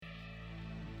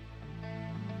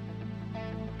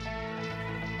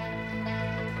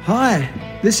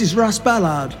Hi, this is Russ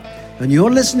Ballard, and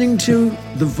you're listening to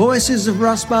the Voices of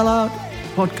Russ Ballard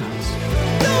podcast.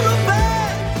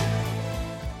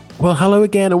 Well, hello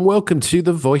again, and welcome to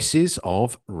the Voices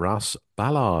of Russ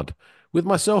Ballard with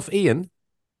myself, Ian.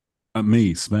 And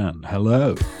me, Sven.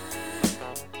 Hello.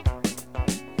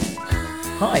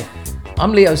 Hi,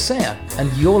 I'm Leo Sayer,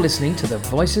 and you're listening to the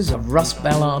Voices of Russ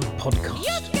Ballard podcast.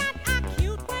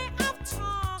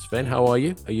 Sven, how are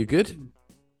you? Are you good?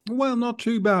 Well, not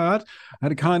too bad. I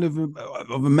had a kind of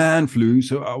a man flu,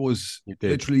 so I was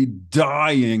literally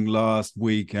dying last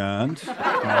weekend. So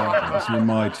you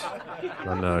might...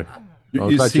 I know.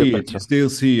 You see it. You still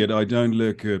see it. I don't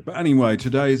look good. But anyway,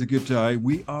 today is a good day.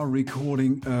 We are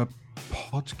recording a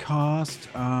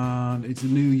podcast, and it's a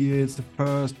new year. It's the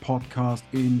first podcast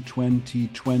in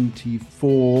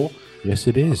 2024. Yes,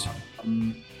 it is.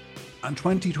 And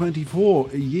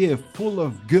 2024, a year full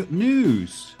of good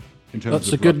news.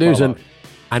 Lots of good news.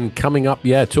 And coming up,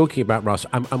 talking about Russ.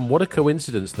 And what a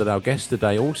coincidence that our guest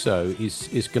today also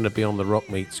is going to be on the Rock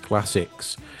Meets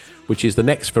Classics, which is the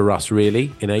next for Russ,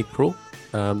 really, in April.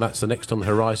 That's the next on the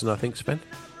horizon, I think, Sven.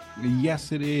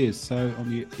 Yes, it is. So on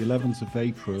the 11th of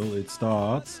April, it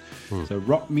starts. So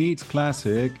Rock Meets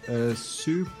Classic, a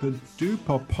super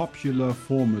duper popular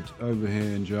format over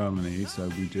here in Germany. So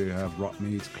we do have Rock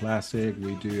Meets Classic,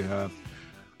 we do have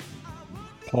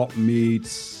Pop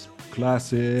Meets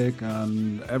Classic,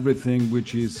 and everything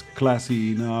which is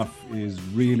classy enough is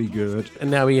really good. And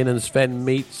now Ian and Sven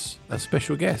meets a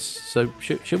special guest. So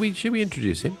should we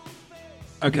introduce him?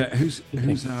 Okay, who's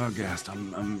our guest?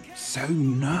 I'm so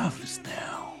nervous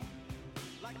now.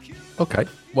 Okay,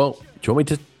 well, do you want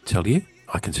me to tell you?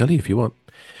 I can tell you if you want.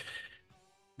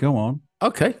 Go on.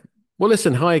 Okay, well,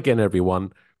 listen, hi again,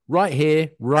 everyone. Right here,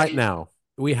 right now,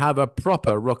 we have a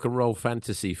proper rock and roll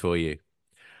fantasy for you.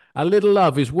 A little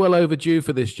love is well overdue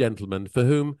for this gentleman, for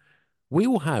whom we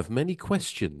will have many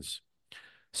questions.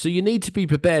 So you need to be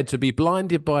prepared to be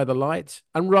blinded by the light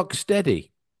and rock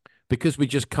steady, because we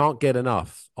just can't get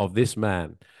enough of this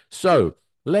man. So,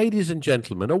 ladies and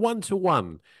gentlemen, a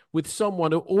one-to-one with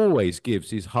someone who always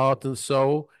gives his heart and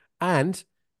soul and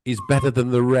is better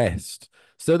than the rest.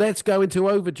 So let's go into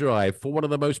overdrive for one of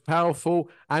the most powerful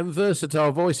and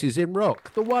versatile voices in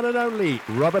rock, the one and only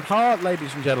Robert Hart,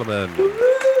 ladies and gentlemen.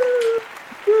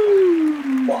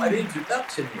 What an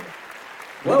introduction here.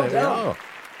 Well done.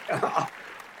 I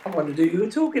wondered who you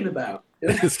were talking about.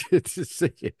 It's good to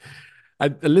see you.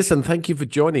 And listen, thank you for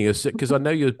joining us, because I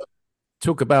know you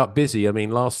talk about busy. I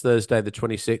mean, last Thursday, the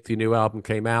 26th, your new album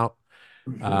came out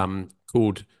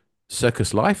called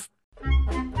Circus Life.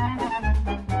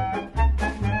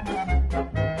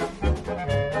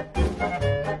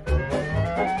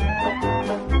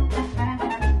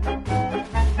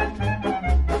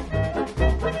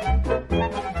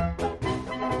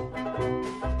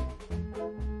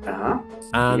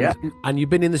 And you've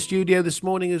been in the studio this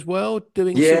morning as well,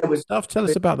 doing some stuff. Tell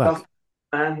us about that.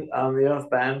 And the Earth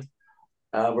Band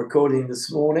recording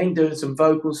this morning, doing some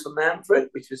vocals for Manfred,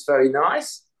 which was very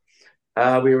nice.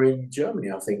 We were in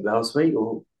Germany, I think, last week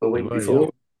or the week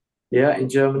before. Yeah, in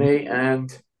Germany.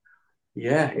 And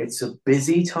it's a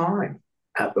busy time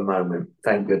at the moment.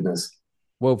 Thank goodness.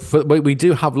 Well, we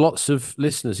do have lots of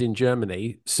listeners in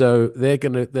Germany, so they're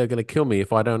gonna kill me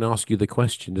if I don't ask you the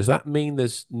question. Does that mean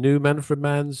there's new Manfred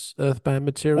Mann's Earth Band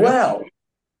material? Well,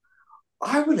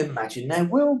 I would imagine there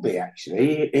will be,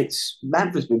 actually.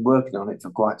 Manfred's been working on it for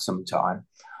quite some time.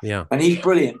 Yeah. And he's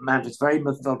brilliant. Manfred's very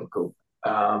methodical,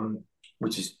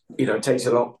 which is, it takes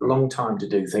a long time to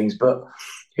do things, but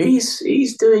he's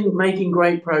making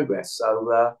great progress.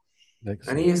 So,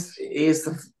 and he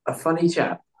is a funny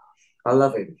chap. I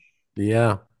love him.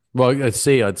 Yeah. Well, let's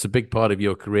see. It's a big part of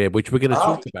your career, which we're going to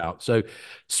talk about. So,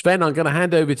 Sven, I'm going to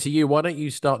hand over to you. Why don't you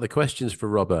start the questions for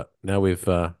Robert? Now we've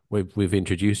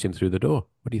introduced him through the door.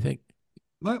 What do you think?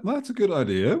 That's a good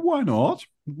idea. Why not?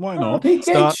 Why not?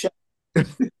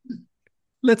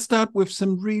 Let's start with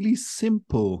some really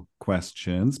simple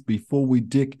questions before we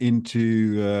dig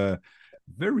into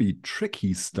very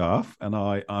tricky stuff. And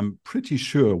I'm pretty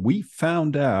sure we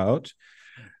found out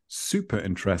super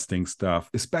interesting stuff,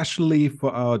 especially for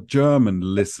our German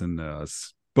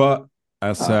listeners. But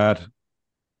as said,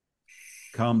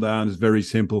 calm down. It's very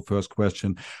simple. First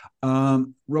question.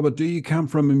 Robert, do you come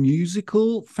from a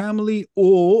musical family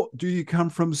or do you come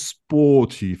from a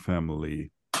sporty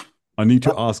family? I need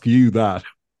to ask you that.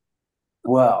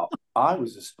 Well, I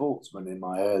was a sportsman in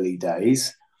my early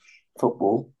days,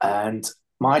 football, and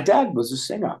my dad was a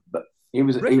singer, but he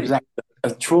was a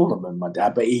trawlerman, my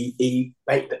dad, but he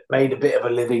made a bit of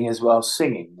a living as well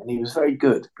singing, and he was very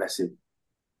good, bless him.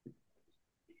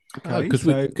 Okay,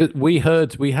 Because we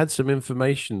had some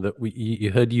information that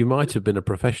you heard you might have been a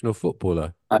professional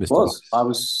footballer, Mr. Weiss. I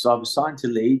was signed to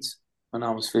Leeds when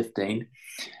I was 15,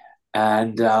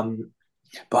 and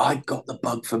but I got the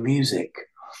bug for music,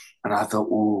 and I thought,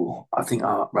 oh, I think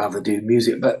I'd rather do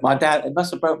music. But my dad, it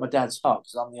must have broke my dad's heart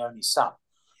because I'm the only son,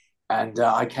 and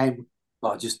I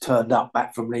just turned up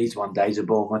back from Leeds one day to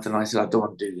Bournemouth, and I said, I don't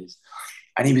want to do this,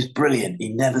 and he was brilliant.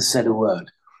 He never said a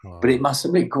word. Wow. But it must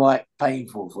have been quite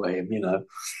painful for him,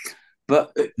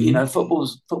 But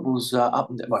football's up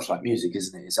and down, much like music,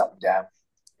 isn't it? It's up and down,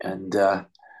 and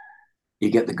you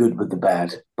get the good with the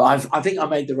bad. But I think I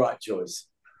made the right choice.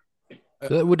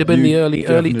 So that would have been the early to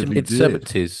definitely mid did.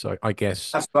 70s, I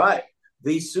guess. That's right.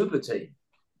 The super team.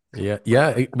 Yeah,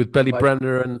 with Billy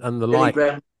Brenner and the Billy like.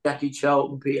 Brenner, Jackie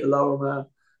Charlton, Peter Lorimer,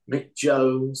 Mick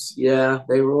Jones. Yeah,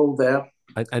 they were all there.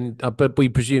 But we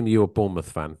presume you're a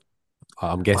Bournemouth fan,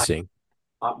 I'm guessing.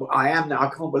 I am now. I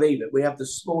can't believe it. We have the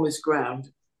smallest ground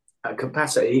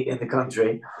capacity in the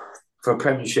country for a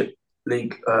Premiership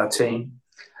League team,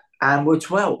 and we're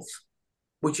 12th,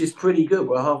 which is pretty good.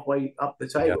 We're halfway up the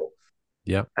table.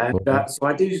 Yeah. And so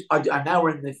I now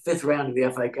we're in the 5th round of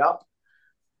the FA Cup,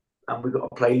 and we've got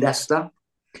to play Leicester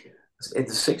in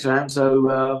the 6th round.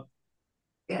 So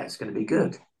it's going to be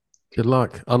good. Good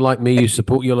luck. Unlike me, you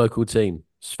support your local team.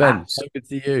 Sven, over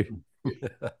to you.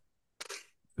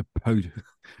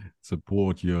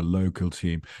 Support your local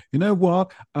team. You know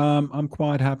what? I'm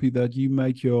quite happy that you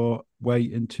made your way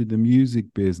into the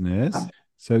music business.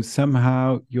 So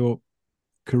somehow your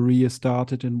career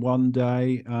started in one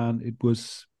day, and it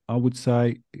was, I would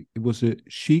say, it was a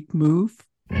chic move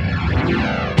to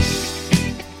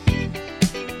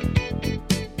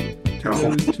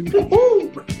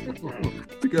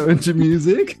go into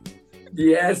music.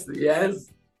 Yes,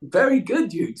 very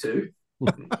good, you two.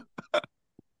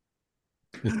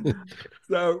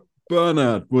 So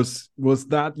Bernard, was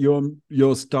that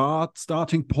your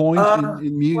starting point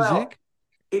in music? Well,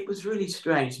 it was really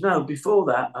strange. No, before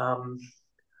that,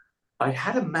 I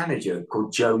had a manager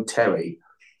called Joe Terry,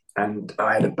 and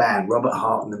I had a band, Robert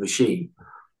Hart and the Machine,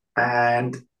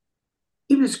 and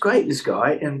he was great, this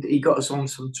guy, and he got us on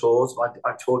some tours.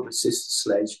 I toured with Sister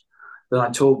Sledge, then I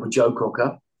toured with Joe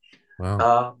Cocker,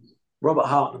 Robert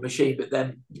Hart and the Machine, but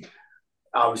then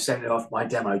I was sending off my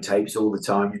demo tapes all the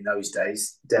time in those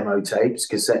days, demo tapes,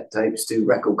 cassette tapes to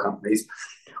record companies.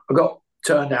 I got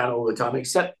turned down all the time,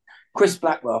 except Chris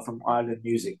Blackwell from Ireland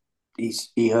Music.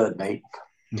 He heard me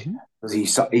because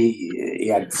he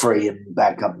had Free and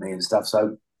Bad Company and stuff.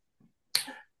 So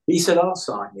he said, I'll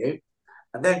sign you.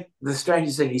 And then the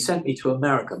strangest thing, he sent me to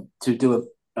America to do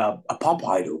a pop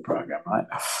idol program, right?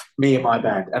 Me and my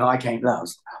band. And I came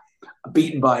last,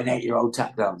 beaten by an 8-year-old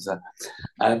tap dancer.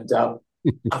 And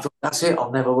I thought, that's it,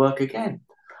 I'll never work again.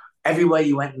 Everywhere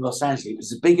you went in Los Angeles, it was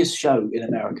the biggest show in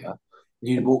America.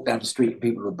 You'd walk down the street and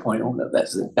people would point, oh, look,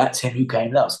 that's him who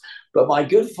came last. But my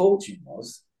good fortune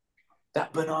was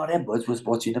that Bernard Edwards was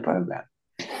watching the program.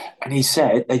 And he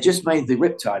said, they just made the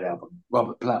Riptide album,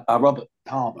 Robert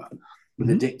Palmer,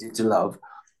 with Addicted to Love.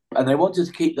 And they wanted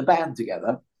to keep the band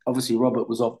together. Obviously, Robert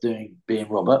was off being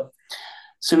Robert.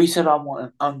 So he said, I want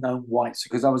an unknown white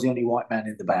singer, because I was the only white man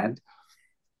in the band.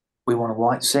 We want a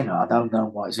white singer, an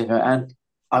unknown white singer. And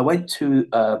I went to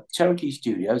Cherokee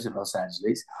Studios in Los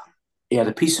Angeles. He had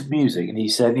a piece of music, and he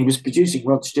said, he was producing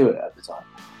Rod Stewart at the time.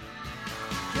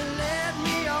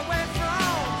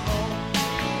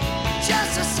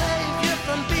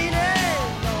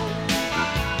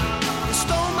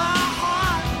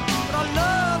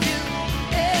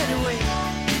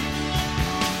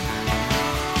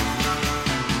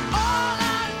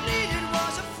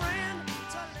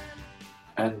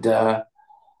 And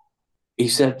he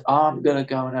said, I'm going to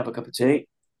go and have a cup of tea.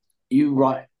 You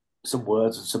write some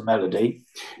words and some melody.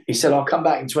 He said, I'll come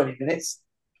back in 20 minutes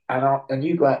and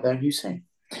you go out there and you sing.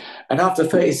 And after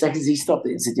 30 seconds, he stopped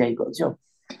it and said, yeah, you got a job.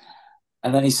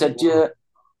 And then he said,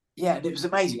 yeah, and it was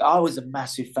amazing. I was a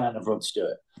massive fan of Rod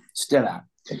Stewart, still am.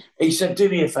 He said, do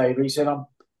me a favour. He said,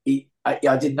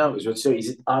 I didn't know it was Rod Stewart. He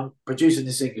said, I'm producing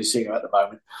this English singer at the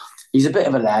moment. He's a bit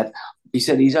of a lad. He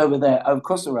said, he's over there,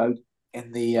 across the road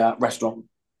in the restaurant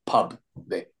pub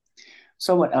bit.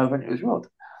 So I went over and it was Rod.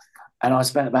 And I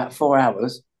spent about 4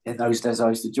 hours. In those days, I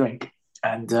used to drink.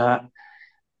 And I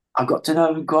got to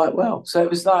know him quite well. So it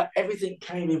was like everything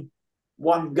came in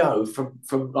one go from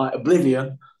like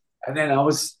oblivion. And then I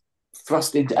was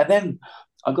thrust into... And then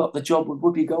I got the job with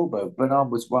Whoopi Goldberg. Bernard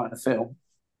was writing a film.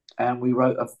 And we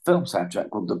wrote a film soundtrack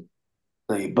called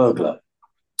The Burglar.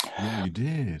 Yeah, you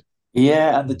did.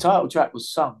 Yeah, and the title track was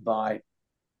sung by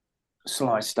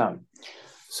Sly Stone.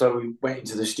 So we went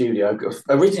into the studio.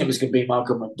 Originally, it was going to be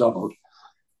Michael McDonald,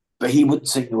 but he wouldn't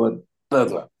sing the word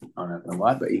burglar. I don't know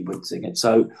why, but he wouldn't sing it.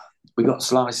 So we got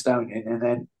Sly Stone in, and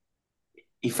then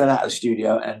he fell out of the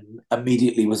studio and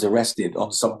immediately was arrested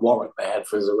on some warrant they had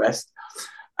for his arrest.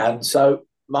 And so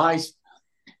my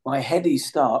heady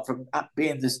start from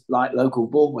being this like local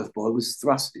Bournemouth boy was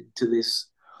thrust into this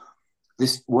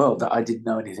world that I didn't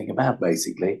know anything about,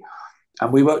 basically.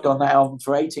 And we worked on that album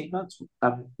for 18 months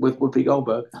with Whoopi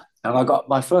Goldberg. And I got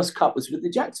my first cut was with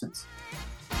the Jacksons.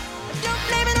 Don't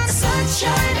blame it on the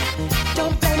sunshine.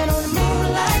 Don't blame it on the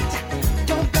moonlight.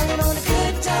 Don't blame it on the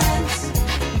good times.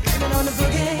 Blame it on the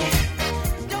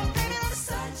boogie. Don't blame it on the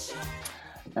sunshine.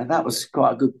 And that was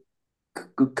quite a good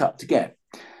cut to get.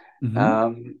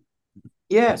 Mhm.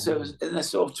 So it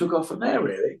sort of took off from there,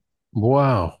 really.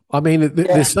 Wow. I mean,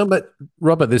 there's so much,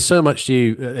 Robert, there's so much to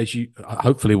you, as you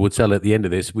hopefully will tell at the end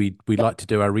of this. We like to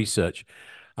do our research.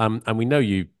 And we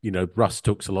know Russ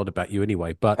talks a lot about you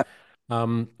anyway, but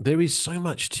there is so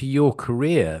much to your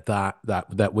career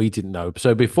that we didn't know.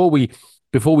 So before we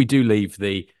do leave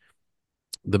the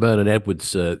Vernon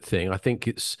Edwards thing, I think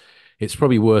it's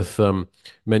probably worth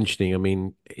mentioning. I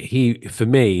mean, he, for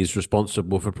me, is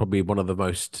responsible for probably one of the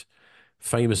most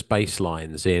famous bass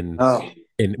lines in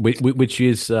which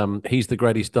is He's the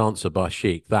Greatest Dancer by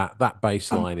Chic. That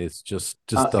bass line is just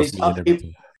does me in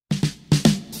everything.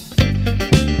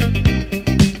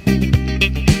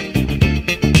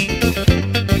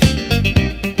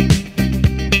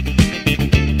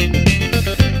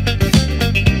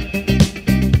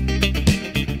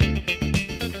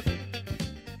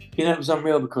 It was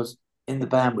unreal because in the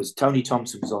band was Tony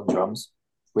Thompson was on drums.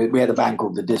 We had a band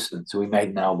called The Distance, so we made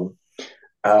an album.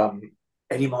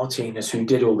 Eddie Martinez, who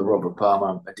did all the Robert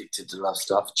Palmer Addicted to Love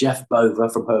stuff, Jeff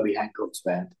Bover from Herbie Hancock's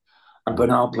band, and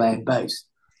Bernard playing bass.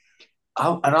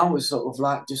 And I was sort of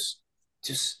like just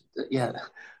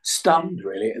stunned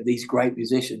really at these great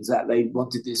musicians that they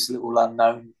wanted this little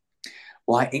unknown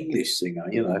white English singer,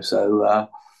 So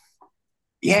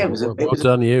it was well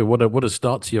done, you. What a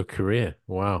start to your career!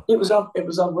 Wow, it was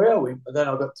unreal. Me and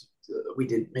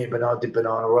Bernard did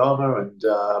Bananarama and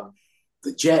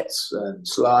the Jets and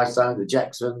Sly Stone, the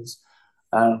Jacksons,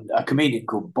 and a comedian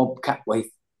called Bob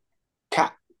Goldthwait,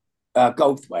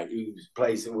 who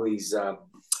plays all these I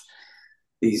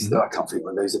can't think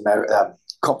of those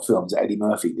cop films that Eddie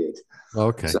Murphy did.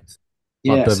 Okay. So,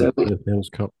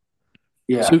 Cop.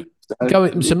 Yeah. So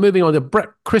moving on to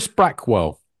Chris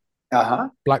Blackwell.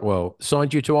 Blackwell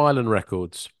signed you to Island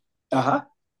Records. Tell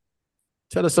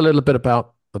us a little bit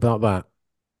about that.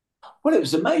 Well, it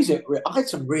was amazing. I had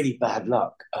some really bad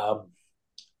luck.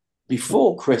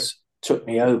 Before Chris took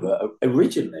me over,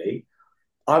 originally,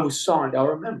 I was signed, I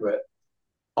remember it,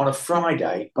 on a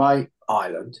Friday by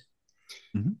Island.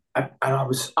 Mm-hmm. And I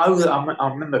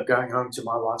remember going home to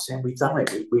my wife saying, we've done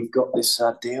it. We've got this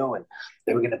deal and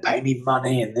they were going to pay me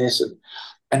money and this.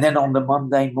 And then on the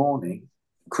Monday morning,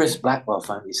 Chris Blackwell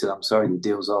phoned me and said, I'm sorry, the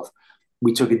deal's off.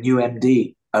 We took a new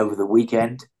MD over the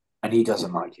weekend and he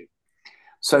doesn't like you.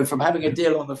 So from having a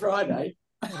deal on the Friday,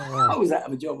 I was out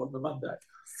of a job on the Monday.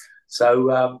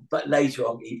 So, but later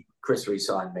on, Chris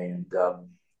re-signed me. And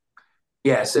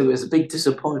so it was a big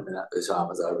disappointment at the time,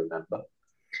 as I remember.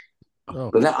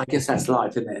 But I guess that's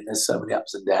life, isn't it? And there's so many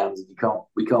ups and downs and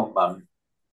we can't moan.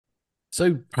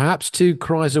 So perhaps to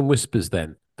Cries and Whispers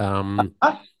then. Now,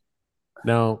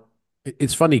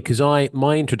 it's funny because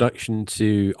my introduction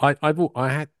to, I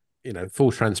had,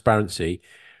 full transparency,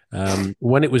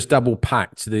 when it was double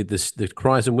packed, the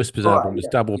Cries and Whispers album was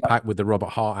double packed with the Robert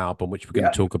Hart album, which we're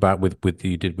going to talk about with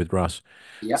you did with Russ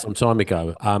some time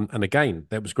ago. And again,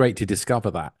 that was great to discover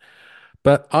that.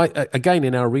 But again,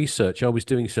 in our research, I was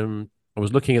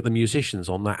looking at the musicians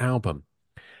on that album,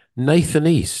 Nathan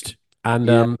East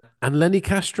and Lenny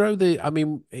Castro. I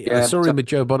saw him with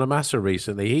Joe Bonamassa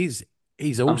recently.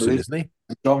 He's awesome, isn't he?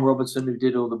 John Robertson, who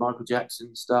did all the Michael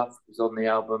Jackson stuff, was on the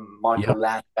album. Michael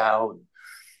Landau.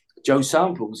 Joe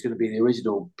Sample was going to be the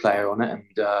original player on it.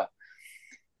 And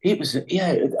he was,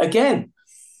 again,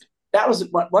 that was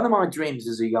one of my dreams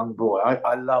as a young boy.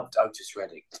 I loved Otis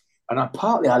Redding. And I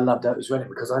loved Otis Redding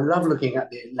because I love looking at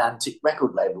the Atlantic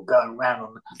record label going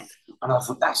around and I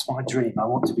thought, that's my dream. I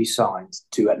want to be signed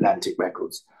to Atlantic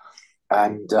Records.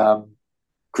 And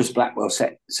Chris Blackwell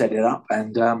set it up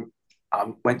and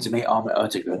I went to meet Ahmet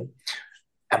Ertegun.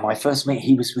 And my first meet,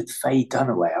 he was with Faye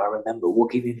Dunaway. I remember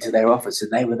walking into their office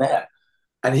and they were there.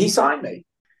 And he signed me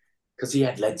because he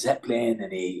had Led Zeppelin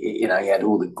and he had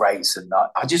all the greats. And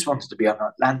I just wanted to be on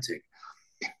Atlantic.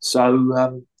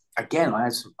 So again, I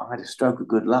had a stroke of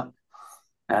good luck.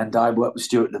 And I worked with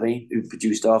Stuart Levine, who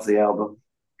produced half the album.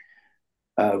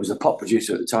 who was a pop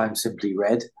producer at the time, Simply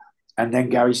Red. And then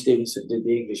Gary Stevenson did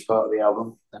the English part of the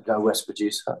album, and Go West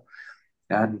producer.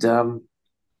 And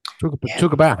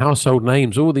Talk about household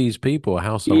names. All these people are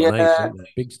household names, aren't they?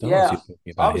 Big stars. yeah, You're talking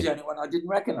I about was here. the only one I didn't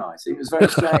recognise. It was very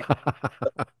strange.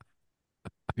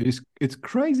 It's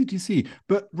crazy to see.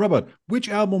 But Robert, which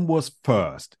album was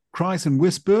first? Cries and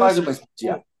Whispers, Cries and Whispers,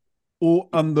 yeah. or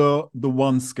Under the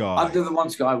One Sky? Under the One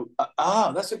Sky.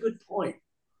 That's a good point.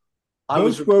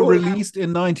 Both were released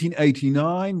in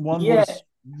 1989. Yeah.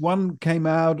 One came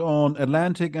out on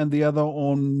Atlantic and the other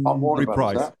on Warner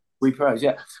Reprise. Brothers, Reprise,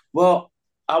 yeah. Well,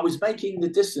 I was making the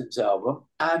Distance album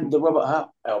and the Robert Hart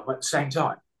album at the same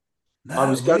time. I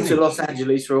was going to Los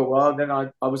Angeles for a while, then I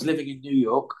was living in New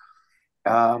York,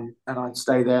 and I'd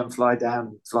stay there and fly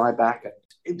down, fly back. And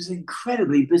it was an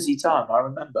incredibly busy time, I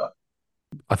remember.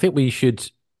 I think we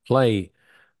should play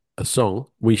a song.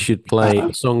 We should play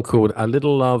a song called A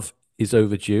Little Love Is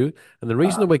Overdue. And the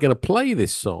reason that we're going to play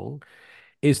this song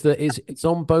is that it's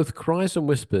on both Cries and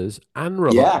Whispers and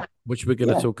Robert, Yeah. which we're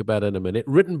going to talk about in a minute,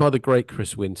 written by the great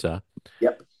Chris Winter.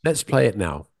 Yep. Let's play it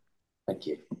now. Thank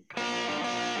you.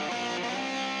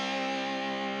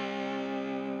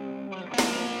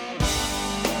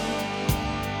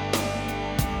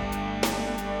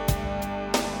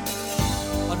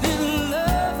 A little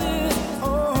love is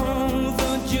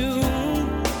overdue.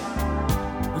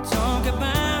 We talk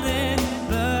about it,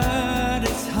 but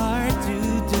it's hard to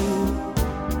do.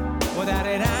 Without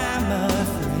it, I'm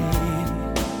afraid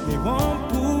we won't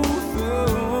pull through.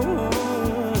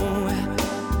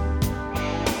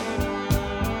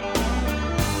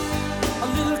 A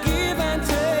little give and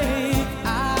take, I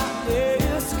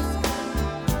ask.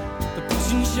 The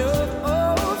push and shove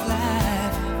of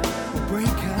life will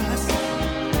break us.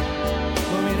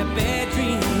 We're in a bad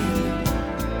dream.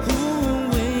 Who will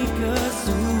wake us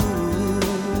soon?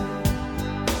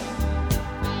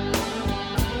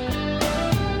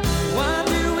 Why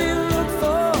do we look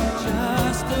for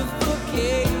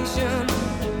justification?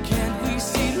 Can't we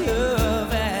see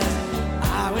love as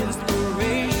our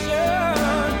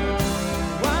inspiration?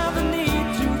 Why the need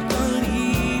to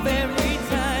believe every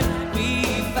time we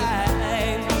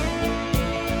fight?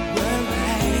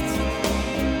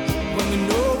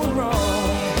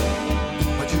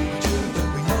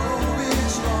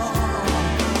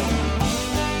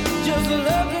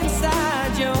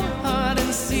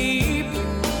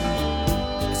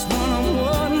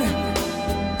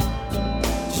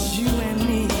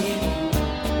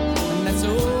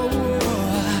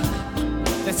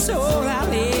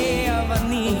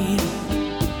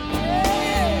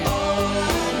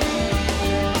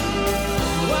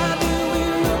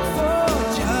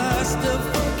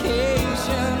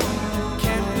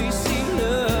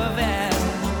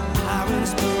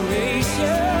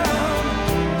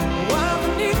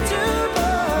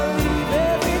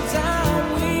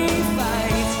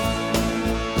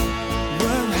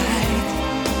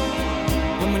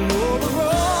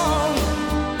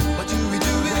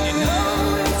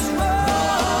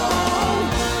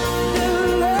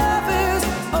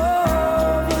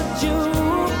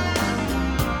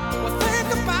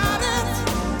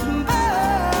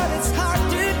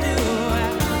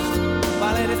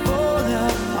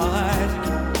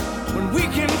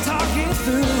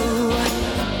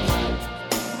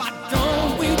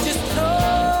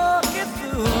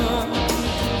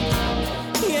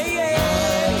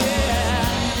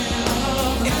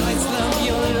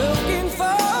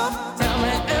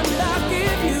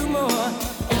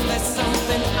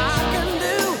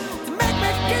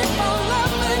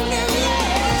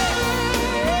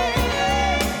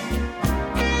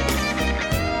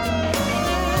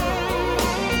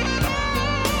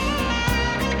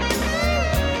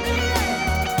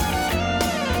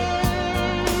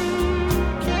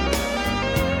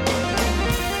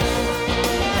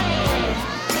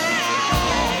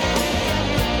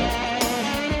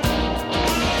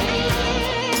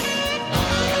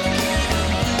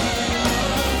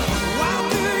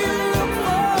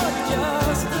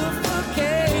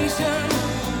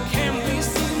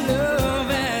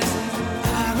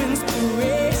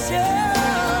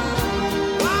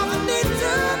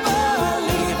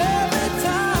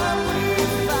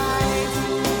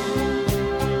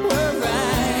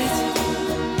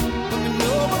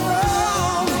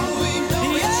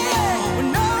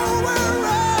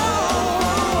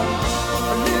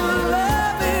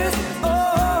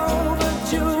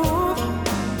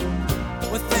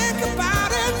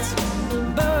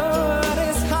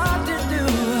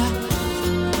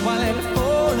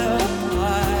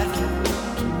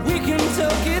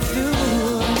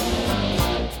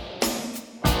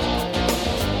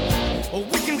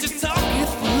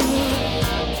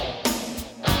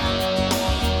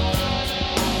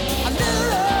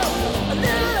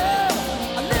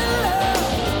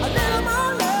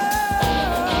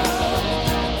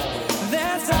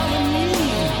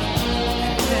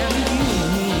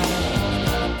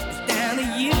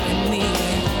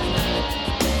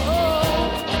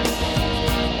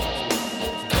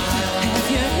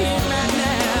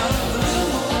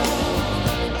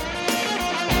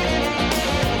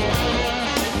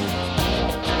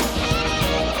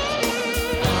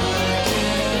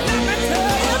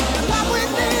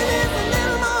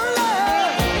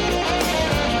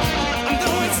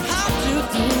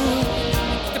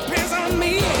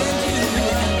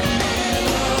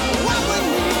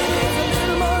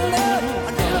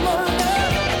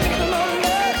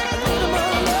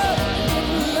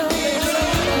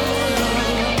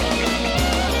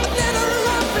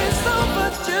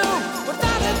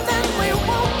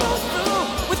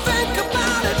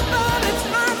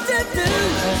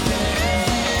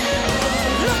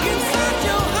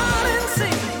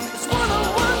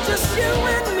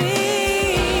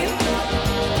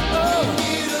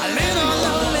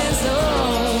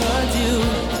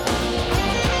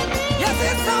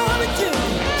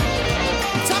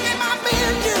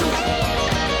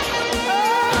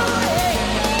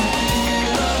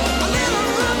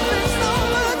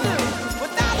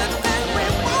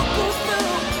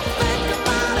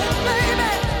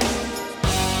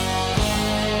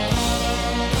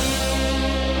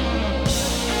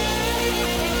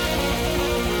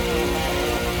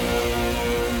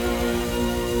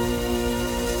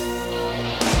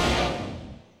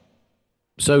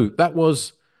 So that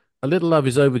was A Little Love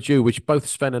Is Overdue, which both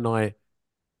Sven and I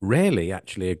rarely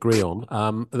actually agree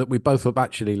on, that we both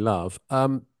actually love.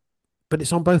 But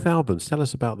it's on both albums. Tell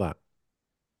us about that.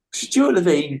 Stuart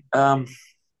Levine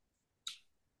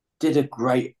did a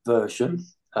great version.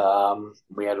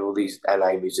 We had all these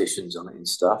LA musicians on it and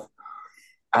stuff.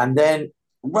 And then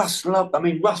Russ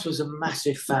was a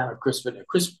massive fan of Chris Winter.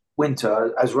 Chris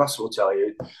Winter, as Russ will tell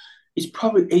you,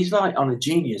 he's like on a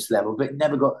genius level, but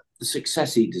never got the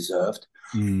success he deserved.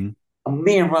 Mm. And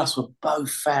me and Russ were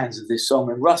both fans of this song.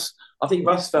 And I think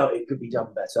Russ felt it could be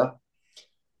done better.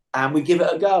 And we give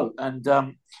it a go. And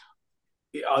I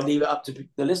leave it up to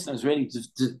the listeners really to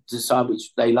decide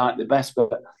which they like the best.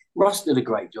 But Russ did a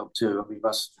great job too. I mean,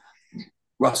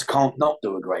 Russ can't not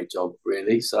do a great job,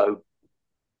 really. So,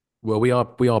 well, we are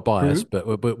biased, but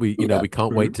we we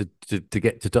can't wait to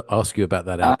get to ask you about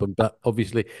that album. But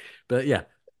obviously, yeah.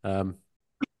 So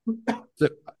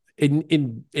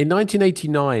in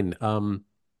 1989,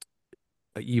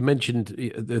 you mentioned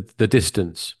the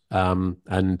Distance,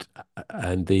 and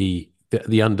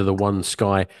the Under the One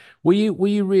Sky. Were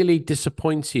you really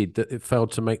disappointed that it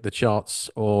failed to make the charts,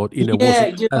 or was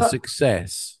it a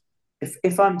success?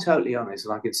 If I'm totally honest,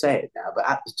 and I can say it now, but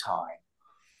at the time,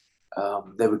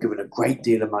 they were given a great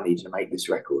deal of money to make this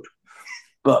record,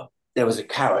 but there was a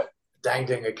carrot,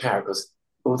 dangling a carrot, because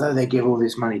although they give all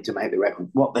this money to make the record,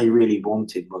 what they really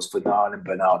wanted was for Niall and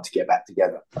Bernard to get back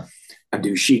together and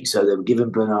do Chic. So they were giving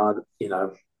Bernard,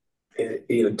 to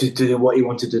do what he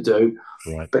wanted to do.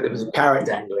 Right. But there was a carrot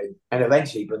dangling, and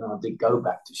eventually Bernard did go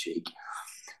back to Chic.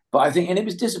 But I think, and it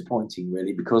was disappointing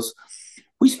really, because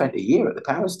we spent a year at the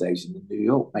Power Station in New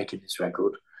York making this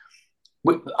record.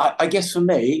 I guess for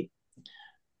me,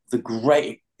 the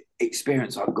great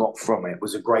experience I got from it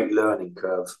was a great learning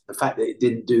curve. The fact that it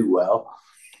didn't do well,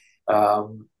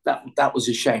 that was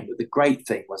a shame. But the great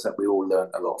thing was that we all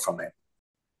learned a lot from it.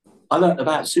 I learned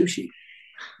about sushi.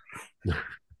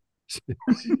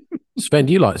 Sven,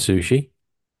 do you like sushi?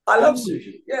 I love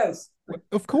sushi, yes.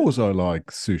 Of course I like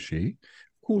sushi.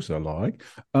 Of course I like.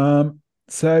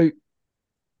 So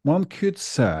one could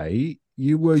say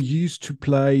you were used to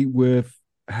play with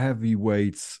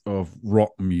heavyweights of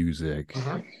rock music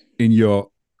in your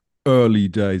early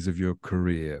days of your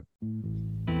career.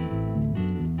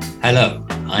 Hello,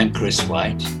 I'm Chris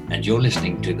White, and you're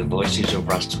listening to the Voices of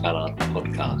Russ Ballard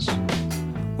podcast.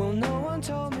 Well, no one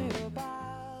told me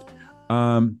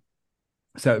about.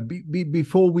 So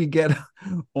before we get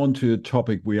onto a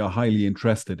topic we are highly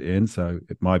interested in, so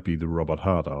it might be the Robert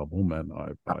Hart album, and I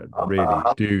really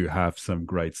do have some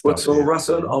great stuff. What's all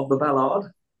Russell of the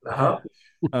Ballard?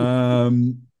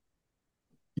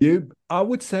 I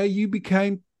would say you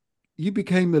became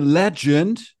a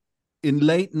legend in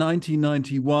late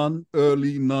 1991,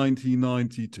 early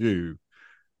 1992.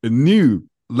 A new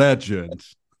legend.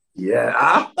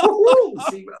 Yeah.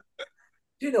 See,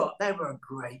 do you know what? They were a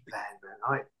great band,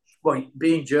 man.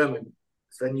 Being German,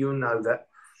 then you'll know that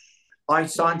I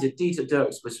signed to Dieter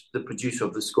Dirks, was the producer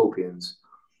of the Scorpions,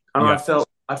 and I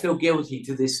feel guilty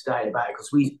to this day about it,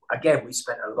 because we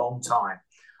spent a long time.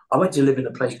 I went to live in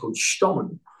a place called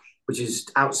Stommen, which is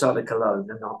outside of Cologne,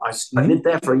 and I lived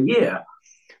there for a year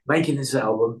making this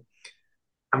album.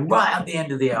 And right at the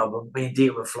end of the album, me and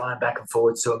Dieter were flying back and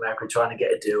forwards to America trying to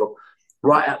get a deal.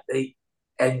 Right at the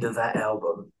end of that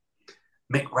album,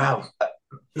 Mick Rouse.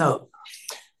 No,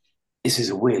 this is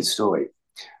a weird story.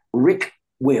 Rick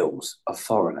Wills, a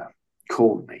foreigner,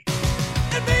 called me.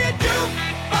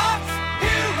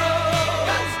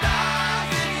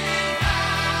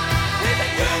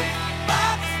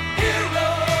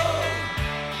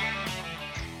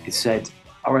 He said,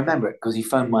 I remember it because he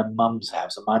phoned my mum's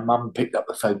house, and my mum picked up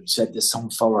the phone and said, there's some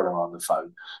foreigner on the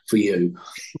phone for you.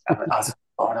 And I said,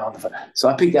 oh, no, on the phone. So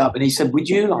I picked it up and he said, would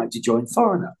you like to join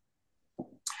Foreigner?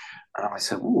 And I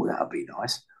said, oh, that would be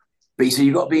nice. But he said,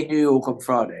 you've got to be in New York on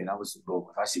Friday. And I was in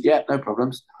Bournemouth. I said, yeah, no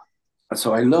problems. And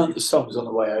so I learned the songs on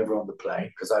the way over on the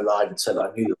plane, because I lied and said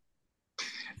I knew them.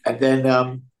 And then,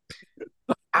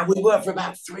 and we worked for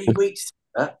about 3 weeks.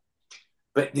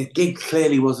 But the gig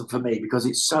clearly wasn't for me, because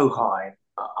it's so high.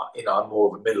 I'm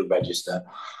more of a middle register.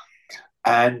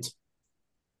 And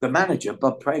the manager,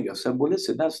 Bob Prager, said, well,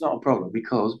 listen, that's not a problem,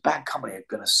 because Bad Company are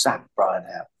going to sack Brian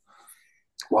out.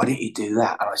 Why didn't you do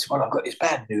that? And I said, well, I've got this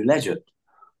band, New Legend.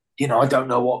 I don't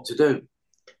know what to do.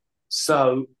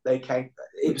 So they came.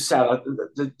 It was sad.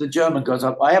 The German guys,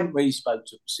 I haven't really spoken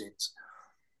to them since.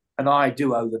 And I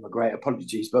do owe them a great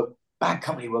apologies, but Bad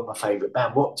Company were my favourite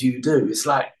band. What do you do? It's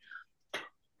like,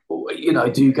 do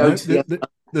you go to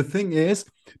the thing is,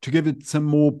 to give it some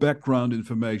more background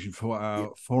information for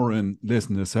our foreign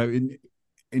listeners. So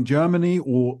in Germany,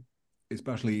 or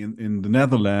especially in the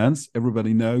Netherlands,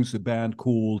 everybody knows a band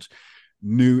called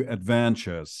New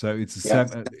Adventures. So it's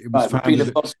it was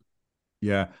founded.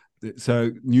 Yeah.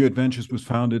 So New Adventures was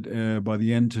founded by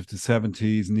the end of the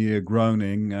 70s near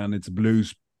Groningen, and it's a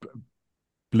blues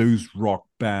rock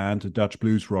band, a Dutch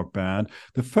blues rock band.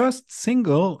 The first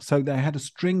single, so they had a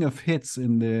string of hits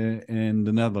in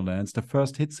the Netherlands. The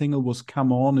first hit single was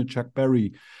 "Come On," a Chuck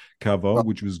Berry cover,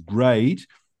 which was great.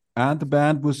 And the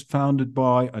band was founded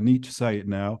by, I need to say it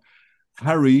now,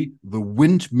 Harry the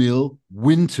Windmill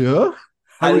Winter.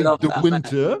 Harry the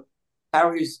Winter.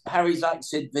 Harry's like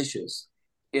Sid Vicious.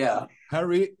 Yeah,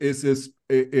 Harry is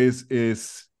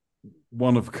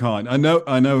one of a kind. I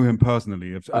know him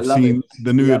personally. I've seen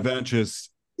the New Adventures.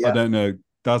 I don't know,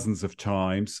 dozens of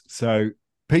times. So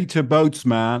Peter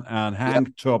Boatsman and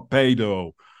Hank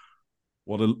Torpedo.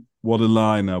 What a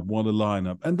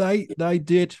lineup! And they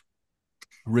did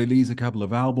release a couple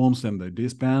of albums, then they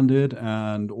disbanded,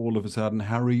 and all of a sudden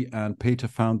Harry and Peter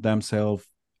found themselves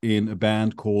in a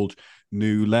band called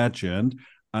New Legend,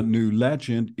 and New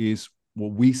Legend is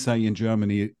what we say in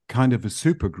Germany, kind of a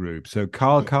super group. So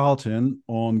Carl Carlton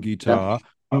on guitar,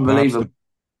 unbelievable,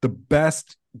 the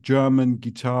best German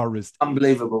guitarist,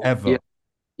 unbelievable ever.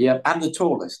 Yeah, and the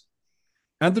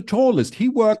tallest. He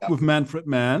worked with Manfred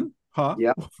Mann. Huh?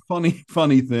 Yeah.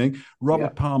 Funny thing.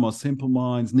 Robert Palmer, Simple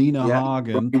Minds, Nina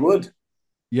Hagen. Ronnie Wood.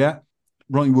 Yeah,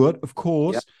 Ronnie Wood, of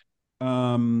course.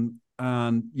 And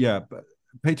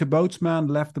Peter Boatsman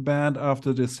left the band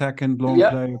after the second long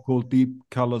play called Deep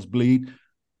Colors Bleed.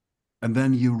 And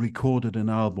then you recorded an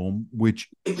album, which...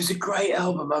 It was a great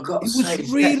album, I've got to say. It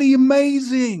was really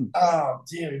amazing. Oh,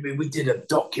 dear me. We did a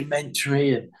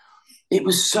documentary and it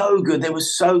was so good. They were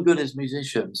so good as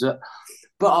musicians.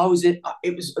 But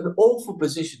it was an awful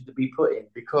position to be put in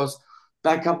because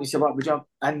Bad Company said, right, we jump.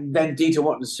 And then Dieter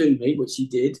wanted to sue me, which he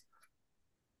did.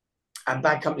 And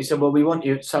Bad Company said, well, we want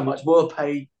you so much. We'll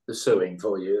pay the suing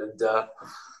for you. And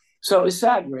so it was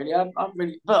sad, really. I'm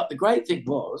really... But the great thing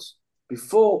was,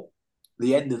 before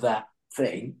the end of that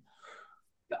thing,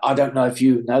 I don't know if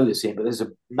you know this, Ian, but there's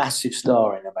a massive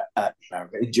star in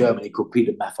America, in Germany, called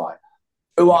Peter Maffay,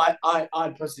 who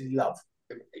I personally love.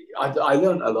 I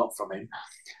learned a lot from him.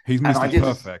 He's Mr.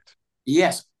 Perfect.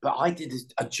 Yes, but I did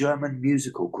a German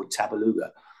musical called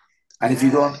Tabaluga, and if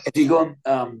you go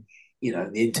on,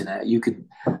 the internet, you can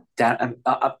down. And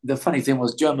the funny thing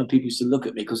was, German people used to look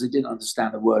at me because they didn't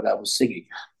understand the word I was singing.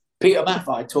 Peter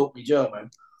Maffay taught me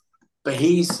German, but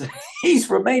he's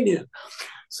Romanian,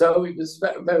 so it was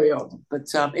very, very odd. But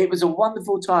it was a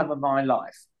wonderful time of my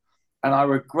life, and I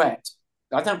regret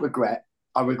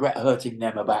hurting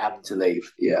them about having to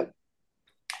leave. Yeah.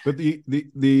 But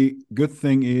the good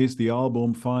thing is the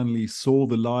album finally saw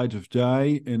the light of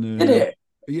day in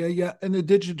a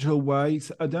digital way.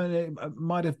 So I don't know, it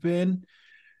might have been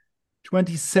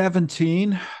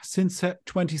 2017. Since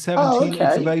 2017,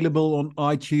 it's available on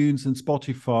iTunes and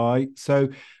Spotify. So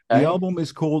the album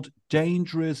is called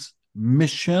Dangerous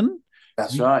Mission.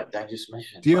 That's right, Dangerous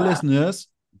Mission. Dear listeners,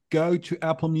 go to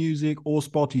Apple Music or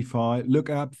Spotify, look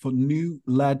up for New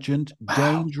Legend,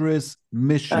 Dangerous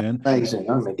Mission. That's amazing.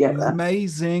 I'm gonna get that.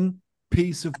 Amazing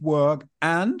piece of work.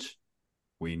 And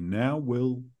we now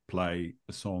will play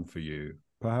a song for you,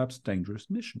 perhaps Dangerous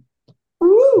Mission.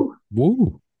 Woo!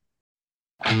 Woo!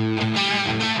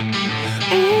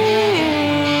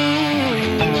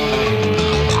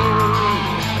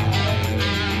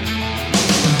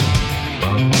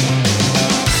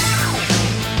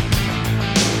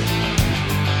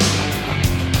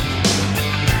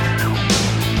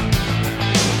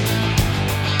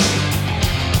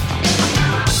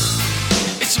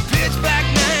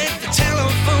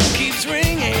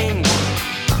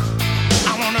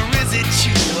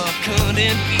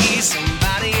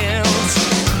 Somebody else.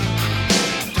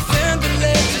 Defend the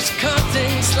latest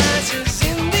cutting slices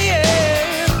in the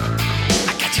air.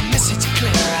 I got your message clear.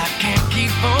 I can't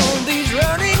keep on these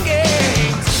running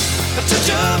games. I touch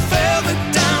a velvet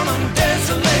down on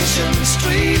Desolation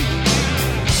Street.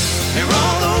 Hear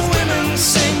all the women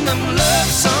sing them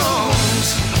love songs.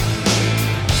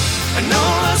 And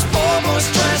all us poor boys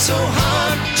try so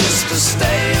hard just to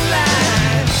stay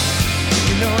alive.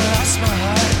 You know I lost my heart.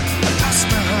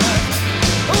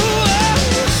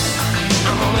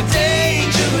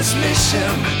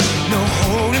 Mission, no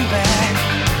holding back.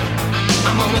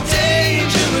 I'm on a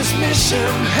dangerous mission,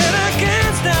 and I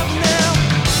can't stop now.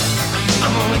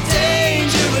 I'm on a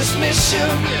dangerous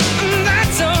mission, and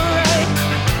that's alright.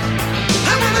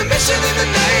 I'm on a mission in the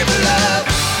name of love.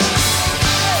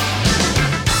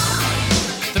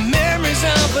 The memories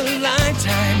of a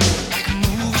lifetime, like a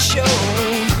movie show.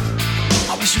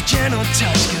 I wish your gentle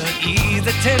touch could ease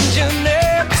the pretend you're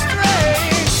never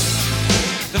straight.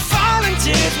 The falling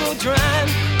tears will drown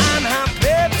on her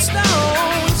baby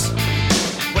stones.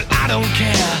 Well, I don't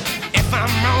care if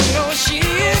I'm wrong or she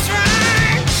is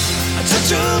right. A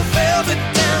touch of velvet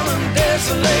down on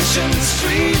Desolation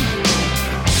Street.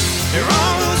 Hear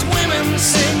all those women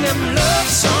sing them love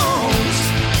songs.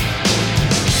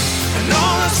 And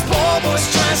all those poor boys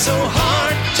try so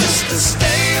hard just to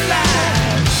stay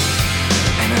alive.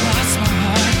 And I lost my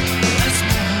heart, lost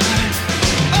my heart.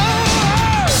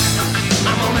 Oh,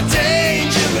 I'm on a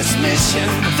dangerous mission.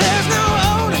 There's no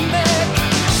holding back.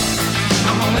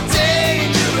 I'm on a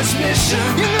dangerous mission.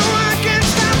 You know I can't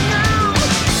stop now.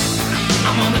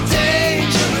 I'm on a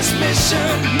dangerous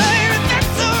mission. Maybe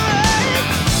that's alright.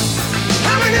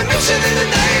 I'm on a mission in the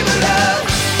name of love.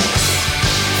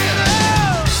 You know.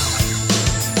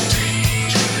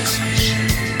 Dangerous mission.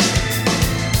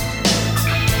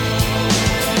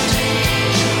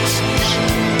 Dangerous mission.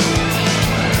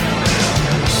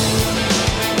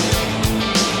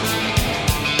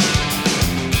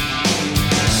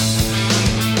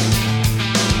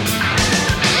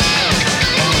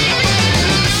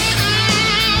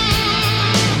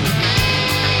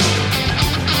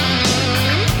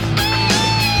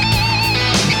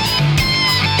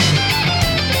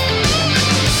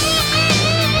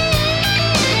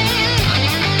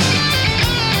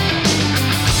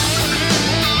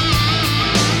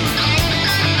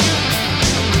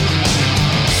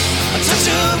 A touch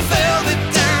of velvet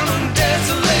down on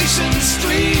Desolation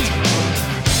Street.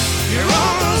 Hear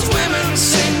all those women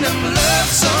sing them love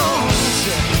songs.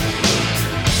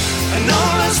 And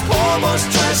all those poor boys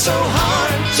try so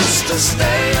hard just to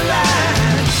stay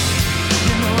alive.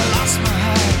 You know I lost my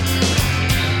heart.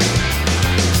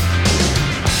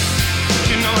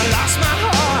 You know I lost my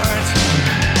heart.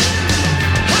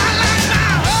 I lost my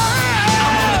heart.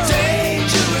 I'm on a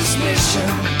dangerous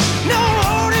mission. No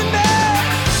holding back.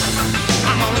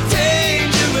 I'm on a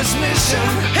dangerous mission.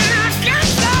 And I can't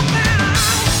stop now.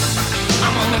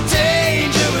 I'm on a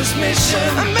dangerous mission.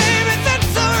 And maybe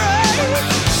that's alright.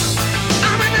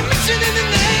 I'm on a mission in the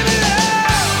name of love.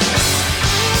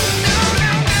 No,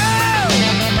 no, no.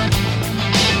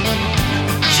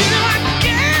 You know I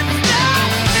can't stop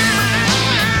now.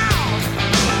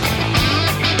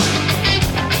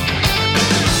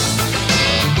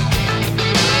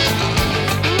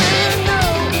 No,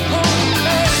 holding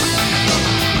back.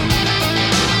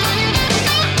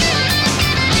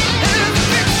 And I'm a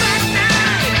big bad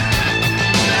night.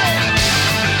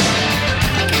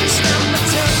 I can't stop my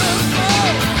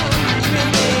telephone.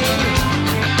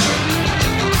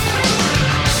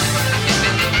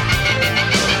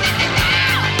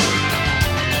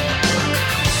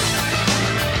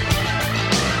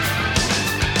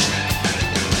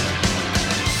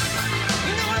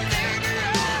 You know I'm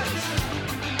dangerous.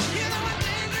 You know I'm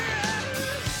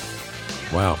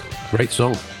dangerous. Wow, great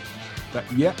song.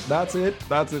 Yeah, that's it.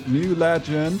 That's it. New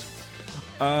legend.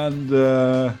 And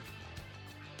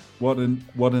what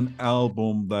an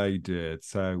album they did.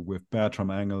 So with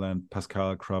Bertram Engel and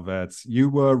Pascal Cravets, you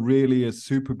were really a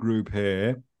super group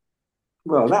here.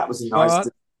 Well, that was a nice.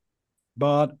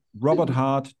 But Robert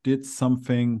Hart did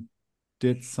something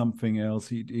else.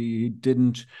 He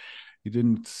didn't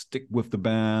stick with the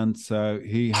band. So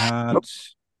he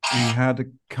had a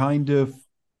kind of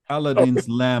Aladdin's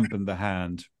lamp in the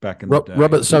hand back in the day.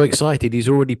 Robert's so excited, he's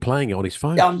already playing it on his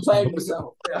phone. Yeah, I'm playing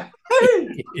myself. Yeah.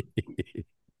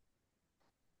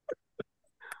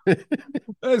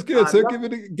 That's good. I So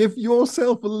love give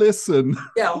yourself a listen.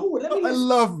 Yeah. Oh, let me I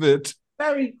love it.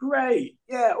 Very great.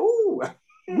 Yeah. Oh.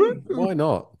 Why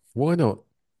not? Why not?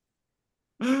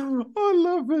 I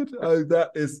love it. Oh,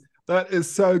 that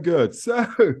is so good. So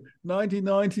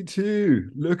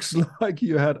 1992 looks like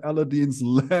you had Aladdin's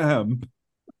lamp.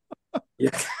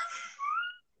 Yeah.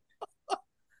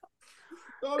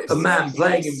 I'm A man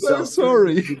playing himself. So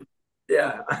sorry.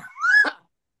 Yeah.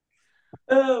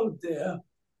 Oh dear.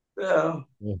 Oh.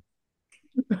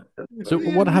 So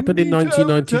what happened in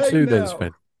 1992 then,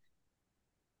 Sven?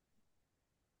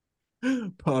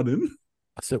 Pardon?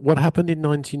 I said, what happened in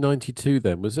 1992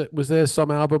 then? Was there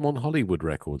some album on Hollywood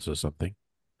Records or something?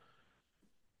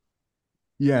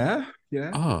 Yeah.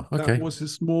 Ah, okay. That was a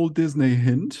small Disney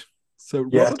hint. So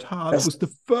Yeah. Robert Hart was the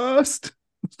first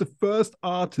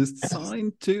artist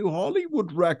signed to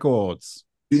Hollywood Records.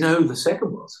 You know who the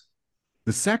second was?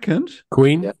 The second?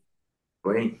 Queen? Yeah.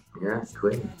 Queen. Yeah,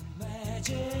 Queen.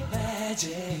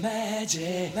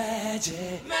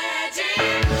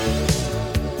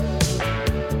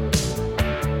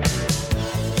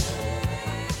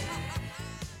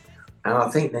 And I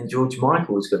think then George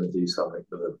Michael was going to do something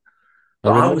with them. But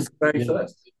Oh, I really? was the very Yeah.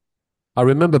 first. I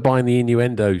remember buying the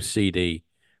Innuendo CD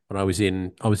when I was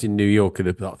in New York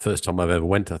the first time I've ever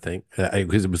went, I think,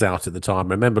 because it was out at the time.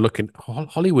 I remember looking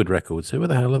Hollywood Records. Who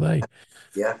the hell are they?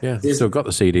 Yeah. Yeah, There's- still got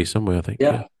the CD somewhere, I think.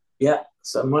 yeah. Yeah.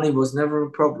 So money was never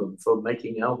a problem for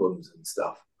making albums and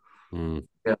stuff. Mm.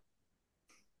 Yeah.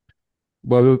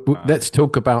 Well, let's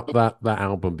talk about that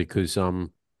album because That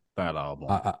album.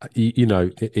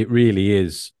 it really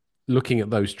is. Looking at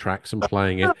those tracks and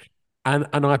playing it, and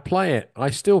I play it. I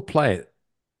still play it.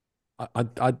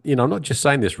 I'm not just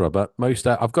saying this, Robert.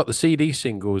 I've got the CD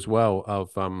single as well of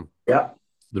Yeah.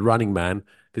 The Running Man.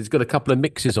 It's got a couple of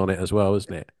mixes on it as well,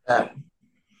 isn't it? Yeah.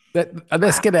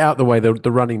 Let's get it out of the way.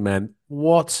 The Running Man.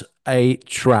 What a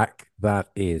track that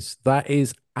is! That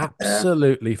is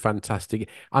absolutely fantastic.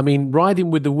 I mean,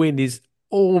 Riding with the Wind is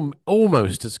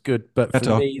almost as good, but Better.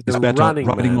 for me, It's the better. Running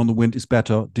Riding Man. on the Wind is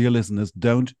better. Dear listeners,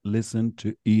 don't listen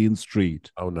to Ian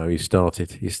Street. Oh no, he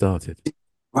started.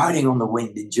 Riding on the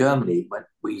Wind in Germany, when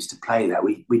we used to play that,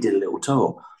 we did a little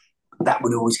tour. That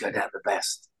would always go down the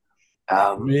best.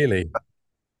 Really?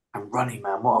 And Running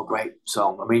Man, what a great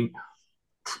song. I mean,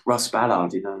 Russ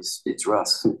Ballard, it's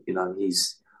Russ.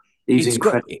 He's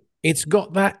incredible.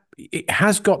 It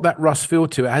has got that Russ feel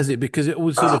to it, has it? Because it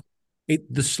was sort of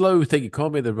the slow thing. You call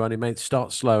me the Running Man.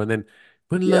 Start slow, and then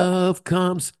when love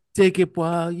comes, take it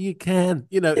while you can.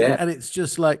 And it's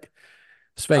just like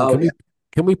Sven.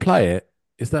 Can we play it?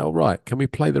 Is that all right? Can we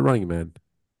play the Running Man?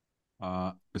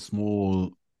 A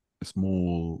small,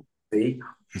 See?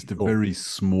 just a very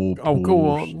small. Oh, go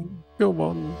portion. on, go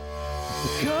on.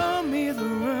 They call me the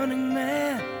running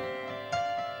man.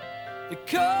 They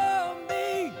call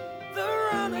me the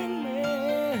running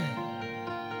man.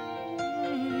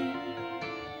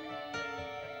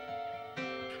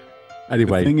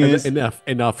 Anyway, thing is- enough,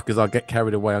 because I'll get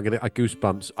carried away. I get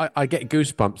goosebumps. I get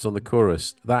goosebumps on the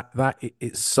chorus.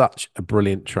 It's such a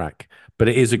brilliant track, but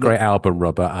it is a great album,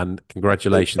 Robert. And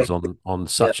congratulations on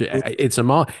such it's a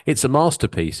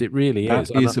masterpiece. It really is.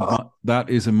 That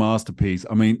is a masterpiece.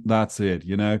 I mean, that's it.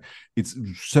 It's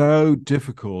so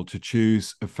difficult to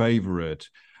choose a favorite.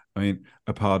 I mean,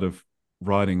 a part of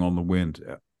Riding on the Wind.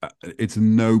 It's a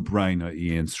no-brainer,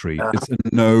 Ian Street. It's a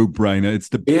no-brainer. It's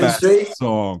the Ian best Street?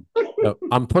 song.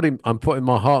 I'm putting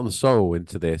my heart and soul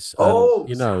into this.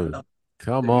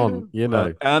 Come on,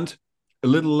 And A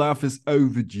Little Laugh is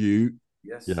Overdue.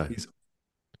 Yes. Yeah. Is,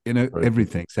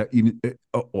 everything. So even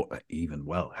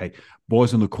hey,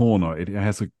 Boys on the Corner. It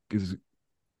has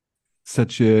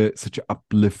such a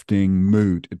uplifting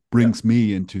mood. It brings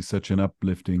me into such an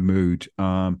uplifting mood.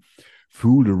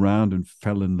 Fooled Around and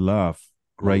Fell in Love.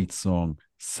 Great song.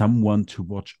 Someone to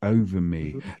Watch Over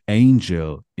Me.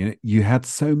 Angel. You had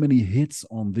so many hits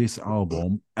on this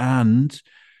album, and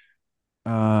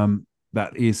that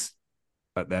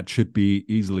should be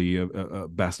easily a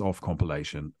best of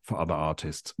compilation for other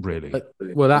artists, really.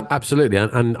 Absolutely,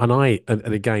 and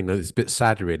again, it's a bit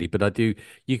sad, really, but you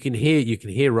can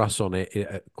hear Russ on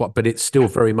it, but it's still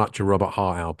very much a Robert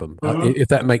Hart album, if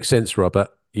that makes sense, Robert.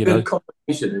 Good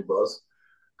combination it was,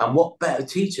 and what better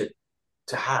teacher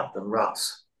to have than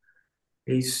Russ?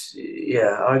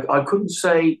 I couldn't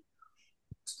say.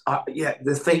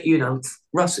 The thing,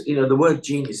 Russ, the word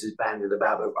genius is bandied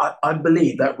about, but I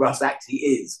believe that Russ actually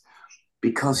is,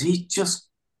 because he just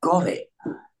got it.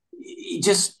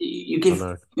 He's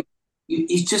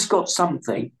just got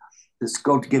something that's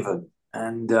God given,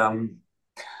 and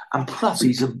plus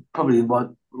he's probably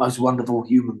the most wonderful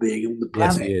human being on the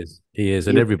planet. Yes, he is,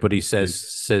 and everybody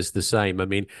says the same. I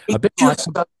mean, a bit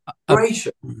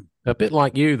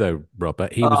like you, though,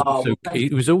 Robert. He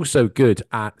was also good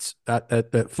at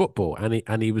football,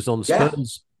 and he was on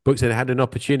Spurs books and had an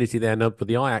opportunity there for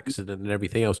the eye accident and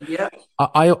everything else. Yeah,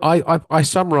 I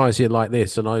summarize it like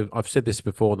this, and I've said this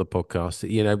before on the podcast. That,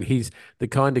 he's the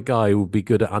kind of guy who would be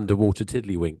good at underwater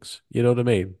tiddlywinks. You know what I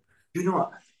mean? You know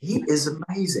what? He is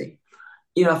amazing.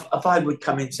 If I would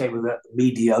come in, say, with a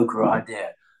mediocre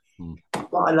idea,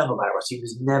 what I love about Russ, he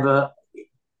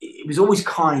was always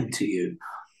kind to you,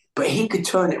 but he could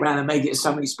turn it around and make it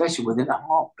something special within a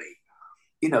heartbeat.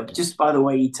 Just by the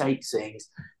way he takes things.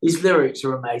 His lyrics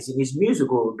are amazing. His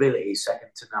musical ability is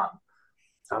second to none.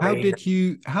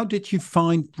 How did you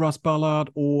find Russ Ballard,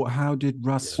 or how did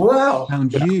Russ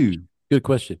found you? Good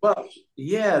question. Well,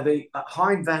 the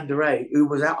Hein van der Ray, who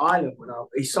was at Ireland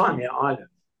he signed me at Ireland.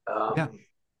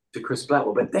 To Chris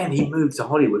Blackwell, but then he moved to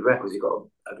Hollywood Records. He got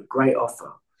a great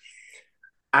offer,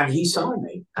 and he signed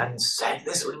me and said,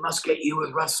 "Listen, we must get you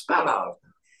with Russ Ballard."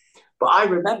 But I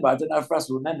remember, I don't know if Russ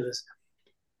will remember this.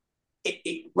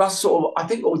 Russ sort of, I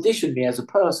think, auditioned me as a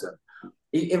person.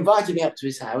 He invited me up to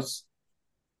his house,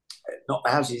 not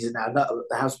the house he's in now, not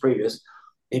the house previous,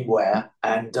 in Ware,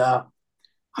 and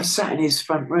I sat in his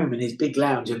front room in his big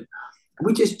lounge, and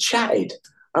we just chatted.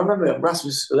 I remember Russ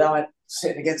was like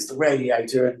sitting against the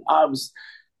radiator, and I was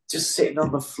just sitting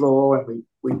on the floor, and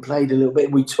we played a little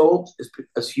bit. We talked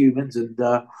as humans, and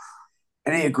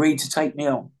he agreed to take me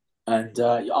on. And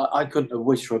I couldn't have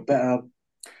wished for a better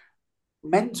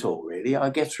mentor, really. I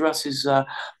guess Russ is,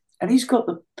 and he's got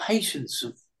the patience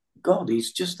of God.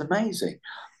 He's just amazing.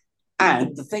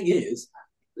 And the thing is,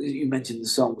 you mentioned the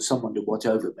song "Someone to Watch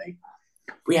Over Me."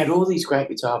 We had all these great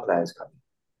guitar players coming.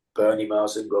 Bernie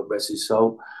Marsden, God rest his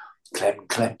soul, Clem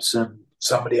Clempson,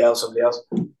 somebody else.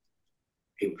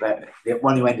 He played. The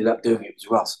one who ended up doing it was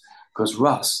Russ, because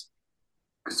Russ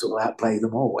could sort of outplay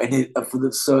them all, and for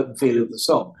the certain feel of the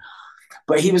song.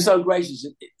 But he was so gracious.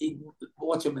 He'd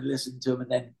watch them and listen to them,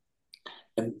 and then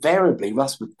invariably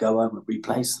Russ would go home and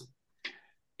replace them,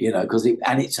 because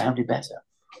it sounded better,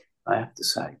 I have to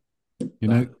say.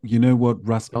 You know what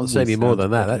Russ. Can't say any more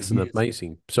than that. That's an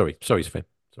amazing. Sorry, Sven.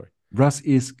 Sorry. Russ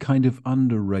is kind of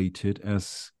underrated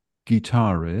as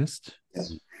guitarist.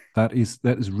 Yes. That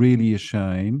is really a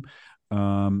shame.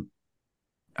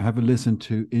 Have a listen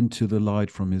to Into the Light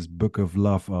from his Book of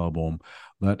Love album.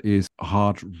 That is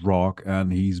hard rock,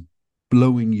 and he's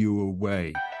blowing you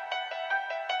away.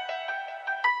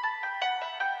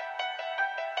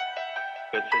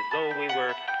 It's as though we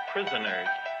were prisoners,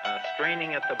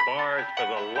 straining at the bars for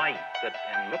the light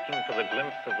and looking for the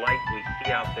glimpse of light we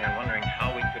see out there and wondering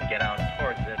how we could get out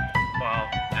towards it, while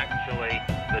actually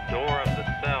the door of the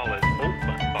cell is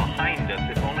open behind us.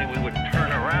 If only we would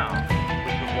turn around,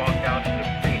 we could walk out into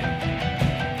freedom.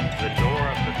 The door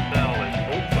of the cell is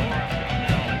open. The door of the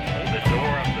cell is open. The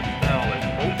door of the cell is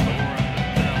open.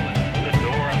 The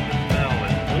door of the cell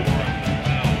is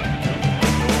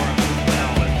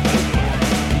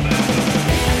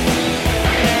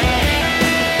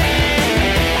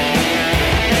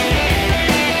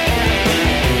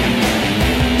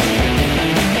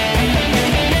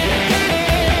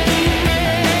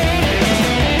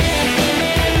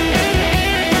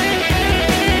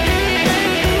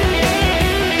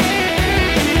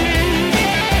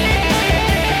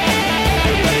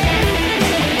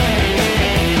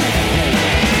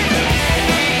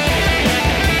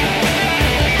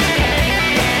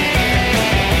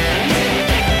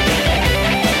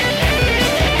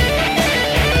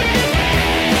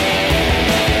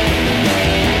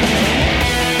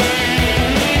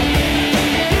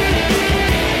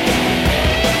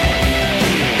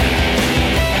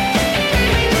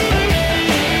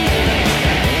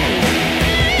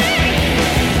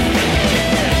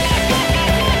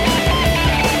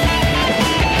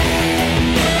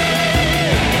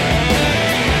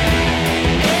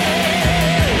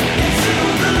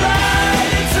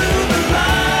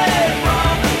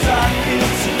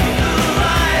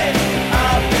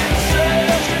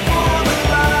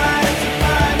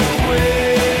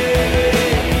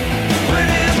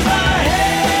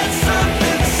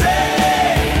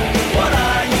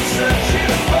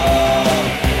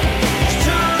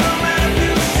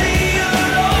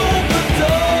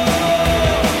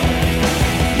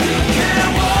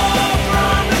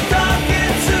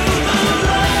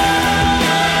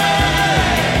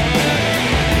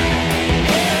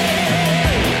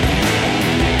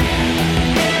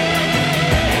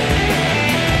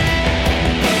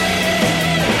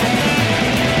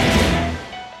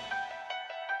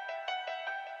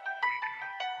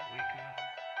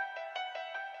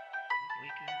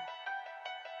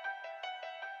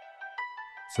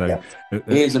So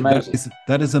He is amazing.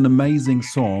 that is an amazing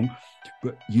song.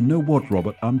 But you know what,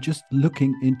 Robert? I'm just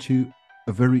looking into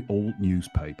a very old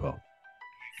newspaper.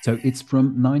 So it's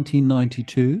from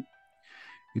 1992.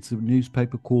 It's a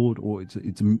newspaper called, or it's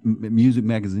a music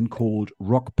magazine called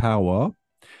Rock Power.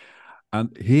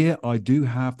 And here I do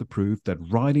have the proof that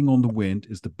 "Riding on the Wind"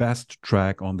 is the best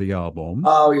track on the album.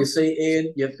 Oh, you see,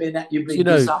 Ian, you've been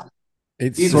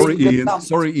It's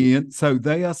Sorry, Ian. So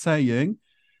they are saying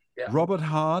Robert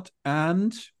Hart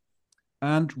and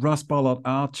Russ Ballard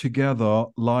are together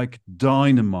like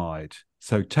dynamite.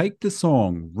 So take the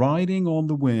song "Riding on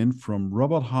the Wind" from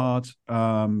Robert Hart's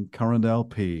current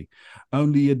LP.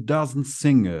 Only a dozen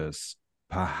singers,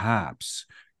 perhaps,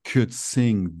 could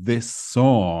sing this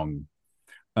song.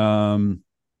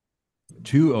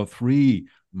 2 or 3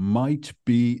 might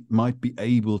be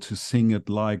able to sing it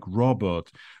like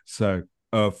Robert. So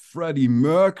Freddie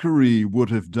Mercury would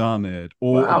have done it,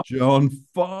 or John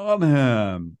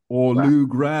Farnham, or Lou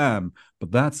Gramm,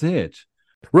 but that's it.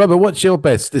 Robert, what's your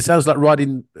best? It sounds like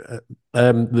 "Riding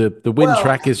the Wind"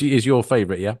 track is your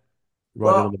favorite, yeah?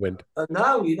 "Riding on the Wind."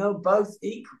 No, both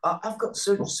equal. I've got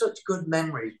such good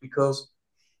memories because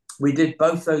we did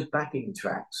both those backing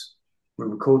tracks. We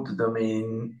recorded them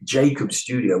in Jacob's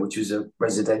studio, which was a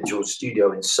residential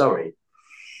studio in Surrey.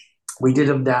 We did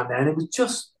them down there, and it was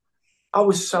just, I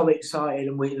was so excited.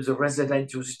 And it was a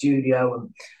residential studio,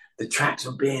 and the tracks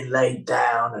were being laid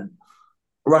down. And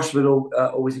Rush would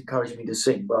always encourage me to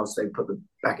sing whilst they put the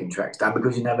backing tracks down,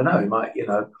 because you never know, you might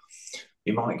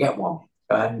get one.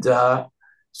 And I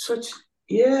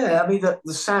mean, the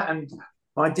sound. And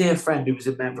my dear friend who was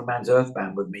in Manfred Mann's Earth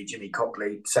Band with me, Jimmy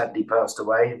Copley, sadly passed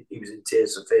away. He was in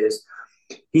Tears for Fears.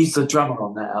 He's the drummer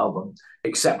on that album,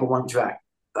 except for one track,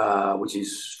 which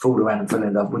is Fool Around and Fall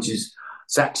in Love, which is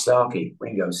Zak Starkey,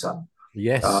 Ringo's son.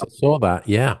 Yes, I saw that.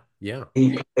 Yeah.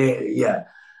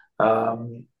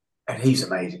 And he's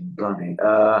amazing, blimey.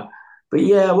 But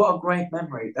yeah, what a great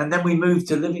memory. And then we moved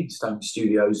to Livingstone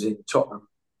Studios in Tottenham,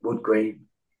 Wood Green.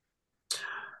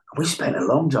 We spent a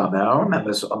long time there. I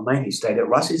remember I mainly stayed at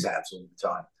Russ's house all the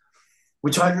time,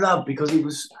 which I loved because he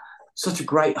was such a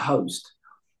great host,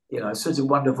 such a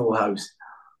wonderful host.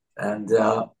 And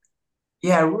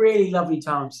really lovely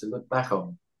times to look back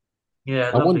on.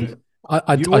 Yeah, I wonder.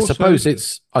 I suppose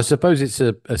it's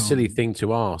a silly thing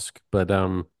to ask, but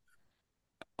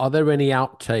are there any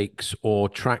outtakes or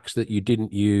tracks that you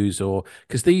didn't use? Or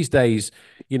because these days,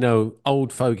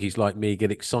 old fogies like me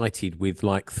get excited with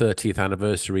like 30th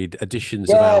anniversary editions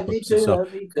of albums. Me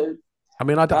too. I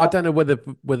mean, I don't know whether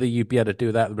you'd be able to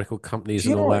do that with record companies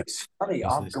and all that. It's funny.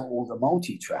 I've got all the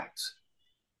multi-tracks.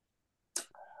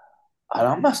 And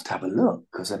I must have a look,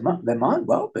 because there might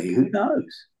well be. Who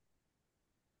knows?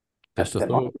 Just a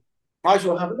thought. Might as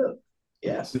well have a look.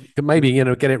 Yes. Maybe,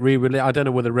 get it re-released. I don't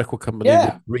know whether the record company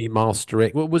would remaster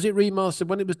it. Well, was it remastered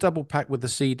when it was double packed with the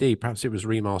CD? Perhaps it was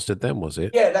remastered then, was it?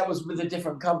 Yeah, that was with a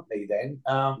different company then.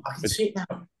 I can see it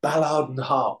now. Ballard and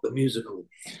Hart, the musical.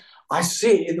 I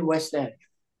see it in the West End.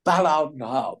 Ballard and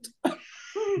Hart.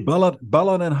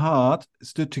 Ballard and Hart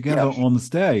stood together on the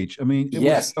stage. I mean, it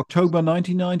was October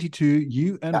 1992.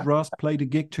 You and Russ played a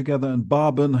gig together in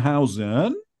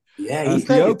Babenhausen. Yeah, as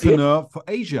the opener for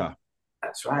Asia.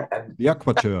 That's right. And the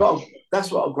Equateur.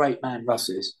 That's what a great man Russ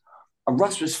is. And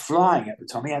Russ was flying at the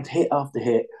time. He had hit after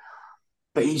hit,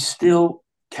 but he still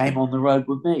came on the road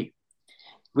with me.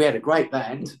 We had a great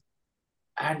band,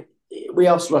 and we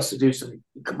asked Russ to do some.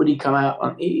 Would he come out?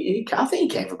 I think he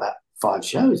came for about 5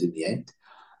 shows in the end,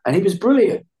 and he was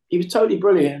brilliant. He was totally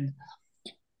brilliant.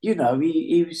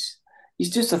 He's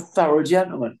just a thorough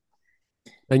gentleman.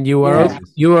 And you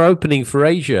were opening for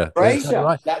Asia. For Asia,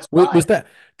 right? That's right. Was that?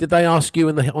 Did they ask you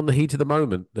on the heat of the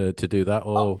moment to do that,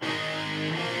 or?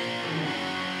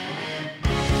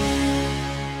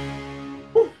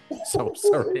 So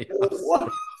sorry.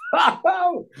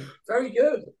 Very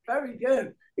good. Very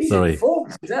good. He's sorry. in form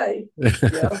today. This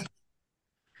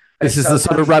is the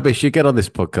sort of rubbish you get on this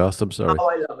podcast. I'm sorry.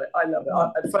 Oh, I love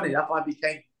it. And funny enough, I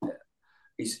became.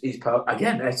 He's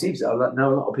again. It seems I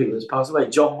know a lot of people that's passed away.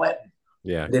 John Wetton.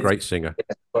 Yeah, great singer.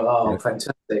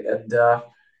 Fantastic.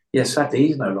 And sadly,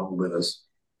 he's no longer with us.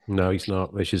 No, he's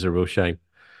not, which is a real shame.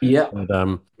 Yeah.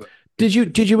 But, did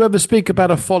you ever speak about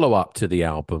a follow-up to the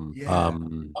album? Yeah.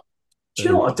 Do you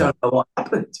know what? I don't know what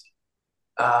happened.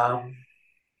 I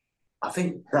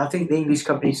think the English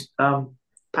companies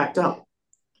packed up.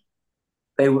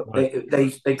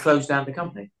 They closed down the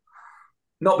company.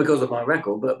 Not because of my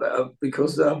record, but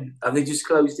because they just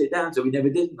closed it down, so we never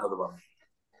did another one.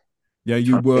 Yeah,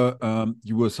 you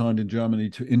were signed in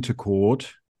Germany to Intercord.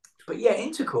 But yeah,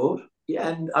 Intercord. Yeah,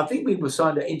 and I think we were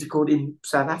signed at Intercord in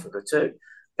South Africa too.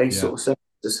 They sort of sent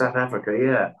us to South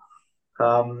Africa.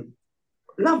 Yeah,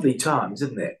 lovely times,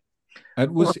 isn't it?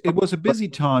 It was a busy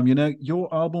time.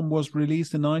 Your album was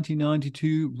released in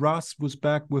 1992. Russ was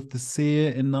back with the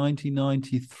Seer in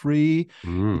 1993.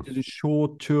 He did a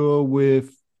short tour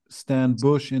with Stan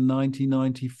Bush in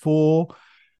 1994.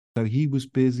 So he was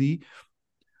busy.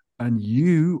 And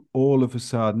you, all of a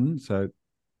sudden, so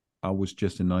I was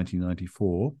just in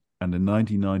 1994, and in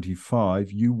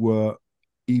 1995, you were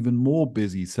even more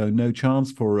busy. So no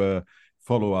chance for a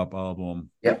follow-up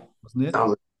album. Yep. Wasn't it? I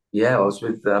was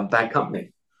with Bad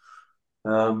Company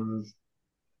for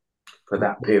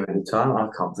that period of time. I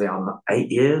can't think, I'm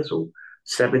 8 years or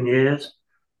 7 years.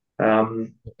 A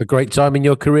great time in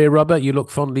your career, Robert. You look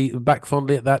back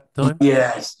fondly at that time.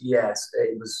 Yes.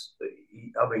 It was.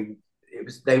 I mean, it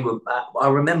was. They were. I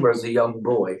remember as a young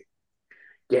boy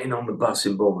getting on the bus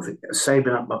in Bournemouth,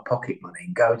 saving up my pocket money,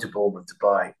 and going to Bournemouth to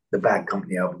buy the Bad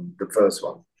Company album, the first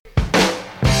one.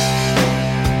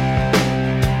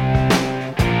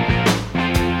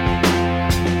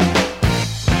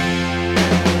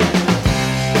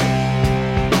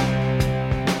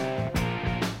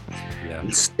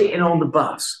 Sitting on the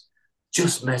bus,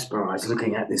 just mesmerised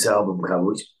looking at this album cover,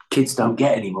 which kids don't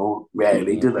get anymore,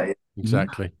 rarely, do they?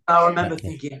 Exactly. I remember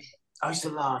thinking, I used to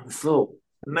lie on the floor,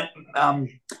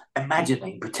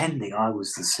 imagining, pretending I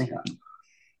was the singer.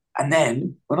 And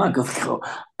then when I got the call,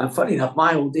 and funny enough,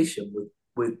 my audition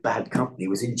with Bad Company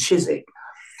was in Chiswick.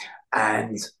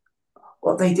 And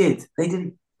what they did, they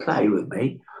didn't play with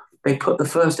me. They put the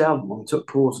first album on, took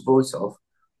Paul's voice off,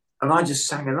 and I just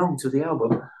sang along to the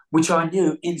album, which I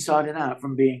knew inside and out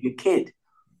from being a kid.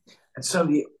 And so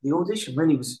the audition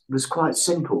really was quite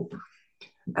simple.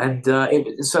 And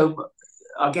so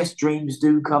I guess dreams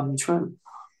do come true.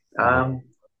 And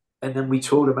then we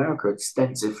toured America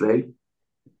extensively,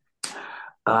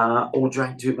 all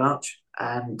drank too much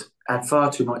and had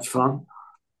far too much fun.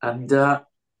 And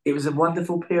it was a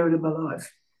wonderful period of my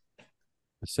life.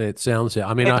 So it sounds it.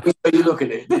 I mean, you look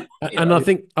at it. I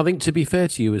think to be fair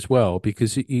to you as well,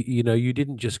 because you know, you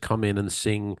didn't just come in and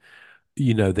sing,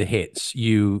 you know, the hits.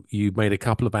 You made a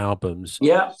couple of albums.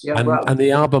 Yeah. And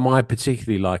the album I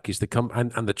particularly like is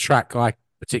and the track I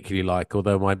particularly like,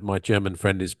 although my German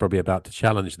friend is probably about to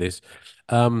challenge this,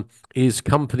 is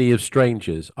Company of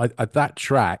Strangers. That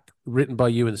track, written by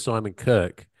you and Simon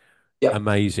Kirke,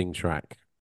 amazing track.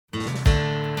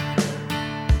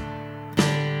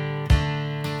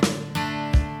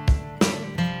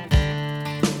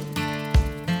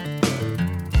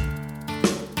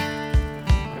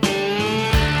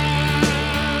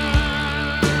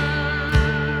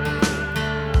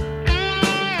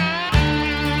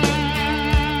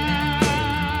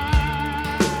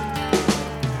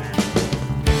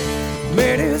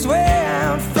 Made his way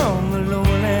out from the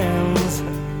lowlands,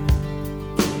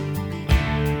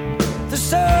 the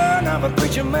son of a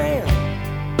preacher man.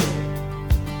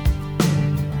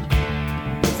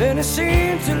 Then he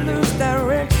seemed to lose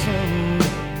direction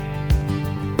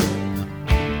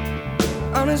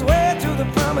on his way to the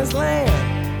promised land.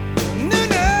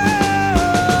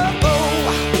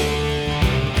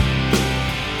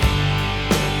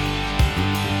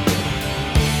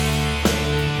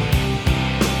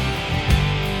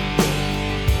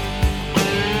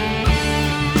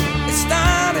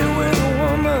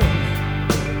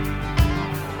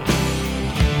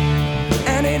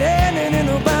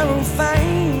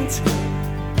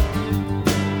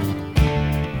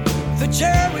 The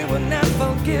jury will not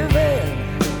forgive it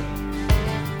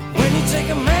when you take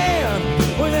a man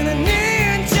within an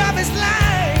inch of his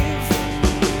life.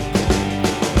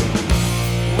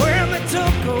 Well, they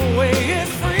took away his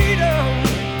freedom,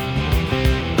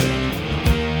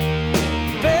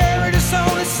 buried his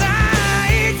soul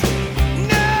inside.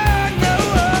 No,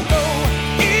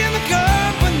 in the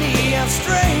company of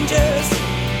strangers,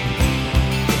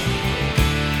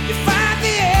 you find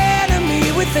the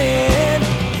enemy within.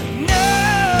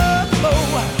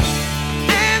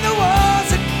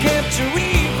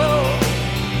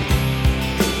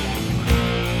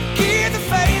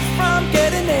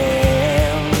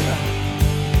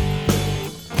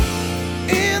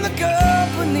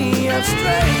 Of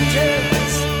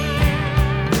strangers,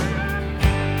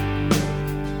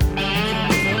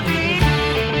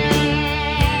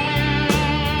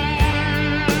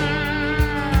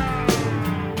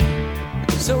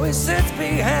 so he sits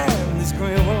behind these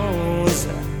gray walls,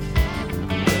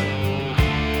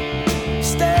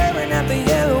 staring at the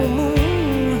yellow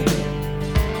moon.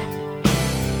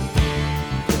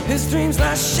 His dreams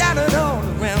lie shattered all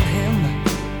around him,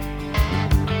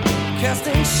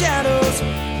 casting shadows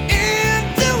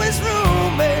into his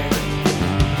room,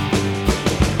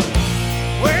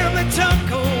 where they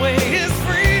took away his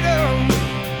freedom.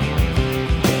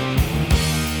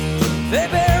 They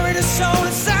buried his soul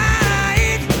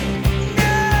inside.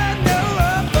 No,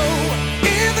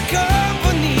 in the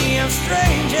company of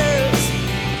strangers,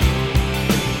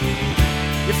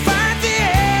 you find the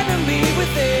enemy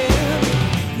within.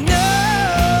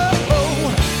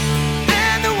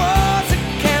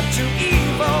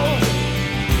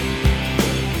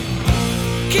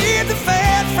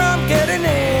 From getting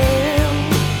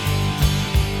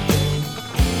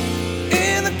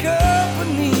in the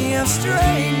company of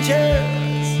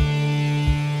strangers.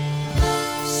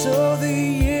 So the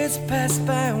years pass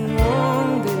by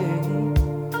one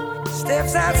day,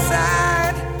 steps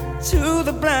outside to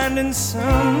the blinding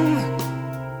sun.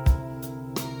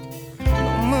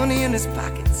 No money in his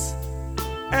pockets,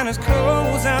 and his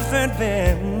clothes are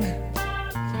threadbare.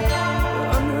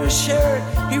 Under his shirt,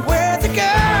 he wears a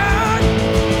gun.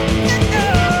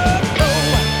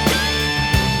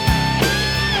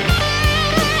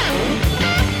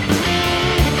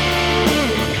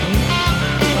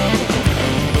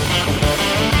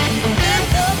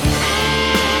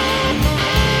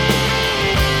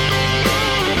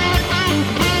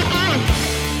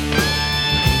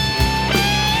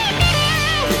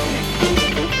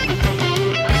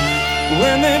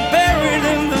 when they buried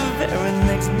him the very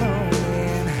next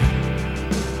morning.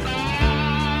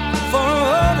 For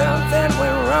all that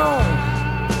went wrong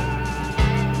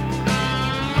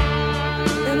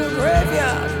in a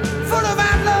graveyard full of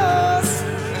outlaws,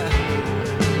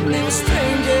 they were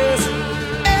strangers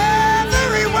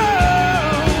everywhere.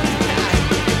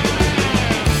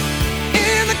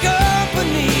 In the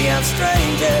company of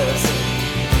strangers,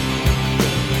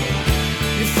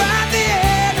 you find the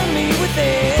enemy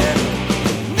within.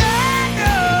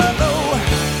 No,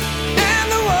 and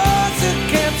the ones that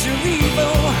capture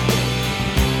evil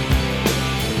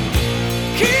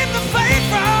keep the faith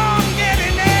from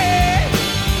getting in.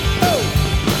 Oh.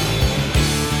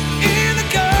 In the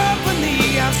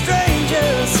company of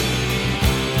strangers,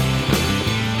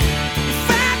 you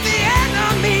find the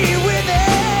enemy within.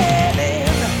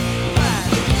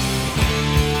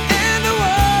 And the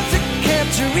ones that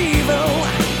capture evil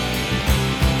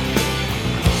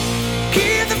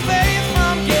keep the faith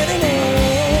from getting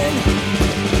in.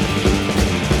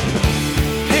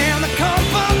 And the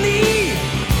company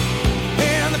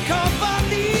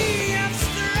of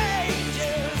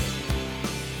strangers.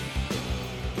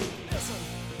 Listen,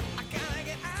 I gotta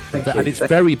get out. And it's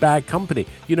very bad company.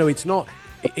 You know, it's not.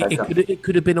 It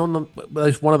could have been on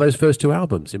one of those first two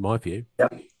albums, in my view.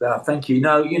 Thank you.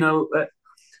 No,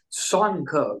 Simon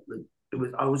Kirk,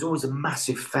 I was always a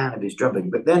massive fan of his drumming,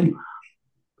 but then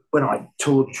when I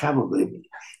toured and travelled with him,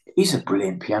 he's a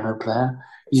brilliant piano player.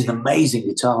 He's an amazing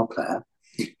guitar player.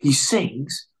 He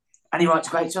sings and he writes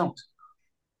great songs.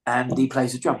 And he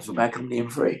plays the drums for Bad Company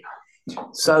and Free.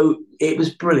 So it was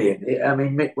brilliant.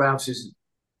 Mick Rouse is,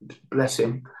 bless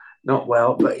him, not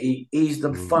well, but he's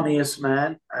the funniest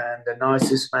man and the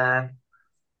nicest man.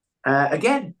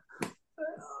 Again,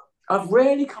 I've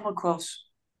rarely come across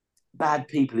bad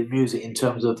people in music in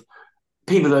terms of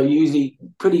people that are usually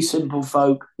pretty simple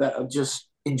folk that are just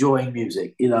enjoying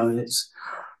music, and it's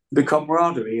the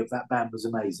camaraderie of that band was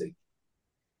amazing.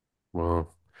 Wow.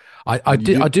 I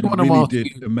do want to really ask did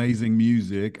you. amazing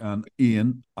music, and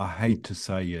Ian, I hate to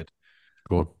say it,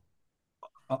 Go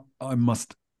on. I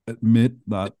must admit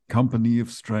that Company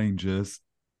of Strangers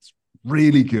is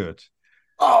really good.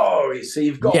 Oh, you see,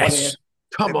 you've got one here. Yes.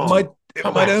 Come It on. might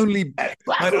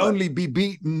only be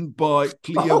beaten by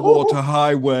Clearwater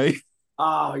Highway.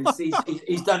 Oh, you see,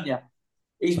 he's done you.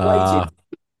 He's waited.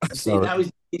 You see, sorry. now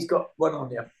he's got one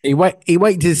on you. He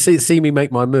waited to see me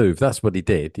make my move. That's what he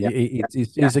did. Yeah.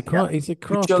 He's a crafty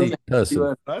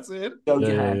person. That's it. Showed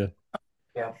your hand.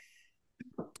 Yeah.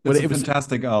 It's a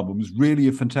fantastic album. It's really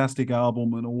a fantastic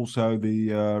album, and also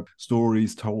the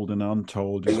stories told and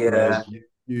untold. Is Yeah. great.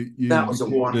 You That was a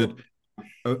recorded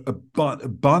a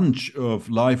bunch of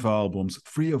live albums,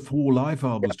 3 or 4 live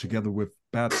albums together with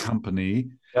Bad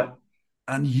Company. Yeah.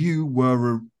 And you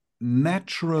were a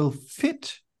natural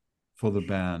fit for the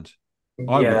band,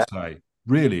 I would say.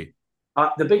 Really.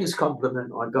 The biggest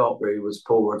compliment I got really was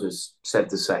Paul Rodgers said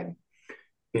the same.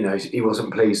 He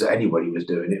wasn't pleased that anybody was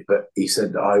doing it, but he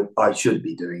said I should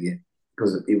be doing it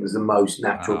because it was the most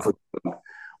natural for them,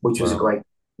 which was a great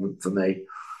compliment for me.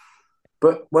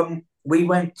 But when we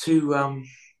went to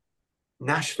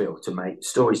Nashville to make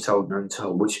Stories Told and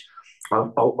Untold, which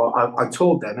I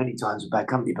toured there many times with Bad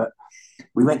Company, but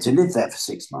we went to live there for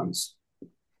 6 months.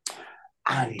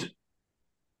 And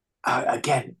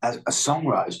again, as a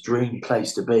songwriter's dream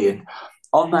place to be. And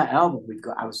on that album, we've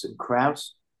got Alison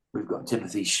Krauss, we've got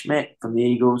Timothy Schmidt from the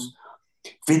Eagles,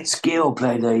 Vince Gill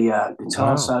played a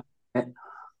guitar solo, and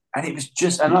it was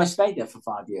and I stayed there for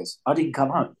 5 years. I didn't come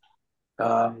home,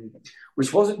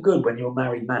 which wasn't good when you're a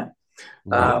married man.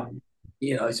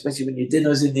 Especially when your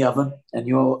dinner's in the oven and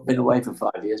you've been away for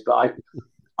 5 years. But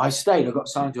I stayed. I got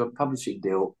signed to a publishing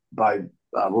deal by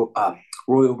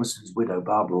Roy Orbison's widow,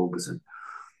 Barbara Orbison.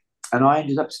 And I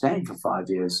ended up staying for 5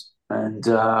 years. And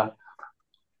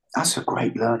that's a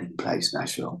great learning place,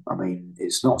 Nashville.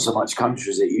 It's not so much country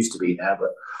as it used to be now,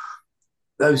 but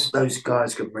those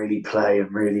guys can really play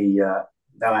and really know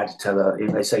how to tell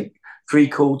they say 3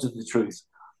 chords of the truth.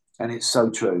 And it's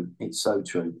so true. It's so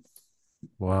true.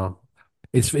 Wow.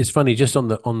 It's funny, just on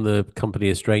the Company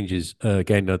of Strangers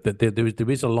again. There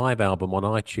is a live album on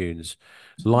iTunes,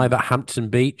 live at Hampton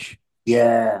Beach.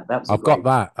 Yeah, I've got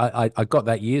that. I got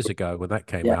that years ago when that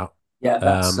came out. Yeah,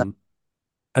 that's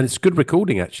and it's good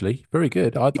recording, actually. Very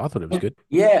good. I thought it was good.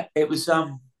 Yeah, it was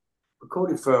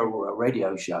recorded for a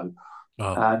radio show.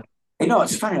 Oh.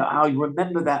 It's funny. I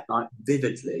remember that night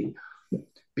vividly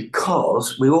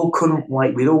because we all couldn't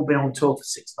wait. We'd all been on tour for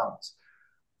 6 months.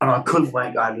 And I couldn't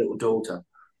wait. I had a little daughter,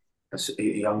 a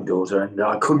young daughter, and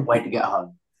I couldn't wait to get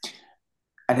home.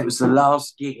 And it was the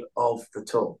last gig of the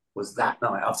tour, was that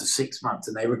night after 6 months,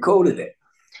 and they recorded it.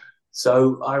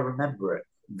 So I remember it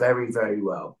very, very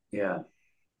well. Yeah.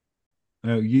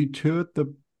 You toured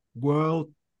the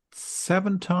world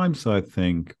 7 times, I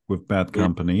think, with Bad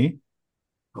Company.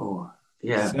 Oh,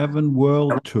 yeah. 7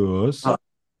 world tours. Oh,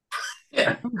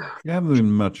 yeah. You haven't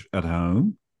been much at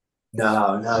home.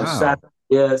 No. Wow.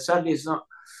 Sadly, it's not.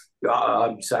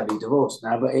 I'm sadly divorced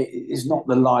now, but it's not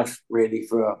the life really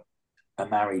for a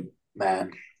married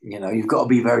man. You know, you've got to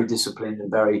be very disciplined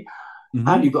and very,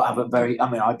 and you've got to have a very. I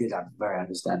mean, I did have a very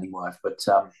understanding wife, but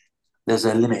there's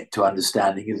a limit to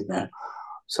understanding, isn't there?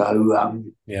 So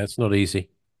Yeah, it's not easy.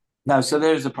 no, so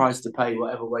there's a price to pay,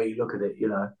 whatever way you look at it. You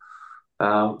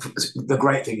know, the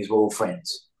great thing is we're all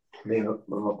friends. Me and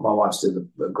my wife's still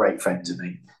a great friend to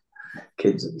me,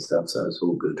 kids and stuff. So it's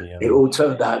all good. Yeah. It all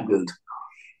turned out good.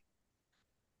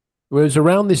 Well, it was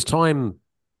around this time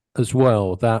as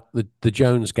well that the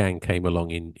Jones Gang came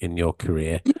along in your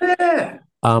career. Yeah.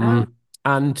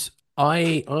 And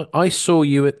I saw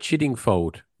you at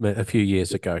Chiddingfold a few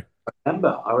years ago.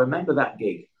 I remember that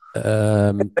gig.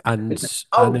 And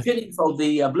Chiddingfold,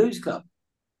 the blues club.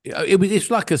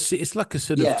 it's like a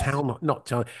sort of Yeah. town, not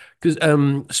town, because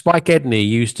Spike Edney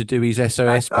used to do his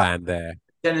SOS band there.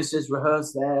 Genesis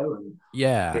rehearsed there, and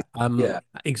Yeah, Yeah.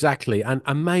 exactly. And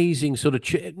amazing sort of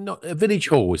not a village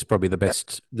hall is probably the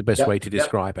best Yep, way to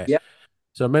describe it. yep.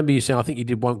 So I remember you saying, I think you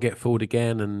did Won't Get Fooled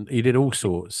Again, and you did all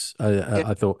sorts. Yeah.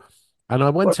 I thought, and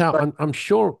I went out. Well, I'm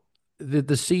sure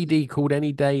the CD called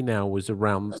Any Day Now was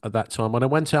around at that time, and I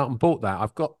went out and bought that.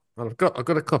 I've got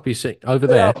a copy over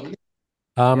there.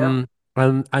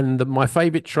 My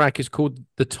favorite track is called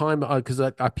The Time, because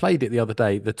I played it the other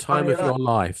day, The Time of Your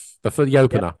Life, but for the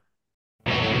opener.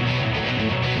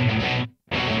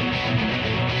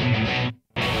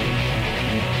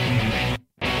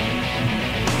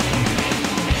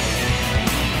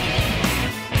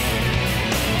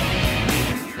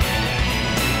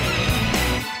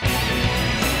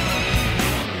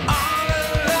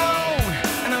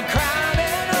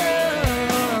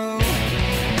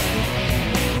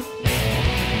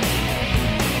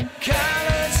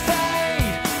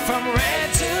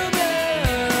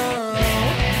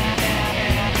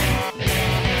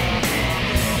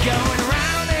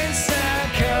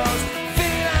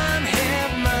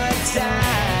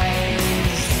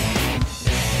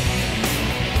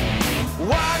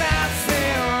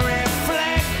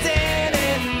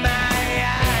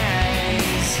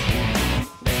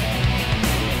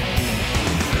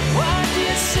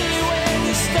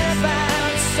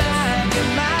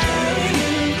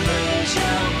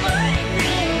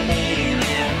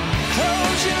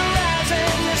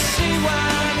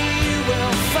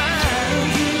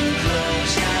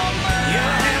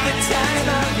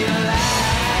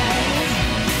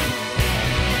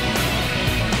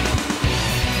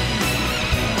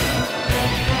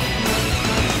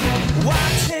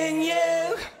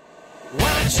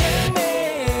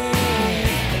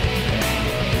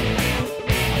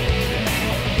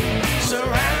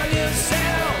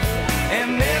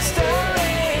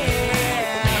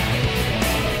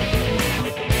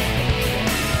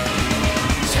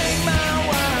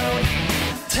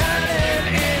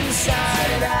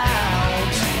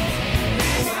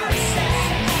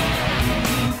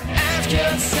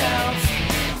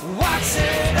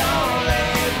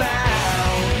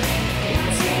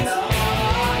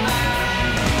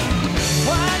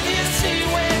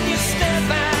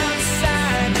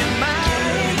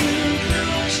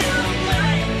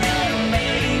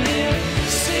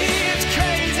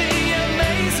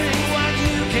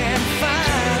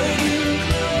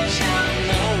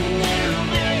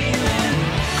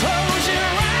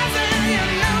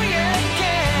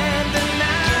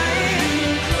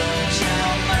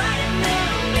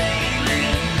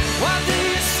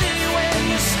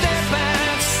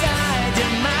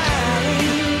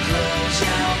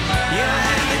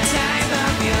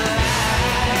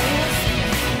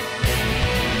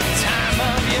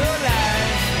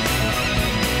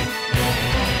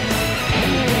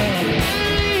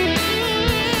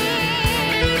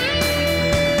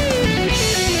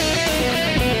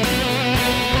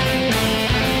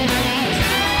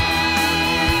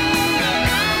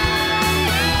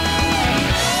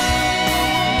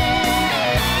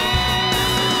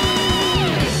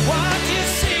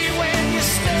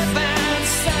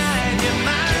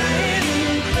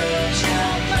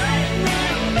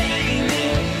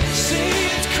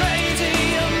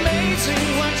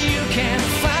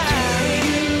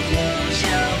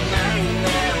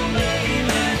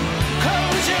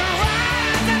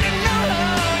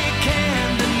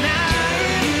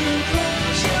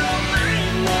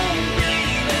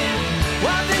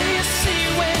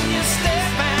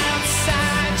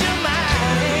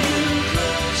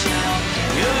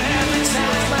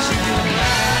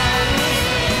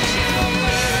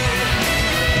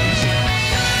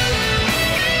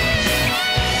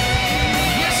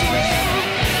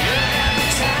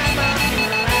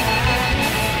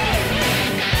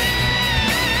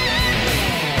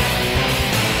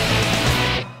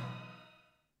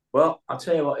 I'll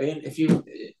tell you what, Ian,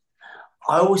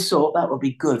 I always thought that would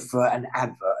be good for an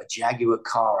advert, a Jaguar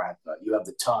car advert. You have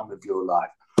the time of your life.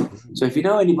 So if you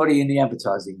know anybody in the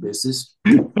advertising business,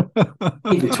 keep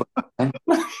it 20.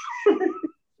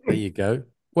 There you go.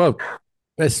 Well,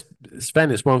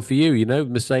 Sven, it's one for you,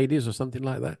 Mercedes or something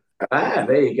like that. Ah,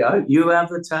 there you go. You have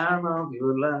the time of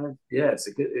your life. Yeah, it's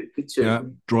a good tune. Yeah,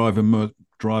 drive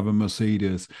a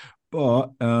Mercedes.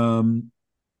 But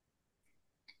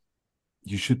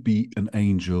you should be an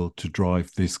angel to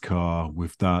drive this car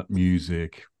with that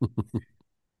music.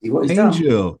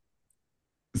 Angel.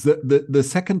 The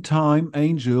second time,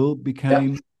 Angel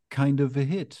became kind of a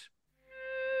hit.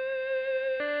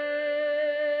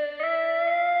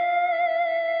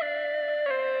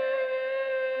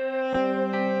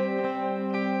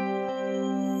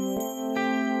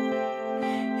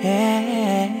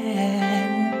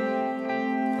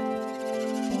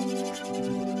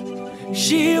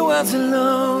 She was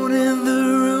alone in the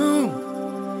room,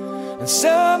 and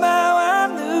somehow I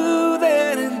knew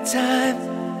that in time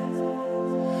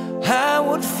I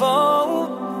would fall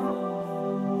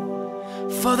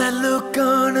for that look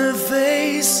on her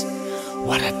face.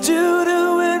 What I do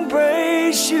to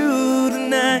embrace you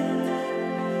tonight,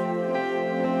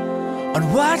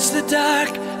 and watch the dark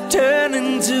turn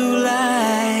into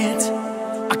light.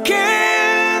 I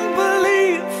can't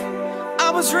believe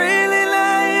I was really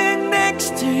lying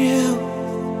next to you.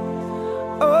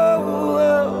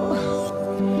 Oh,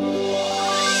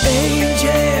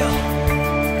 angel,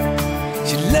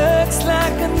 she looks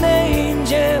like an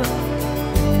angel.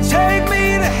 Take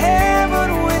me to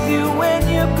heaven with you when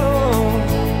you go.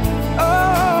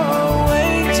 Oh,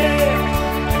 angel,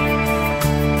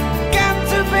 got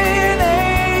to be an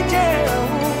angel.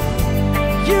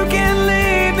 You can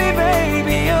leave me,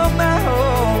 baby, on my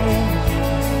own.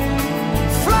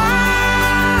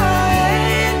 Fly,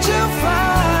 angel,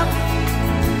 fly.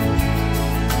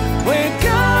 We're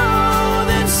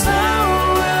golden, so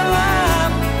will I.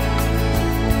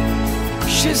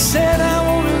 She said I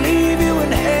won't leave you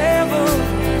in heaven.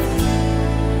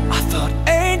 I thought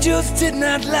angels did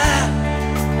not lie.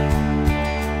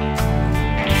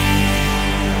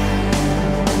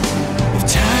 If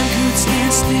time could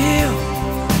stand still,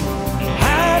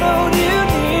 I don't you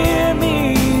near me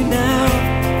now.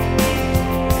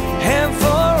 And for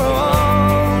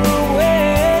all the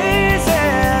ways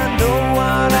and know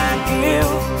what I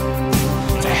give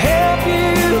to help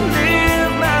you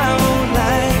live my own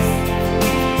life,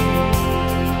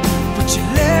 but you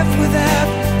left without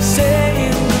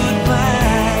saying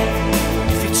goodbye.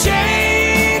 If you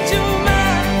change your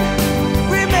mind,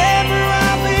 remember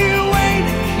I'll be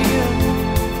waiting here.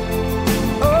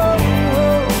 Oh,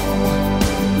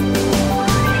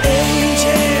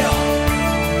 angel,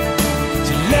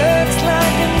 she looks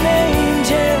like an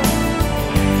angel.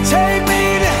 Take me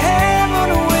to heaven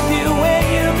with you when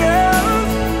you go.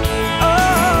 Oh,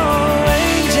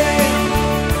 angel,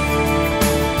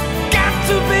 got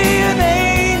to be an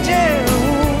angel.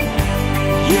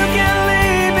 You can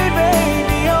leave me,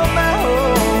 baby, on my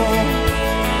own.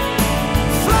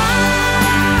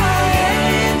 Fly,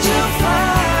 angel,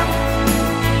 fly.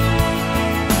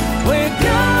 We're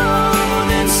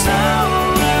golden, so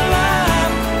will I.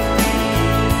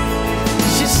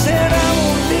 She said I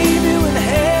won't leave you in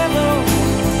heaven.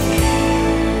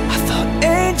 I thought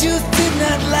angels did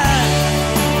not lie.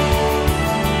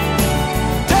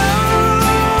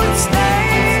 Don't stay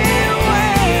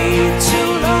away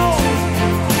too long.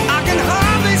 I can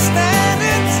hardly stand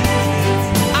it.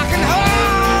 I can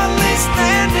hardly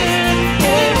stand it.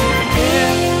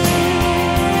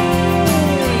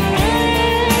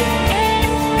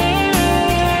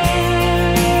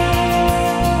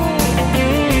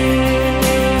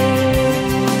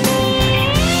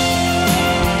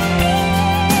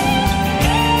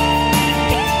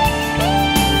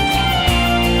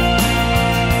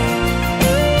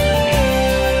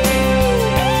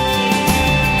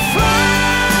 Fly,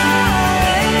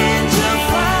 angel,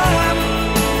 fly.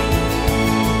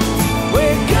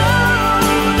 We're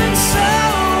golden, so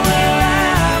will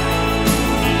I.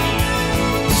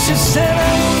 She said I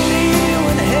won't leave you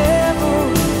in heaven.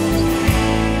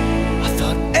 I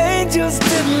thought angels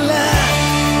didn't lie.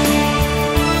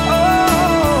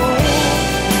 Oh,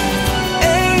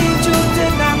 angels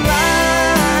did not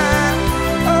lie.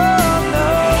 Oh no,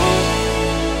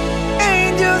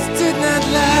 angels did not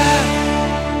lie.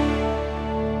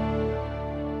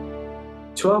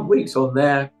 12 weeks on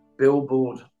their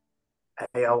Billboard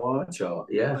AOR chart.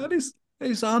 Yeah. That is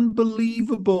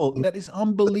unbelievable. That is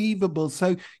unbelievable.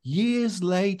 So years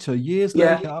later,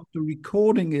 after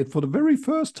recording it for the very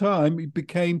first time, it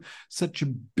became such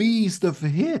a beast of a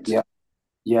hit. Yeah.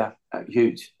 Yeah,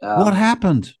 huge. What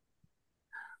happened?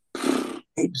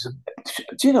 It was,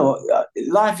 do you know what?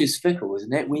 Life is fickle,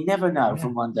 isn't it? We never know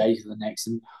from one day to the next.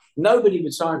 And nobody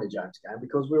would sign the Jones Gang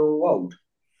because we were all old.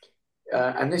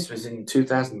 And this was in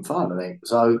 2005, I think.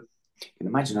 So you can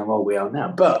imagine how old we are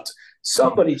now. But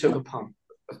somebody took a punt.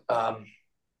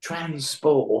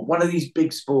 Transport, or one of these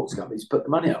big sports companies, put the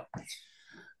money up.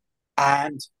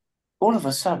 And all of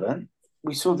a sudden,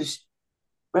 we saw this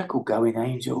record going,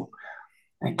 Angel.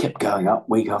 And it kept going up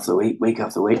week after week, week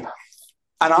after week.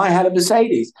 And I had a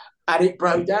Mercedes, and it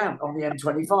broke down on the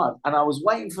M25. And I was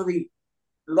waiting for the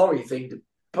lorry thing to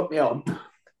put me on,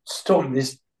 talking to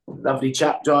this lovely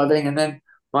chap driving. And then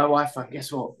my wife phoned,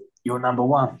 guess what? You're number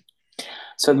one.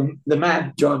 So the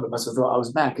man driver must have thought I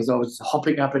was mad because I was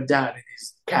hopping up and down in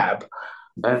his cab.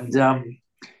 And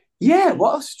yeah,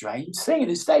 what a strange thing.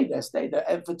 And it stayed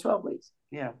there for 12 weeks.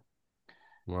 Yeah.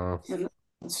 Wow.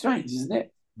 It's strange, isn't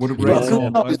it? What a great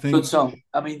song. I think. Good song.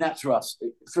 I mean, that's Russ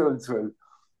through and through.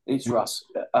 It's Russ.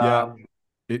 Yeah.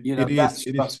 It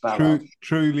is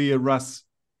truly a Russ.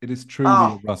 It is truly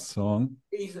a Russ song.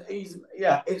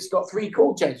 It's got 3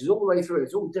 chord changes all the way through.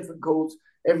 It's all different chords.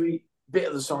 Every bit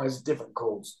of the song has different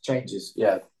chords, changes.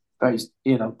 Yeah. Very,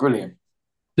 brilliant.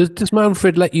 Does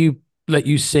Manfred let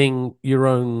you sing your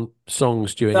own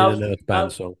songs during an Earth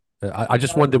Band song? I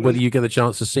just wondered whether you get the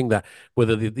chance to sing that,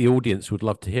 whether the audience would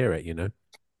love to hear it,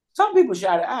 Some people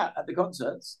shout it out at the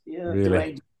concerts. Yeah,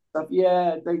 really? Stuff.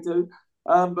 Yeah, they do.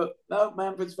 But no,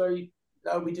 Manfred's we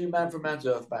do Manfred Mann's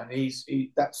Earth Band.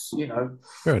 That's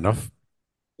Fair enough.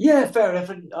 Yeah, fair enough.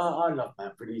 And I love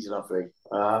Manfred. He's lovely.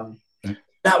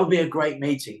 That would be a great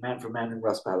meeting, Manfred Mann and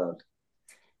Russ Ballard.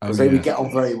 Because they would get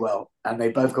on very well, and they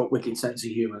both got wicked sense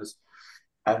of humours,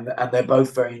 and they're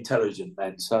both very intelligent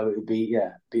men. So it'd be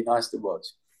nice to watch.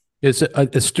 It's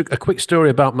a quick story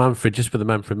about Manfred, just for the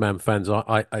Manfred Mann fans.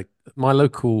 My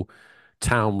local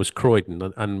town was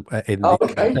Croydon, and in the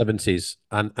 70s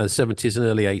and 70s and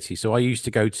early 80s. So I used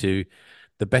to go to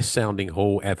the best sounding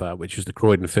hall ever, which was the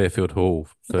Croydon Fairfield Hall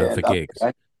for gigs.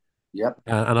 Okay. Yep.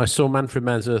 And I saw Manfred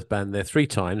Mann's Earth Band there 3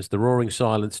 times: the Roaring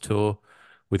Silence tour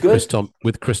with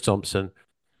Chris Thompson,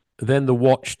 then the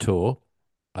Watch tour,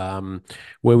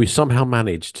 where we somehow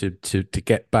managed to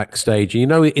get backstage.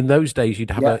 In those days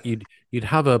you'd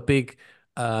have a big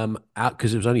out,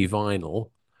 because it was only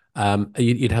vinyl.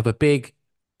 You'd have a big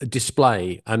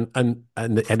display, and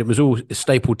it was all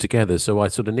stapled together. So I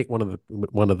sort of nicked one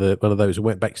of those and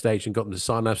went backstage and got them to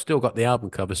sign. I've still got the album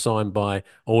cover signed by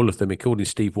all of them, including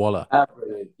Steve Waller.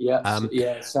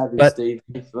 Sadly, Steve.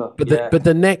 But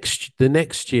the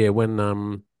next year,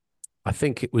 when I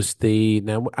think it was the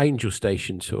now Angel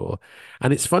Station tour,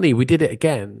 and it's funny, we did it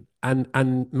again, and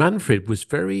Manfred was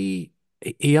very.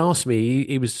 He asked me.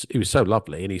 He was so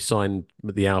lovely, and he signed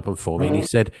the album for me, and he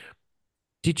said,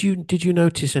 Did you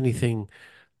notice anything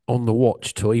on the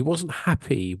Watch tour? He wasn't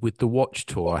happy with the Watch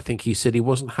tour. I think he said he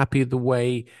wasn't happy with the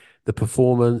way the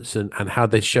performance and how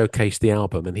they showcased the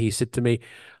album. And he said to me,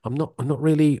 I'm not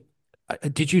really.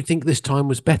 Did you think this time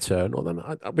was better? And all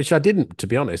that, which I didn't, to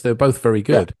be honest. They were both very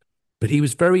good, but he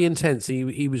was very intense.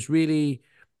 He was really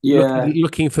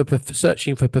looking for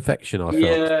searching for perfection. I felt.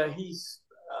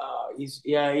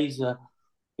 Yeah,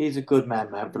 he's a good man.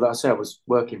 But like I say, I was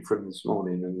working for him this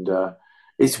morning, and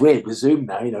it's weird with Zoom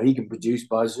now. He can produce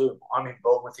by Zoom. I'm in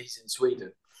Bournemouth, he's in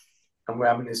Sweden, and we're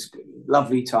having this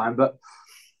lovely time. But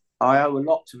I owe a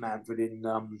lot to Manfred in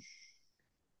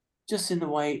just in the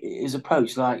way his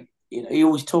approach. Like he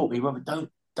always taught me, Robert,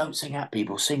 don't sing at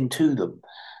people, sing to them.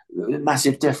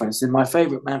 Massive difference. And my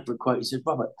favourite Manfred quote, he said,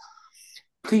 Robert,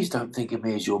 please don't think of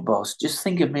me as your boss. Just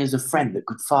think of me as a friend that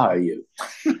could fire you,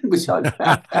 which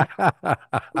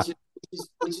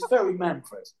is very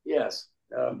Manfred. Yes.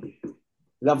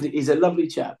 Lovely. He's a lovely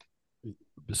chap.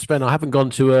 Sven, I haven't gone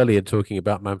too early in talking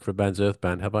about Manfred Mann's Earth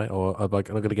Band, have I? Or am I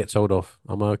going to get told off?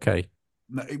 Am I okay?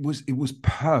 No, it was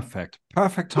perfect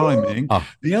timing.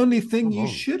 The only thing you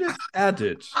should have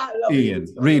added, Ian,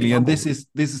 really, and this is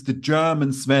the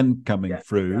German Sven coming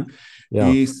through,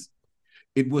 is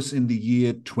it was in the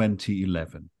year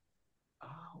 2011.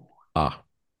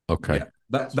 Okay. Yeah,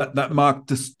 that marked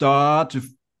the start of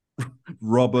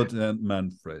Robert and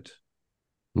Manfred.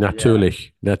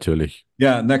 Natürlich.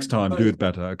 Yeah, next time do it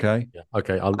better, okay? Yeah.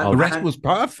 Okay. The rest was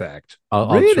perfect.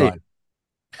 I'll really. try.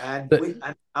 And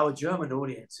our German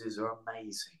audiences are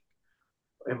amazing.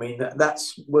 I mean,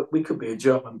 we could be a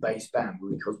German-based band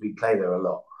because we play there a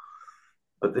lot.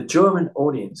 But the German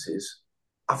audiences,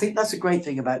 I think that's a great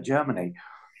thing about Germany.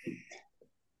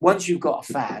 Once you've got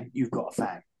a fan, you've got a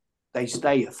fan. They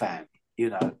stay a fan,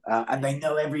 and they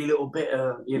know every little bit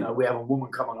of, we have a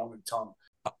woman come along in time.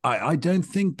 I don't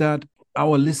think that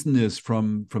our listeners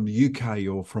from the UK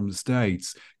or from the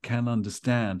States can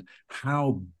understand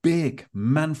how big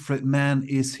Manfred Mann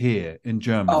is here in Oh,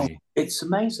 Germany. it's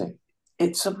amazing.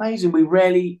 It's amazing.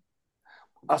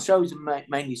 Our shows are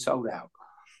mainly sold out,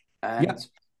 and Yeah.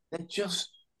 they're just.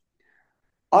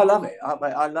 I love it.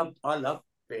 I love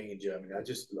being in Germany.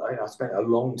 I spent a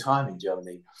long time in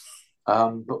Germany,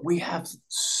 but we have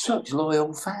such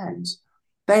loyal fans.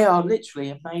 They are literally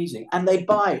amazing, and they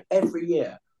buy every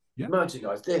year Yeah.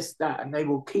 merchandise, this, that, and they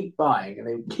will keep buying and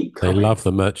they will keep They coming. love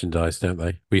the merchandise, don't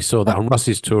they? We saw that on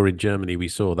Russ's tour in Germany. We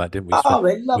saw that, didn't we, Sven? Oh,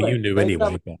 they love Well, you it. knew They anyway.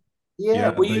 love it. But Yeah. Yeah,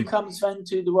 Will you they- come, Sven,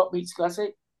 to the Rock Meets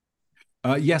Classic?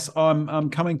 Yes, I'm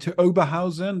coming to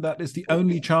Oberhausen. That is the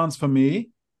only chance for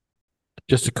me.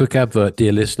 just a quick advert,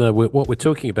 dear listener. What we're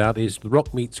talking about is the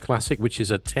Rock Meets Classic, which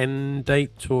is a 10-day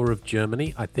tour of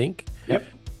Germany, I think. Yep.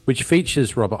 Which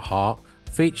features Robert Hart,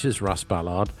 features Russ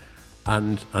Ballard,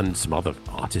 and some other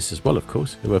artists as well, of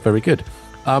course, who are very good.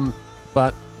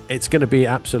 But it's going to be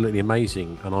absolutely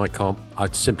amazing, and I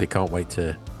simply can't wait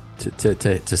to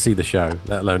see the show,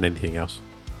 let alone anything else.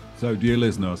 So, dear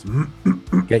listeners,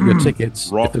 Get your tickets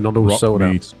if they're not all sold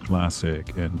out. Meets Classic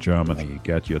in Germany.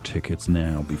 Get your tickets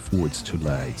now before it's too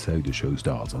late. So the show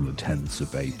starts on the 10th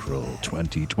of April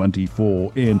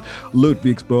 2024 in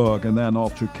Ludwigsburg, and then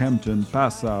off to Kempten,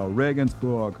 Passau,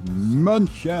 Regensburg,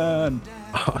 München.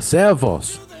 Oh,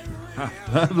 servus.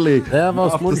 Lovely.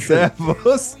 Servus, After München.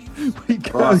 Servus, we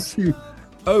go to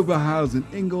Oberhausen,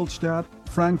 Ingolstadt,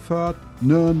 Frankfurt,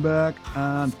 Nuremberg,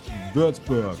 and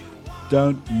Würzburg.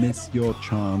 Don't miss your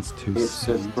chance to It's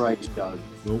see a great show.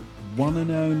 the one and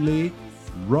only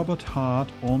Robert Hart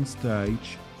on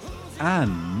stage,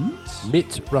 and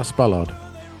Mit Russ Ballard.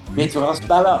 Mit Russ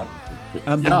Ballard.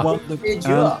 and the Yeah. one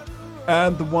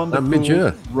and the wonderful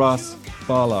Major. Russ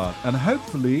Ballard. And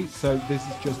hopefully, so this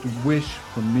is just a wish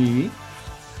from me,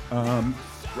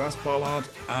 Russ Ballard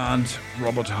and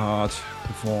Robert Hart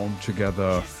perform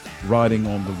together, Riding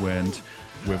on the Wind,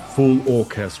 with full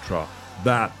orchestra.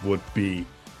 That would be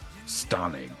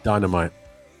stunning. Dynamite.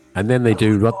 And then they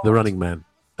do the Running Man.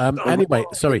 Anyway,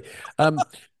 sorry.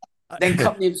 Then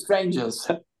Company of Strangers.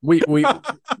 We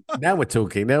now we're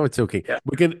talking. Yeah.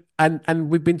 We're gonna and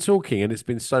we've been talking, and it's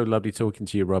been so lovely talking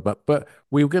to you, Robert. But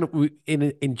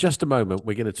in just a moment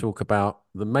we're gonna talk about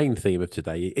the main theme of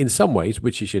today, in some ways,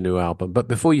 which is your new album. But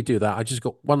before you do that, I just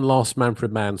got one last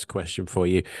Manfred Mann's question for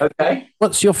you. Okay.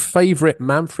 What's your favorite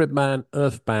Manfred Mann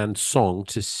Earth Band song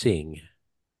to sing?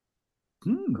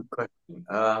 Good question.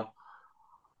 I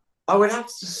would have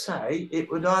to say it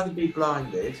would either be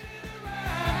Blinded.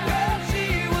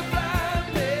 She was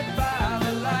blinded by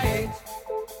the light,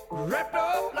 wrapped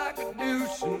up like a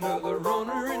noose, another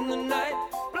runner in the night,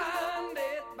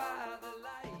 blinded by the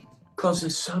light. Because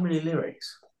there's so many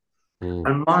lyrics, Mm.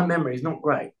 and my memory is not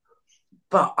great,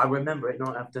 but I remember it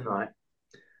night after night.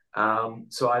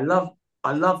 So I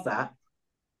love that,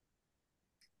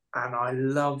 and I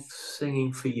love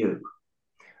Singing for You.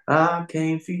 I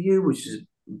Came for You, which is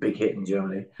a big hit in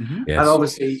Germany, Yes. and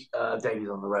obviously Davies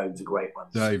on the Road is a great one.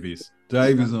 Davies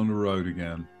on the road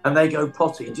again. And they go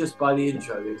potty just by the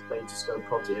intro. They just go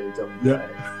potty every time.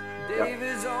 Dave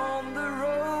is on the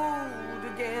road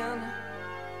again,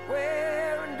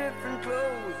 wearing different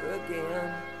clothes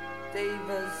again. Dave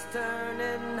is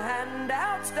turning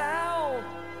handouts down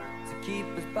to keep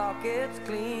his pockets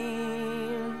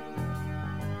clean.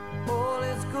 All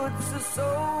his goods are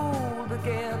sold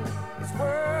again. His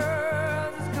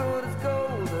worth as good as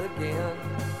gold again.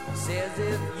 Says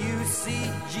if you see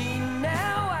Jean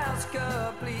now, ask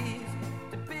her please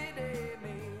to pity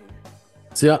me.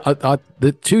 See, I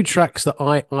the two tracks that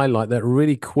I like, they're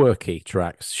really quirky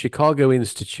tracks: Chicago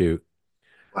Institute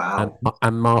Wow.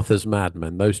 and Martha's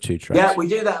Madman. Those two tracks. Yeah, we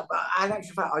do that. But in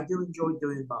actual fact, I do enjoy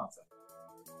doing Martha.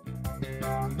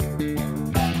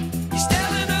 He's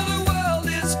telling her the world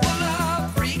is full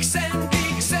of freaks and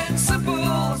geeks and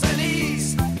simples, and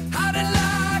he's hiding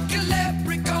like a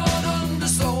leprechaun under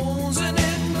stones and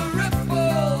in the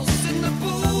ripples in the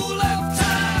pool of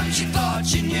time. She thought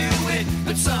she knew it,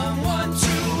 but someone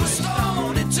threw a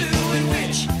stone into it,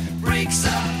 which breaks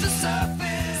up the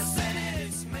surface and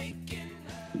it's making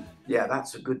her. Yeah,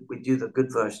 that's a good. We do the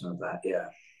good version of that.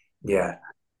 Yeah.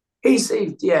 He's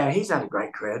had a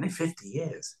great career. Only 50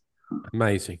 years.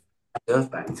 Amazing,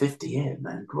 Earthband, 50 years,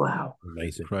 man. Wow.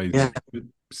 amazing. Crazy.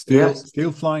 Yeah.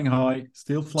 Still flying high.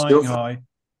 Still flying high.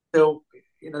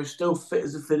 Still fit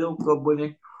as a fiddle. God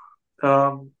willing.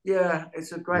 Yeah,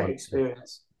 it's a great Wonderful.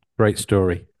 experience. Great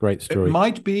story. Great It story.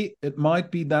 might be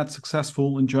that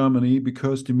successful in Germany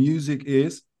because the music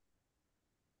is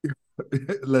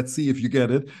let's see if you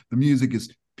get it. The music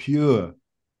is pure.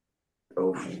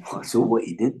 Oh, I saw what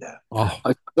you did there. Oh,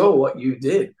 I saw what you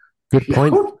did. good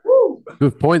point. Woo!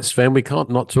 Good point, Sven. We can't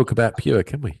not talk about Pure,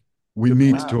 can we? We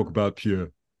need to talk about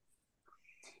Pure.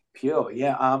 Pure,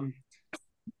 yeah.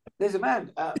 There's a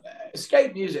man,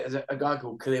 escape music, there's a guy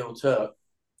called Khalil Turk,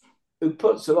 who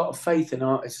puts a lot of faith in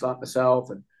artists like myself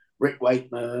and Rick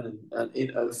Wakeman, and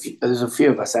there's a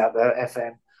few of us out there at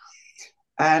FM.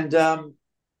 And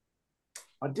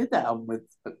I did that album with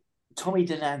Tommy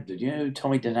Denander. Do you know who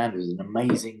Tommy Denander is? An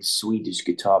amazing Swedish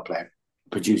guitar player,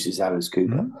 produces Alice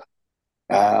Cooper.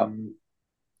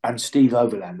 And Steve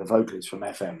Overland, the vocalist from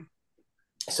FM.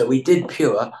 So we did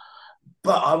Pure,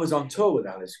 but I was on tour with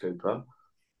Alice Cooper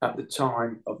at the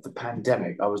time of the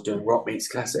pandemic. I was doing Rock Meets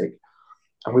Classic,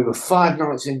 and we were 5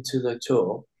 nights into the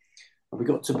tour, and we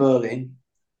got to Berlin,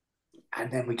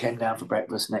 and then we came down for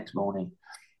breakfast next morning.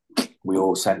 We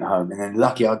all sent home, and then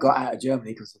lucky I got out of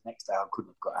Germany, because the next day I couldn't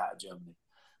have got out of Germany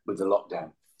with the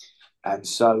lockdown. And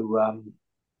so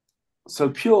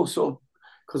Pure sort of,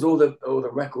 because all the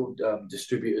record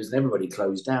distributors and everybody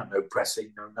closed down, no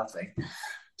pressing, no nothing.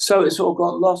 So it sort of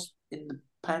got lost in the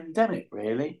pandemic,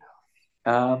 really.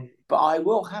 But I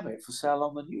will have it for sale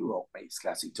on the new Rock Meets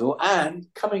Classic tour. And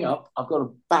coming up, I've got a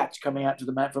batch coming out to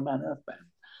the Manfred Mann Earth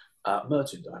Band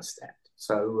merchandise stand.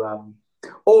 So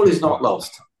all is not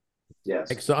lost.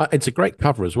 Yes. It's a great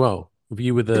cover as well. Of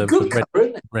you with the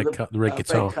red guitar. Red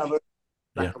cover,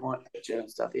 black and white picture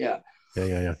and stuff. Yeah.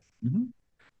 Yeah. Mm-hmm.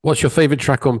 What's your favorite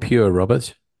track on Pure,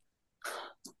 Robert?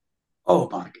 Oh,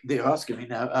 my, they're asking me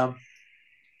now.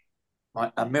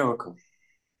 A Miracle.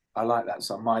 I like that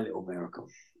song, My Little Miracle.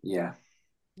 Yeah.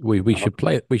 We should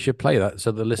play it. We should play that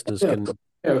so the listeners can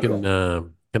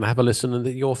have a listen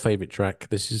to your favorite track.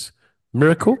 This is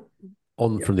Miracle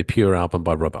from the Pure album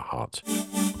by Robert Hart.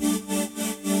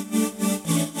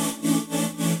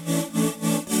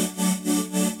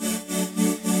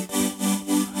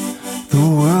 The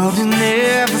world has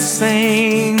never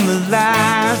sang the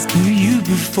lies to you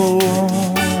before.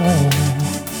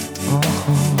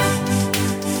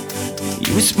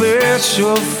 You were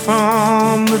special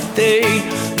from the day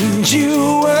that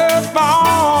you were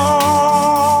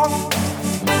born,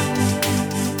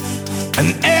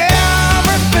 and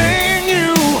everything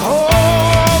you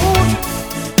hold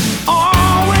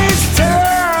always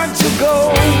turned to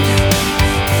gold.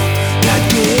 I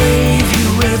gave you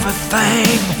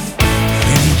everything,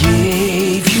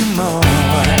 gave you more.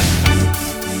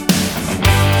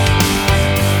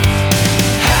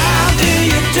 How do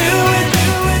you do it?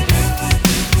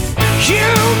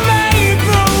 You make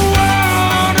the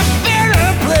world a better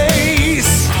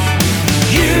place.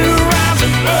 You rise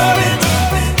above it.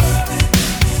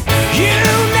 You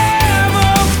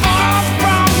never fall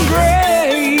from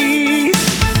grace.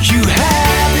 You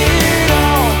have it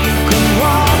all. You can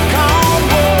walk on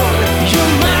water. Your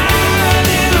mind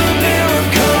is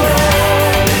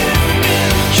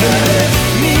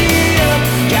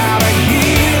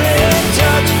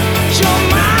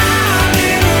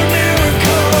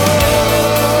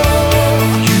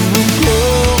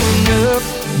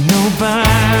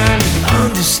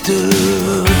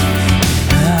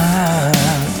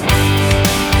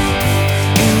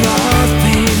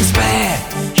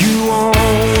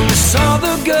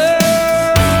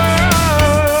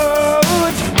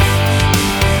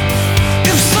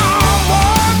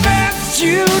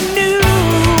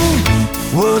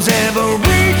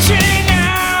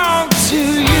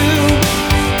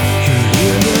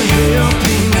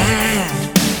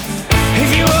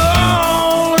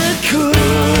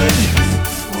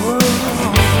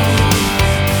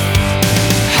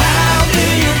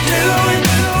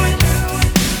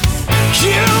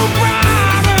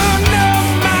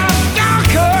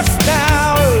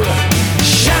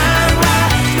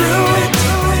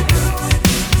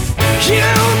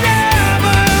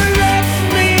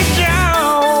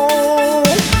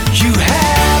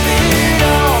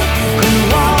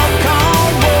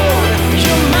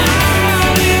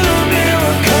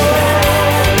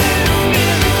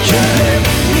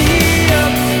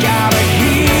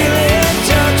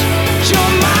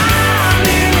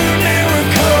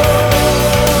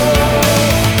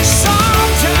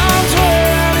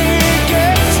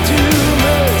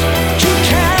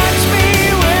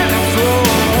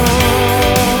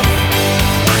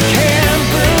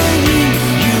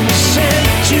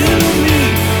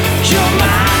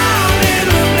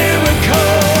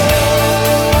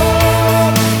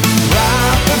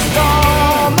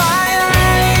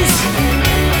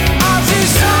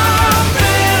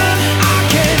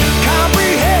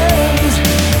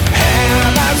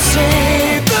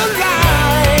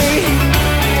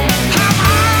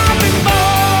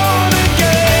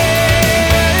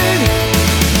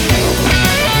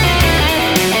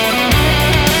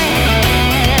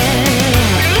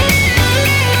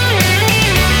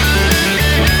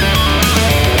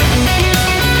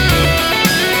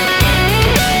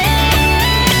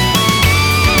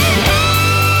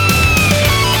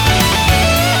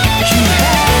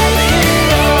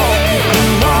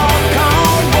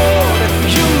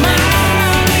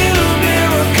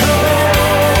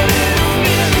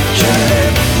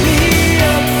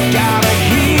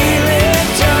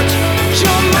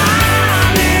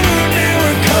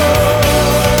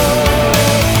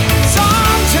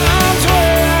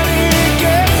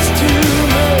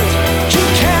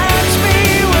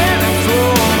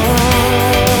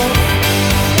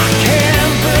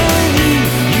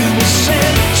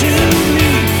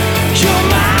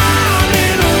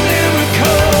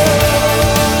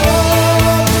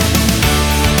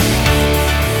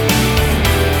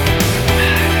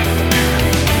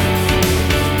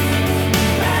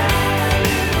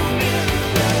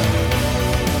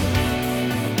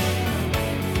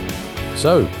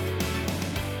So,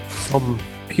 from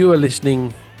pure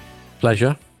listening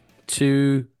pleasure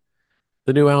to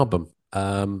the new album,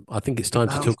 I think it's time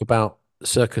to talk about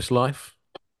Circus Life.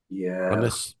 Yeah.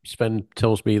 Unless Sven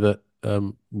tells me that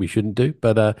we shouldn't do,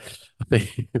 but I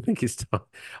think it's time.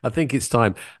 I think it's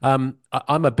time. I'm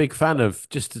a big fan of,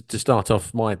 just to start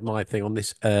off my thing on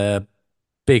this.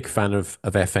 Big fan of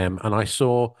FM, and I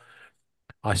saw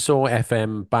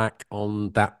FM back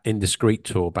on that Indiscreet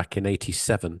tour back in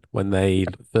 '87 when they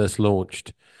first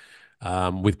launched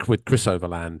with Chris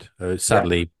Overland, who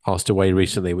sadly passed away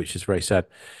recently, which is very sad.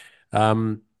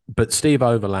 But Steve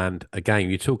Overland, again,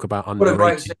 you talk about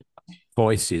underrated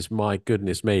voices. My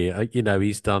goodness me,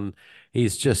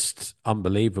 he's just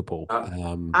unbelievable.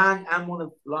 And one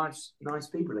of life's nice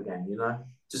people again,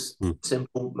 just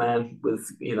simple man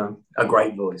with, a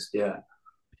great voice. Yeah.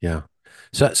 Yeah.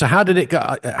 So how did it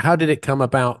go? How did it come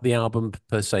about, the album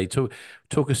per se?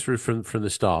 Talk us through from the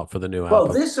start for the new album.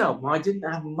 Well, this album, I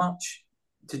didn't have much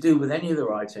to do with any of the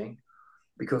writing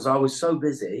because I was so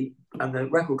busy, and the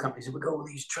record company said, "We've got all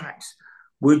these tracks.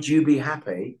 Would you be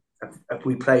happy if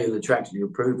we play you the tracks and you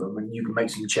approve them and you can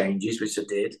make some changes?" Which I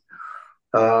did.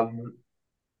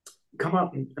 Come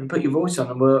up and put your voice on,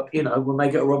 and we'll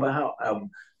make it a Robert Hart album.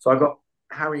 So I got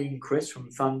Harry and Chris from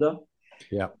Thunder,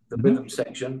 the rhythm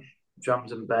section,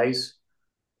 drums and bass.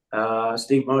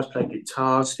 Steve Morris played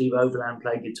guitar. Steve Overland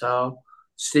played guitar.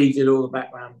 Steve did all the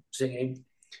background singing,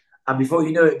 and before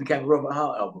you knew it, it became a Robert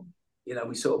Hart album.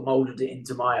 We sort of molded it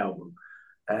into my album,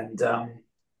 and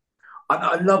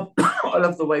I love I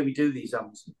love the way we do these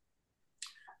albums.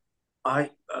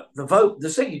 The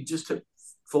singing just took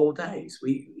 4 days.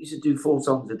 We used to do 4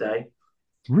 songs a day.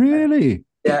 Really?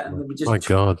 Yeah, and we just My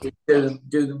God, do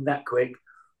them that quick.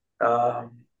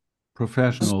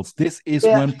 Professionals. This is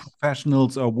when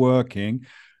professionals are working,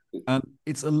 and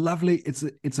it's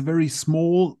a very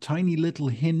small, tiny little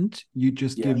hint you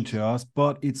just given to us,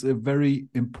 but it's a very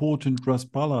important Russ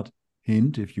Ballard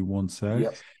hint, if you want so.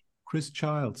 Yep. Chris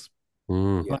Childs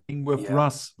playing with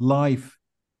Russ live.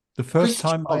 The first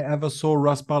time I ever saw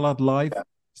Russ Ballard live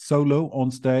solo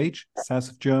on stage, south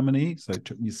of Germany, so it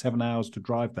took me 7 hours to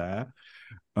drive there,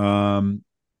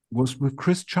 was with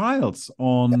Chris Childs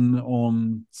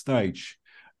on stage.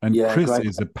 And Chris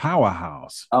is a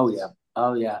powerhouse. Oh,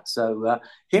 yeah. So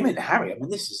him and Harry,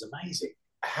 this is amazing.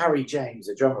 Harry James,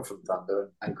 the drummer from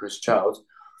Thunder, and Chris Childs,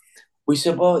 we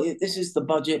said, well, this is the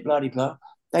budget, bloody blah.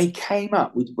 They came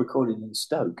up with recording in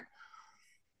Stoke.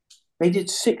 They did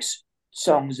 6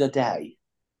 songs a day.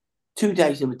 2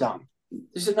 days they were done.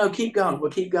 They said, no, keep going,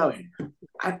 we'll keep going.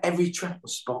 And every track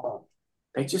was spot on.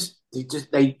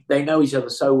 They know each other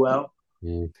so well.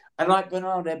 And like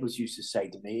Bernard Edwards used to say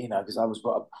to me, because I was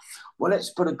brought up, well, let's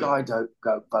put a guide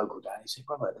vocal down. He said,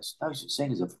 Robert, there's no such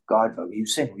thing as a guide vocal. You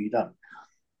sing or you don't.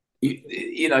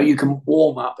 You can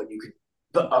warm up and you can,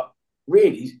 but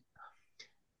really,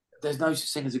 there's no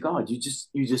such thing as a guide. You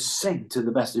just sing to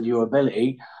the best of your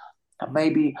ability. And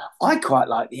maybe I quite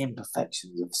like the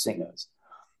imperfections of singers.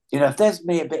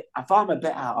 If I'm a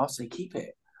bit out, I'll say keep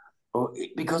it,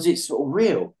 because it's sort of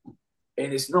real,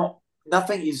 and it's not.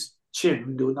 Nothing is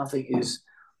tuned or nothing is.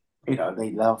 They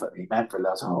laugh at me. Manfred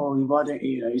laughs. Oh, why don't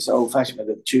you? You're so old fashioned with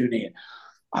the tuning.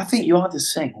 I think you either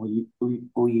sing or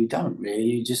you don't really.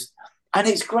 You just, and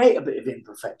it's great a bit of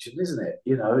imperfection, isn't it?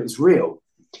 It's real.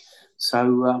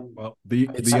 So well, the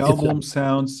album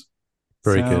sounds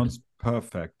very good.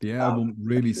 Perfect. The album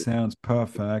really sounds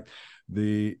perfect.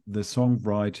 The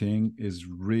songwriting is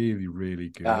really, really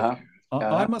good.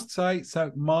 I must say,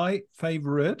 so my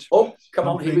favorite. Oh, come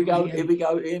on! Here we go, Ian.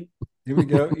 Here we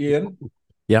go, Ian.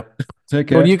 Yep.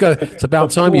 Okay. Well, you go. It's about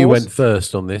time you went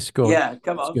first on this. Go on. Yeah,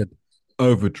 come on. Good.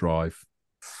 Overdrive.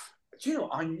 Do you know?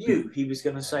 I knew he was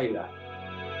going to say that.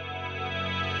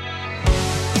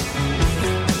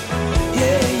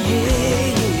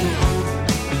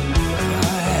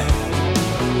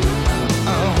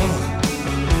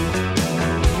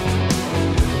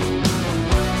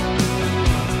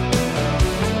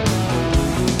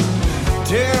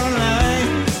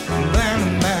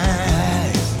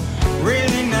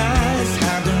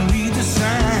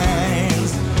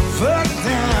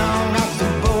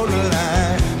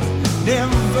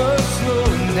 Never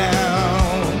slowing down.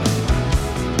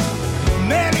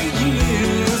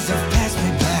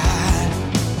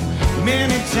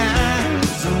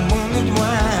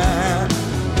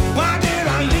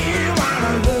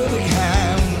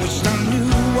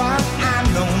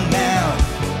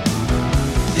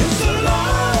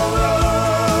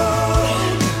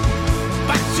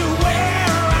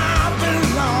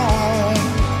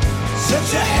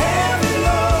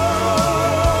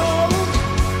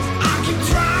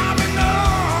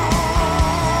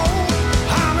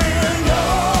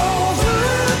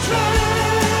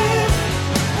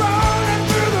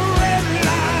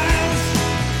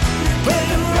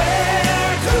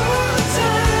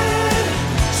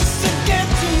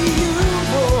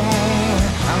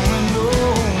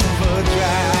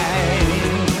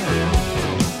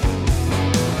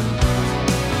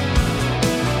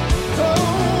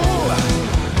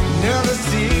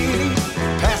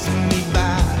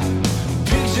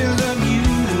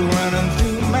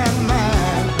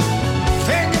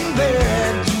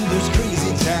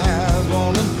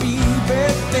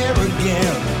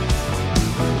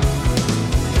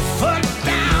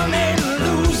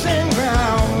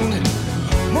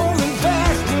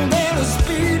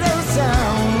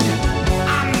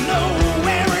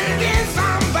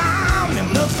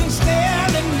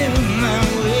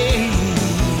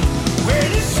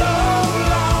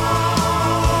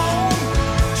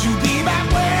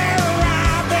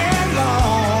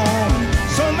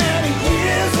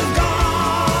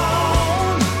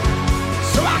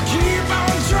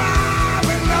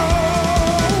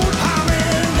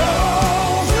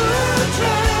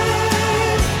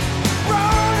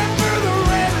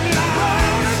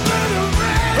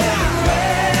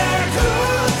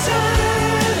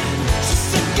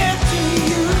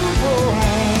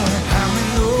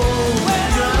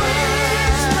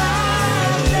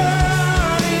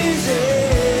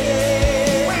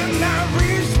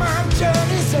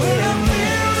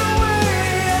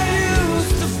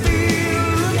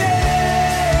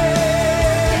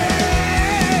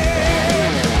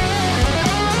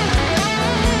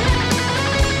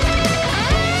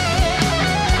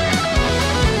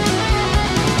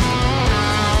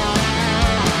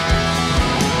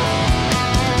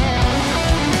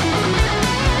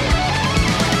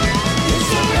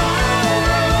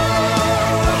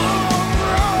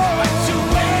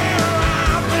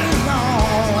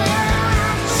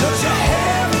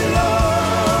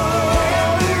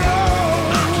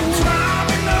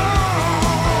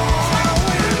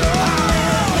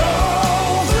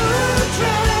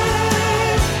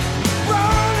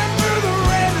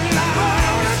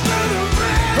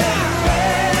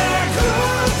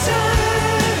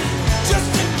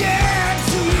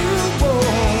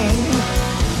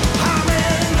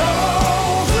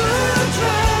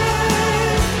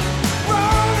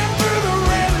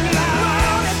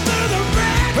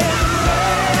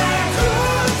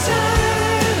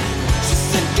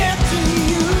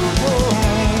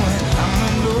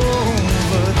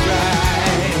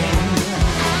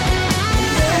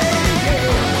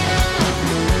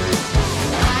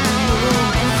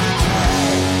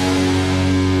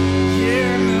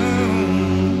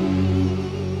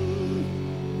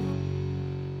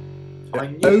 I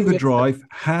knew Overdrive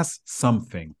has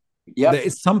something. Yep. There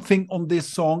is something on this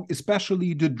song,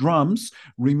 especially the drums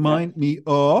remind me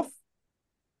of.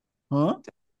 Huh?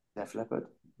 Def Leppard.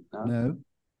 No.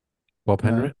 Bob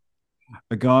Henry.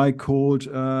 A guy called,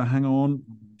 hang on,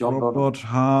 John Robert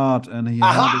Hart, and he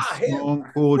Aha, had a song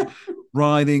called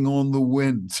Riding on the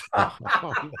Wind.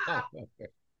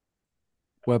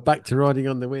 We're back to Riding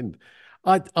on the Wind.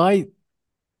 I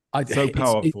So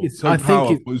powerful. I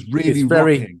think it was really it's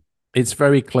very, rocking. it's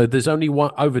very close. There's only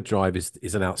one. Overdrive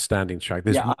is an outstanding track.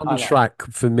 There's Yeah, I one like track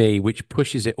for me which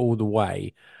pushes it all the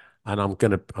way, and I'm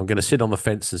gonna sit on the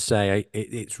fence and say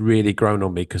it's really grown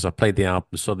on me because I played the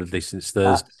album solidly since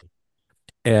Thursday.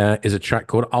 Is a track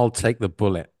called "I'll Take the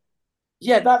Bullet."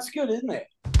 Yeah, that's good, isn't it?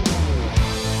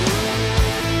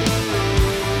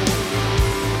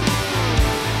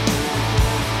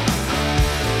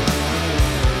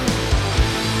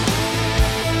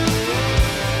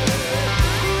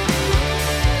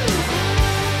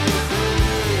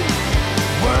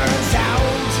 Words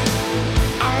out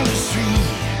on the street,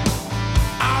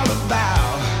 all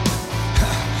about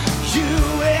you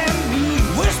and me.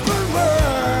 Whispered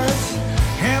words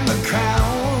in the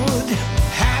crowd.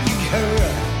 Have you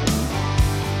heard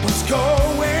what's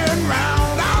going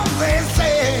round? All they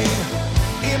say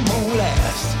it won't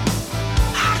last.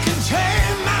 I can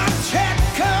take my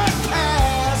checkered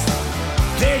past.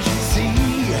 They can see,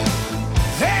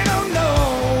 they don't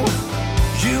know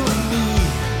you and me.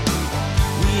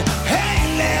 We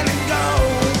ain't letting go.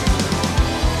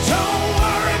 Don't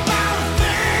worry about a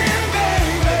thing,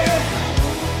 baby.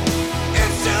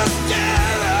 It's just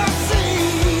jealousy.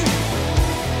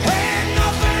 Ain't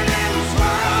nothing in this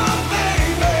world,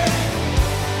 baby,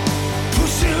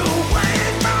 push you away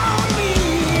from me.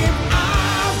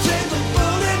 I'll take the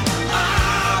bullet,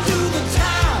 I'll do the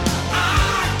time. I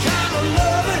kinda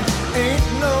love it, ain't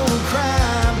no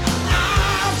crime.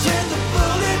 I'll take the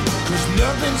bullet, 'cause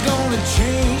nothing's gonna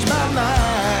change my mind.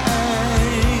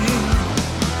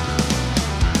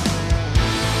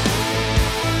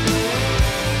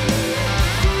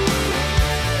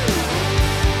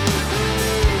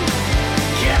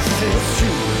 Yes, it's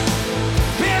true.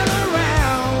 Been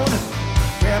around,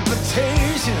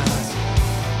 reputations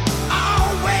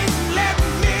always let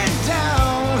me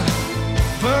down,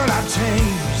 but I've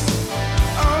changed.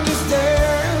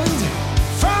 Understand,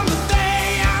 from the day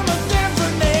I'm a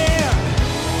different man.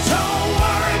 Don't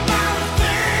worry about a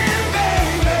thing,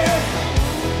 baby.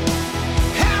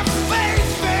 Have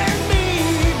faith in me.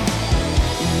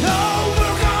 No,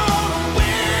 we're gonna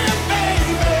win,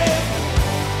 baby.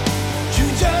 You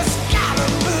just gotta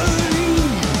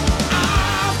believe.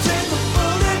 I'll take the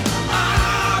bullet,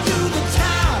 I'll do the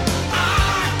time. I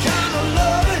kinda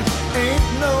love it, ain't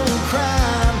no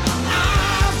crime.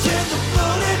 I'll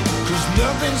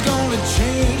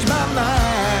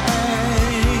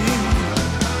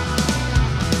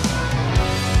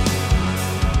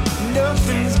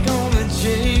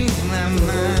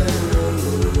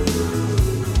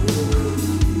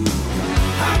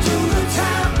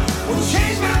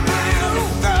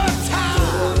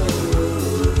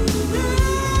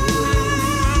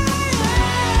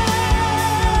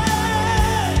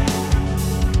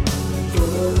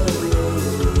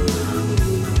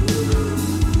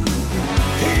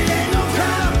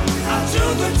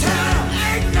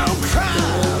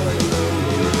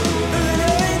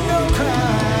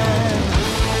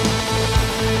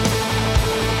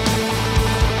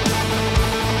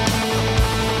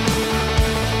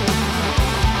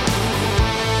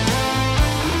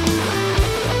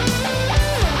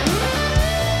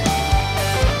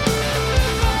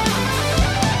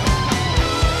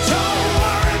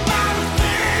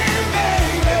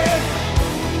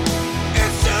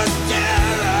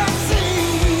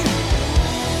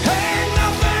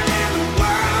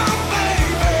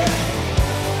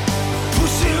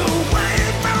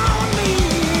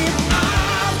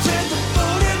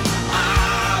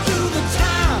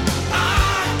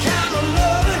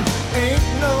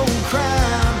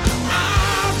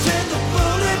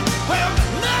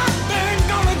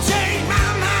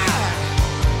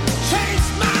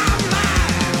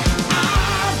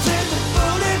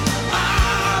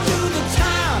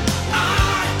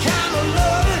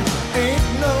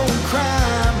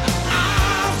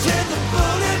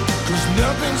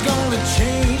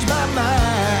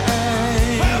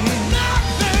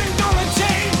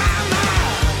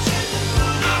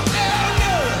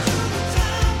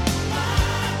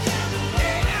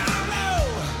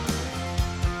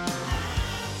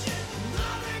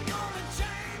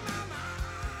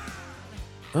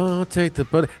take the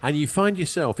bullet, and you find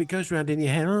yourself, it goes around in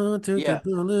your head. I'll take the Yeah.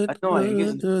 bullet. Annoying,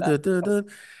 isn't it?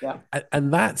 Yeah.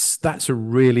 And that's a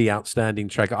really outstanding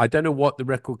track. I don't know what the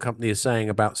record company is saying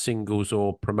about singles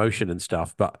or promotion and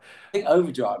stuff, but I think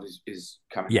Overdrive is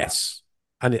coming out. yes,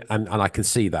 and I can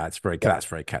see that that's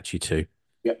very catchy too.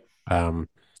 Yep. And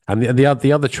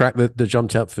the other track that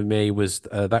jumped out for me was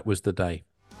That Was the Day.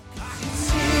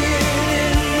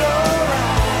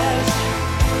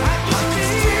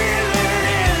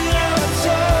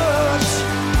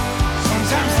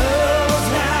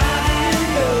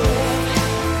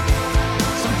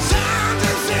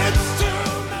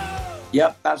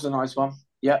 Yep, that's a nice one.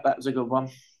 Yep, that was a good one.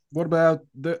 What about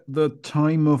the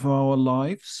Time of Our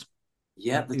Lives?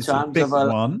 Yeah, the It's times a big of our...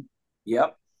 one.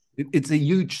 Yep. It's a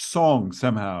huge song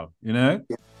somehow, you know?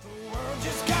 Yeah.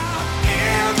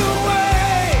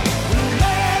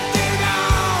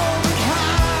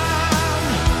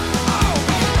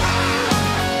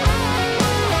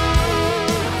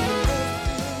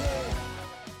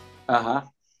 Uh-huh.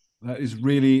 That is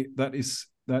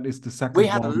the second We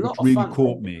had a one lot which of really fun.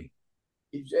 caught me.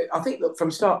 I think that from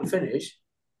start to finish,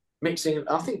 mixing,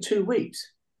 I think 2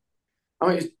 weeks. I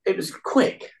mean, it was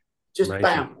quick. Just Amazing.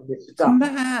 bam, it's done.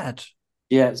 Mad.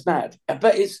 Yeah, it's mad.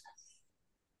 But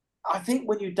I think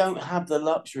when you don't have the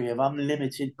luxury of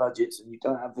unlimited budgets and you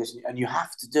don't have this, and you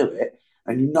have to do it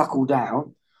and you knuckle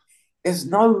down, there's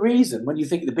no reason. When you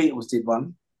think the Beatles did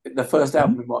one, the first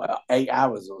album in what, 8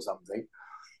 hours or something,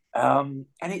 and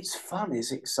it's fun,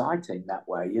 it's exciting that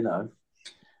way, you know.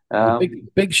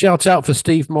 Big shout out for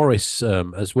Steve Morris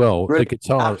as well. The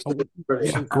guitar,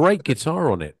 Brilliant. great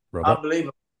guitar on it, Robert.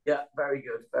 Unbelievable. Yeah, very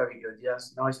good, very good.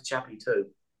 Yes, nice chappy too.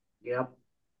 Yeah.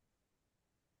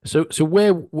 So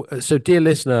dear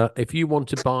listener, if you want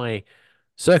to buy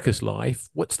Circus Life,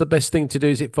 what's the best thing to do?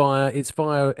 Is it via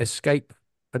Escape?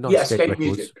 Not Yeah, Escape Escape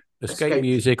Records. Music. Escape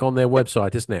Music on their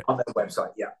website, isn't it? On their website,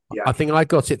 yeah, yeah. I think I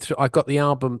got it through. I got the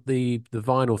album, the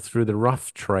vinyl through the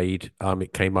Rough Trade.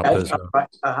 It came up as Right.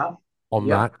 on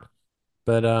Yeah. that.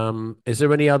 But is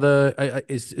there any other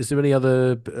is there any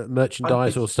other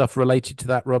merchandise or stuff related to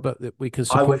that, Robert, that we can I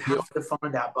support? would have to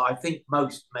find out, but I think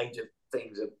most major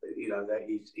things are, you know, that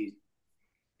he's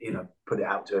put it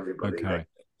out to everybody. Okay.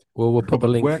 Well, we'll put the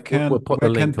link. Where can we'll put the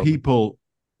where can link on. people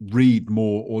read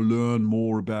more or learn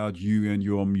more about you and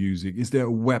your music? Is there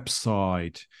a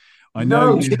website? I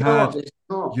know you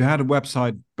had a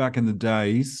website back in the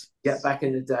days. Yeah, back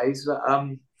in the days,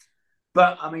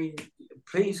 but I mean,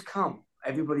 please come,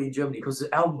 everybody in Germany, because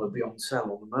the album will be on sale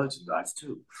on the merchandise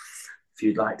too. If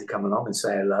you'd like to come along and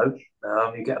say hello,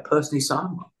 you get a personally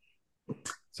signed one.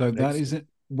 So that is it.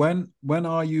 When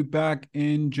are you back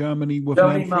in Germany with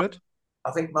Germany, Manfred?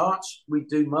 I think March. We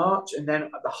do March, and then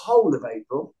the whole of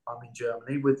April, I'm in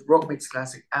Germany with Rock Mix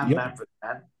Classic and Manfred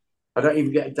Mann. I don't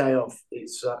even get a day off.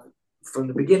 It's from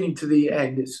the beginning to the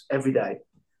end. It's every day.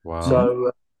 Wow.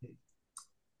 So,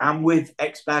 and with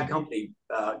Bad Company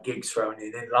gigs thrown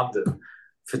in London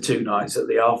for 2 nights at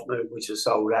the Half Moon, which are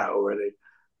sold out already.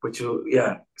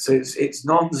 So it's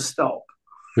non-stop.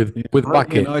 With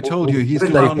Bucket. I told you, he's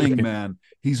running, man.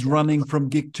 He's running from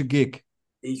gig to gig.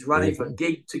 He's running from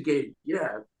gig to gig.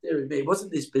 Yeah, it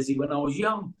wasn't this busy when I was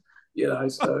young, you know.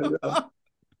 So,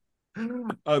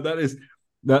 oh,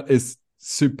 that is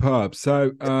superb.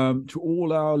 So, to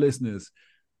all our listeners,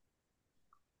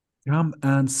 come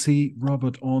and see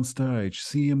Robert on stage.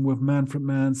 See him with Manfred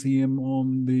Mann. See him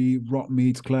on the Rock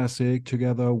Meets Classic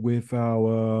together with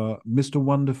our Mr.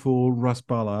 Wonderful Russ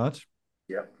Ballard.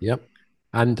 Yep.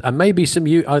 And maybe some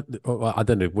I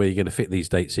don't know where you're going to fit these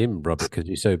dates in, Robert, because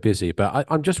you're so busy. But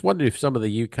I'm just wondering if some of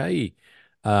the UK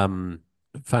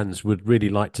fans would really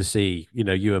like to see,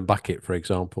 you and Bucket, for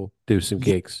example, do some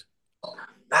gigs.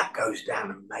 That goes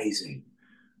down amazing.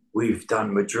 We've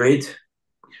done Madrid,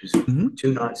 which was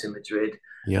 2 nights in Madrid.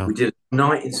 Yeah. We did a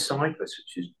night in Cyprus,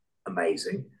 which is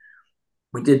amazing.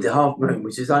 We did the Half Moon,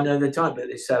 which is, I know the time, but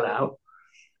they sell out.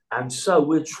 And so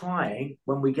we're trying,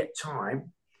 when we get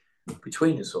time,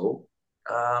 between us all,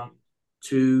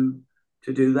 to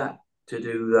do that, to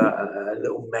do a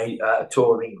little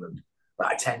tour of England,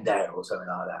 like a 10-day or something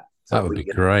like that. So that would be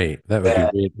great. That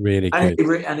would be really and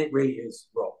good. And it really is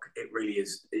rock. It really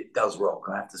is. It does rock,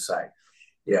 I have to say.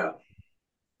 Yeah.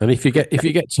 And if you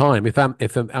get time, if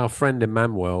our friend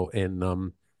Emmanuel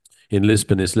in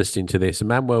Lisbon is listening to this,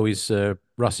 Emmanuel is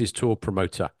Russ's tour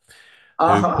promoter.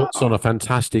 Who puts on a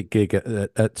fantastic gig at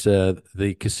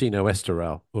the Casino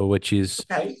Estoril, which is,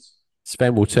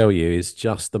 Sven will tell you, is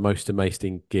just the most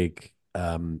amazing gig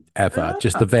ever.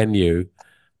 Just the venue,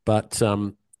 but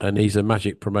and he's a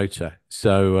magic promoter.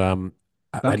 So and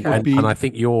I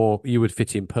think you would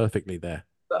fit in perfectly there.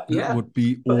 But, That yeah, would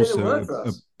be put in a also word for a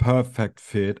us. perfect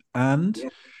fit. And Yeah.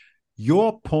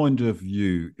 your point of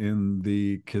view in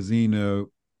the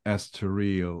Casino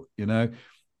Estoril,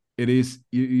 it is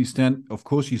you stand, of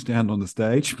course, you stand on the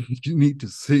stage. You need to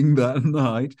sing that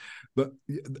night, but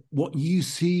what you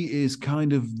see is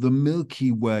kind of the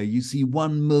Milky Way. You see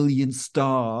 1 million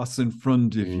stars in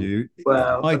front of you.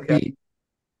 Well, okay.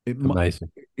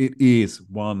 Amazing. It is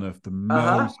one of the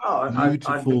Uh-huh. most Oh, I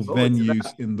beautiful look forward to venues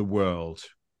that. in the world.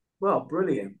 Well,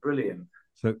 brilliant.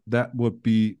 So that would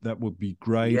be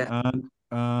great. Yeah.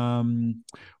 And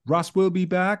Russ will be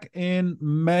back in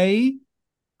May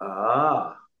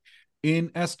Ah, in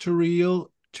Estoril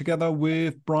together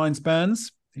with Brian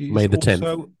Spence. He's May the 10th.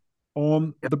 also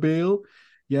on the bill.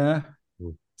 Yeah.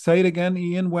 Mm. Say it again,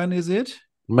 Ian. When is it?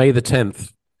 May the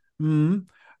 10th. And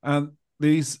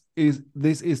this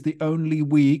is the only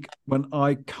week when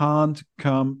I can't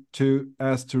come to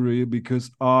Estoril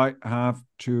because I have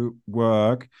to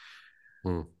work.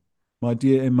 My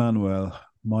dear Emmanuel,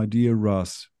 my dear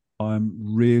Russ,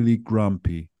 I'm really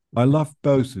grumpy. I love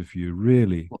both of you,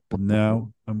 really, but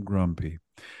now I'm grumpy.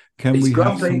 Can he's we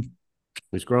have grumpy. some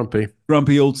He's grumpy.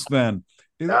 grumpy old Sven?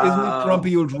 Isn't it Oh.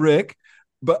 grumpy old Rick?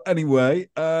 But anyway,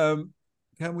 can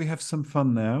we have some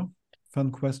fun now?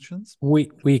 Fun questions?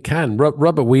 We can.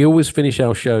 Robert, we always finish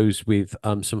our shows with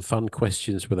some fun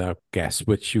questions with our guests,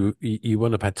 which you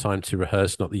won't have had time to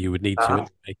rehearse, not that you would need to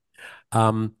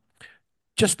anyway.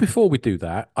 Just before we do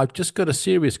that, I've just got a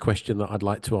serious question that I'd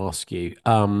like to ask you.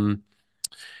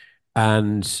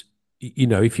 And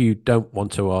if you don't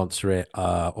want to answer it,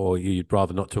 or you'd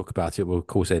rather not talk about it, we'll of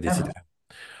course edit it out.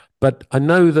 But I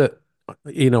know that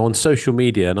on social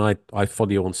media, and I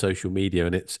follow you on social media,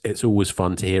 and it's always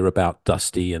fun to hear about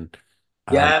Dusty and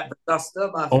Yeah, Duster,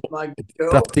 my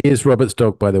girl. Dusty is Robert's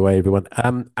dog, by the way, everyone.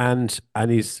 And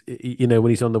he's when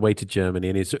he's on the way to Germany,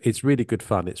 and it's really good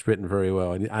fun. It's written very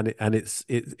well, and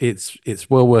it's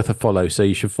well worth a follow. So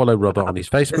you should follow Robert on his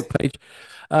Facebook page.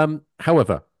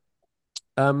 However,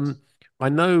 I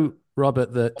know,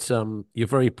 Robert, that you're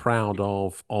very proud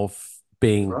of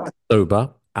being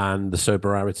sober and the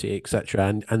sobriety,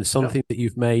 etc., and something that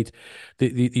you've made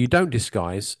that you don't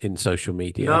disguise in social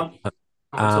media. No, not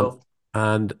at all.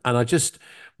 And I just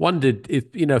wondered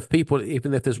if people,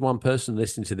 even if there's one person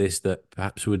listening to this that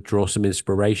perhaps would draw some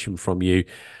inspiration from you,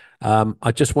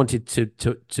 I just wanted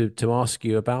to ask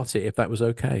you about it, if that was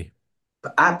okay.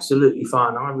 Absolutely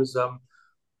fine. I was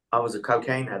a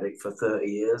cocaine addict for 30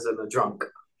 years and a drunk.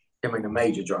 I mean, a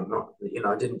major drunk. Not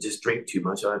I didn't just drink too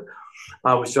much.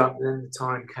 I was drunk, and then the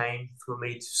time came for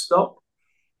me to stop.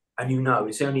 And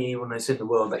it's the only illness in the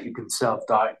world that you can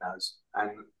self-diagnose.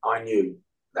 And I knew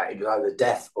that it was either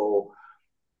death or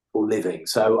living.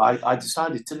 So I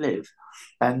decided to live.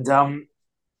 And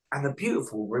the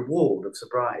beautiful reward of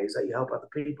sobriety is that you help other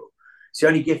people. It's the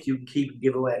only gift you can keep and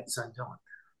give away at the same time.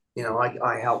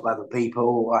 I help other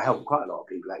people. I help quite a lot of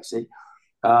people, actually.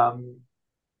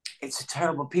 It's a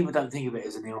terrible, people don't think of it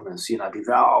as an illness. People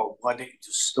go, oh, why don't you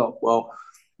just stop? Well,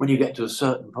 when you get to a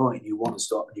certain point, you want to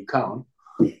stop and you can't,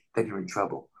 then you're in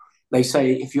trouble. They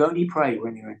say if you only pray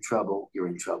when you're in trouble, you're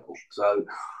in trouble. So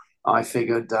I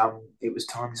figured it was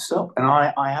time to stop. And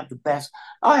I have the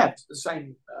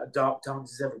same dark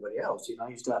times as everybody else. I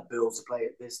used to have bills to pay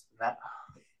at this and that.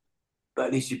 But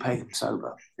at least you pay them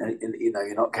sober.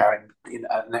 You're not carrying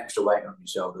an extra weight on your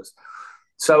shoulders.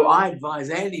 So I advise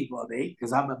anybody,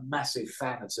 because I'm a massive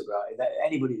fan of sobriety, that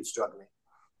anybody who's struggling,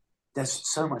 there's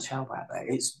so much help out there.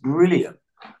 It's brilliant.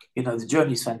 The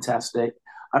journey's fantastic.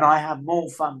 And I have more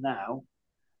fun now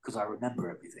because I remember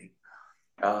everything.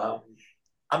 I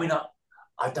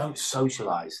don't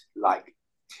socialize like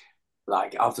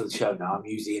after the show now. I'm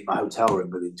usually in my hotel room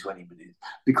within 20 minutes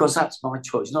because that's my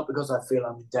choice, not because I feel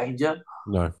I'm in danger.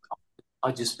 No.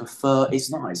 I just prefer,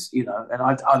 it's nice, and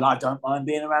I don't mind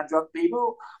being around drunk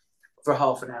people for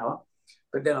half an hour,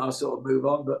 but then I'll sort of move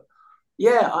on. But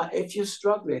yeah, if you're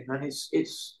struggling, then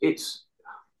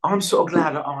I'm sort of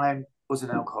glad that I was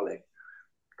an alcoholic,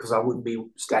 because I wouldn't be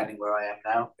standing where I am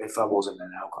now if I wasn't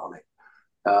an alcoholic.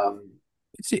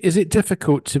 Is it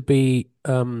difficult to be,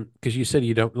 because you said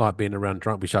you don't like being around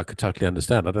drunk, which I could totally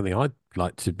understand. I don't think I'd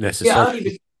like to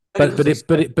necessarily.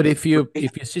 But if you're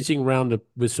sitting around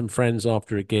with some friends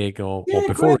after a gig or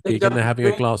before a gig and they're having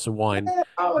a glass of wine. Yeah,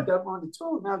 I don't mind at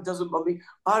all. No, it doesn't bother me.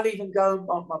 I'll even go,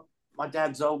 my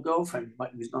dad's old girlfriend,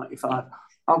 who was 95,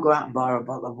 I'll go out and buy her a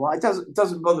bottle of wine. It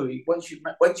doesn't bother me. Once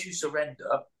you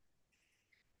surrender,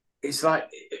 it's like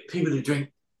people who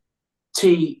drink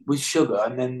tea with sugar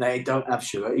and then they don't have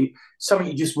sugar. Something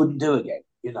you just wouldn't do again,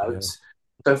 Yeah.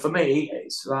 So for me,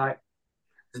 it's like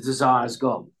the desire's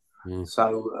gone. Mm.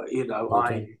 So,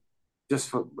 Okay.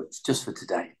 just for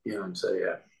today. You know, so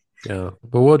yeah. Yeah.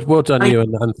 But well done, you,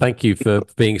 and thank you for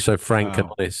being so frank and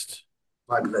Wow. honest.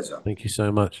 My pleasure. Thank you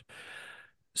so much.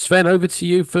 Sven, over to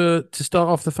you to start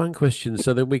off the fun questions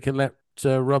so that we can let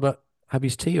Robert have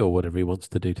his tea or whatever he wants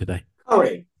to do today.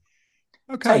 Corey,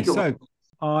 Okay, take it away. so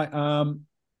I am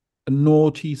a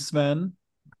naughty Sven.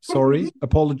 Sorry,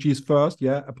 apologies first.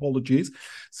 Yeah, apologies.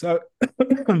 So,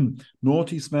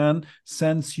 naughty Sven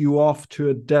sends you off to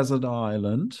a desert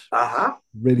island. Uh-huh.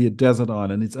 Really, a desert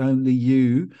island. It's only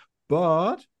you,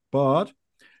 but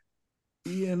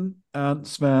Ian and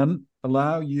Sven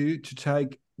allow you to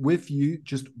take with you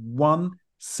just one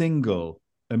single,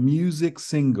 a music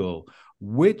single.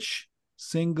 Which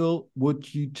single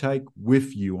would you take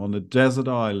with you on a desert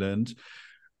island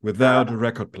without a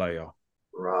record player?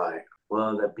 Right.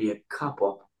 Well, there'd be a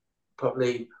couple,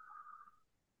 probably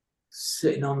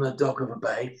sitting on the dock of a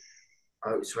bay.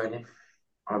 Oh, it's raining.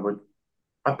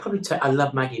 I'd probably take. I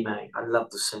love Maggie May. I love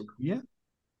the single. Yeah.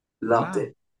 Loved Wow.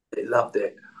 it. Loved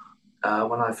it.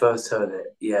 When I first heard it,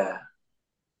 yeah,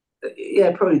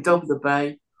 probably Dog of the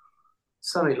Bay,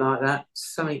 something like that.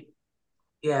 Something,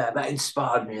 yeah, that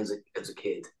inspired me as a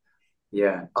kid.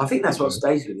 Yeah, I think that's what Good.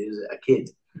 stays with you as a kid.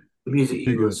 The music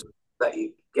Very good. that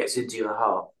you gets into your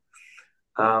heart.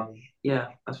 Yeah,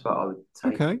 that's what I would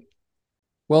take. Okay.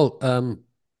 Well,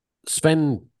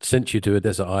 Sven sent you to a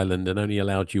desert island and only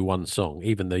allowed you one song,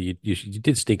 even though you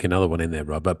did sneak another one in there,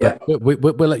 Robert. But Yeah.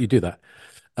 we'll let you do that.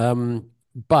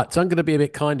 But I'm going to be a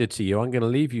bit kinder to you. I'm going to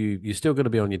leave you. You're still going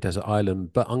to be on your desert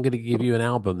island, but I'm going to give you an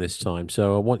album this time.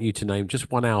 So I want you to name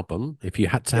just one album. If you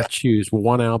had to choose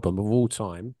one album of all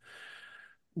time,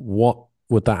 what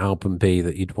would that album be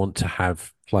that you'd want to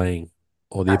have playing,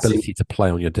 or the That's ability to play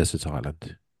on your desert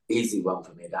island? Easy one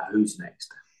for me. That Who's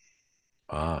Next?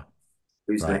 Ah,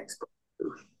 Who's right. Next?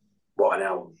 What an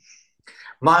album!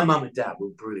 My mum and dad were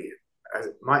brilliant.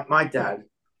 My dad,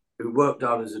 who worked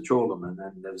hard as a trawlerman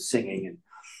and there was singing,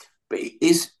 but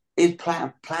his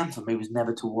plan for me was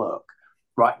never to work.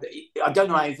 Right? I don't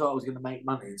know how he thought I was going to make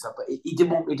money and stuff, but he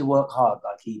didn't want me to work hard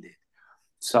like he did.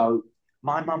 So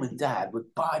my mum and dad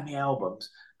would buy me albums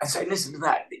and say, "Listen to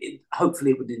that.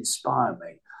 Hopefully, it would inspire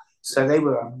me." So they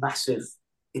were a massive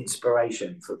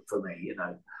inspiration for me, you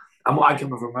know. And I come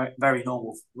from a very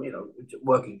normal, you know,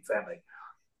 working family.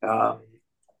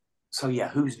 So yeah,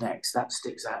 Who's Next? That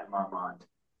sticks out in my mind.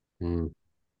 Mm.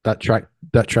 That track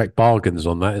Bargains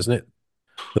on that, isn't it?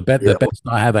 The best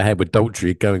I ever had with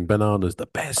Daltrey going bananas. The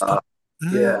best.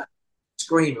 Yeah.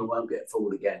 Screamer Won't Get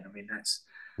Fooled Again. I mean, that's.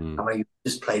 I mean, you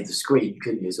just played the scream,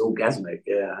 couldn't you? It's orgasmic.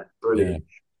 Yeah, brilliant.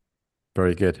 Yeah.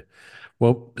 Very good.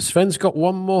 Well, Sven's got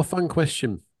one more fun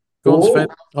question. Go on, Sven.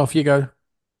 Off you go.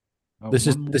 This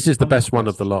is the best one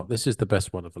of the lot. This is the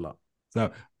best one of the lot. So,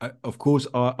 of course,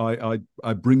 I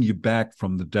bring you back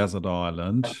from the desert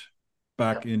island,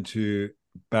 back into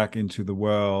the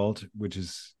world, which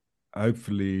is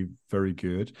hopefully very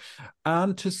good,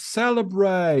 and to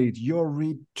celebrate your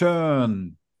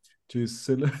return to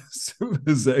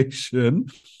civilization,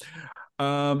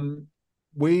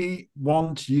 we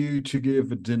want you to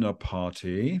give a dinner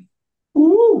party.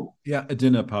 Ooh. Yeah, a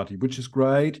dinner party, which is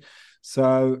great.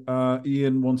 So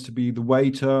Ian wants to be the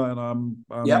waiter, and I'm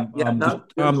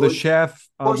the chef.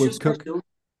 I will cook.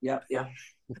 Yeah.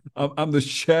 I'm the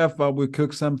chef. I will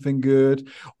cook something good.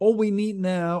 All we need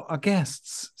now are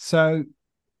guests. So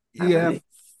you have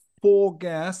 4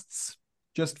 guests,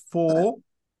 just 4.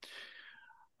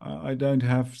 I don't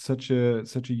have such a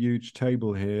huge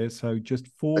table here, so just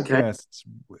 4 guests.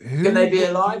 Who can they be would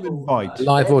alive you or invite?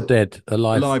 Alive or dead?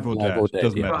 Alive or dead.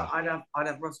 Doesn't yeah. matter. I'd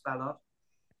have Russ Ballard.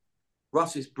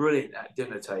 Russ is brilliant at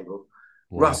dinner table.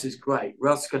 Wow. Russ is great.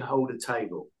 Russ can hold a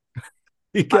table.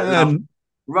 He can.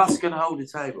 Russ can hold a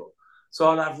table. So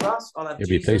I'll have Russ. I'll have You'll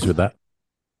Jesus. be pleased with that.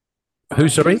 Who,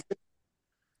 sorry?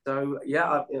 So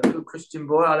yeah, a good Christian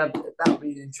boy. That would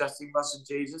be interesting. Russ and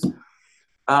Jesus.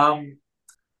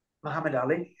 Muhammad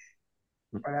Ali.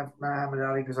 I'd have Muhammad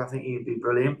Ali because I think he'd be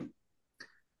brilliant.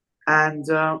 And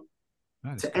to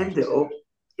end it all,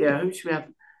 who should we have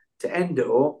to end it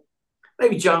all?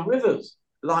 Maybe Joan Rivers.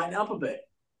 Lighten up a bit.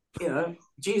 You know,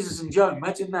 Jesus and Joan.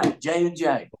 Imagine that. J and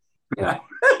J. You know.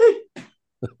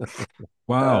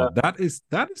 Wow, that is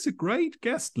a great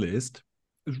guest list.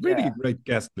 It's really a great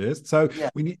guest list. So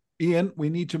we need Ian. We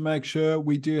need to make sure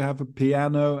we do have a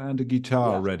piano and a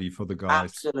guitar ready for the guys.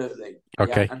 Absolutely.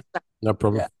 Okay, no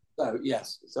problem. So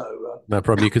yes, no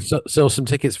problem. You could sell some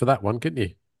tickets for that one, couldn't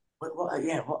you? What a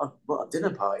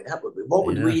dinner party that would be. What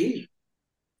would we eat?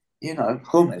 You know,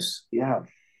 hummus. Yeah.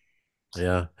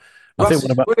 Yeah. I think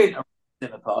brilliant at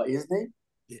dinner party, isn't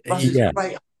he? Russ is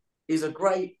great. He's a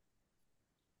great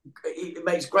It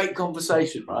makes great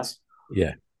conversation, Russ.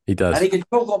 Yeah, he does. And he can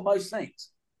talk on most things.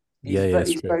 He's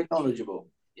true. very knowledgeable.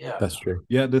 Yeah, That's true.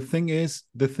 Yeah, the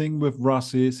thing with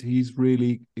Russ is he's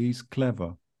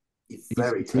clever. he's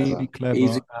very He's clever. really clever, He's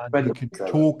and you incredibly can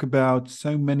clever. talk about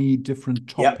so many different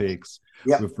Yep. topics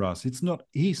Yep. with Russ.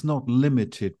 He's not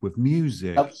limited with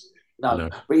music. No,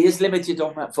 but he is limited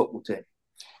on that football team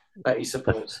that he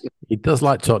supports. He does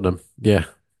like Tottenham. Yeah.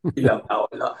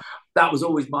 That was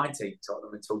always my team,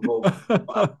 Tottenham, until Bournemouth.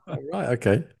 Right.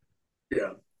 Okay.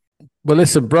 Yeah. Well,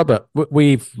 listen, brother,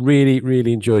 we've really,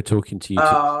 really enjoyed talking to you.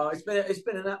 It's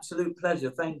been an absolute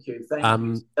pleasure. Thank you. Thank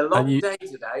you. It's a long day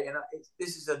today, and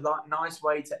this is a nice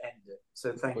way to end it.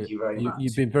 So thank you very much.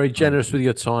 You've been very generous with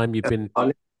your time. You've been.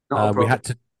 We had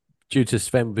to, due to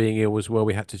Sven being ill as well,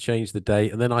 we had to change the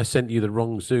date, and then I sent you the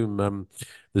wrong Zoom,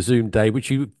 the Zoom day, which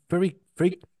you very,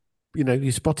 very,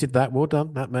 you spotted that. Well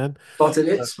done, that man. Spotted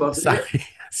it.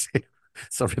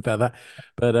 Sorry about that,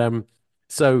 but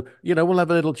so we'll have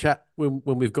a little chat when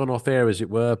we've gone off air, as it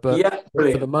were. But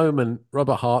for the moment,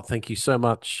 Robert Hart, thank you so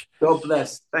much. God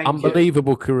bless. Thank you.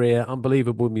 Unbelievable career,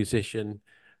 unbelievable musician.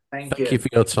 Thank you for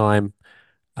your time.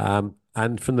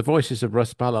 And from the voices of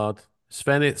Russ Ballard,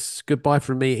 Sven, it's goodbye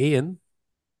from me, Ian.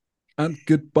 And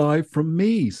goodbye from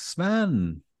me,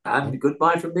 Sven. And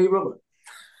goodbye from me, Robert.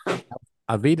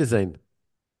 Auf Wiedersehen.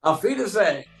 Auf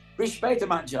Wiedersehen. Bis später,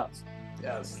 Mannschaft.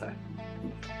 Yes.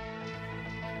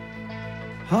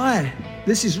 Hi,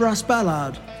 this is Russ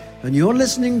Ballard, and you're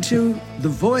listening to the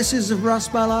Voices of Russ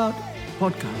Ballard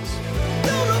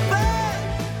podcast.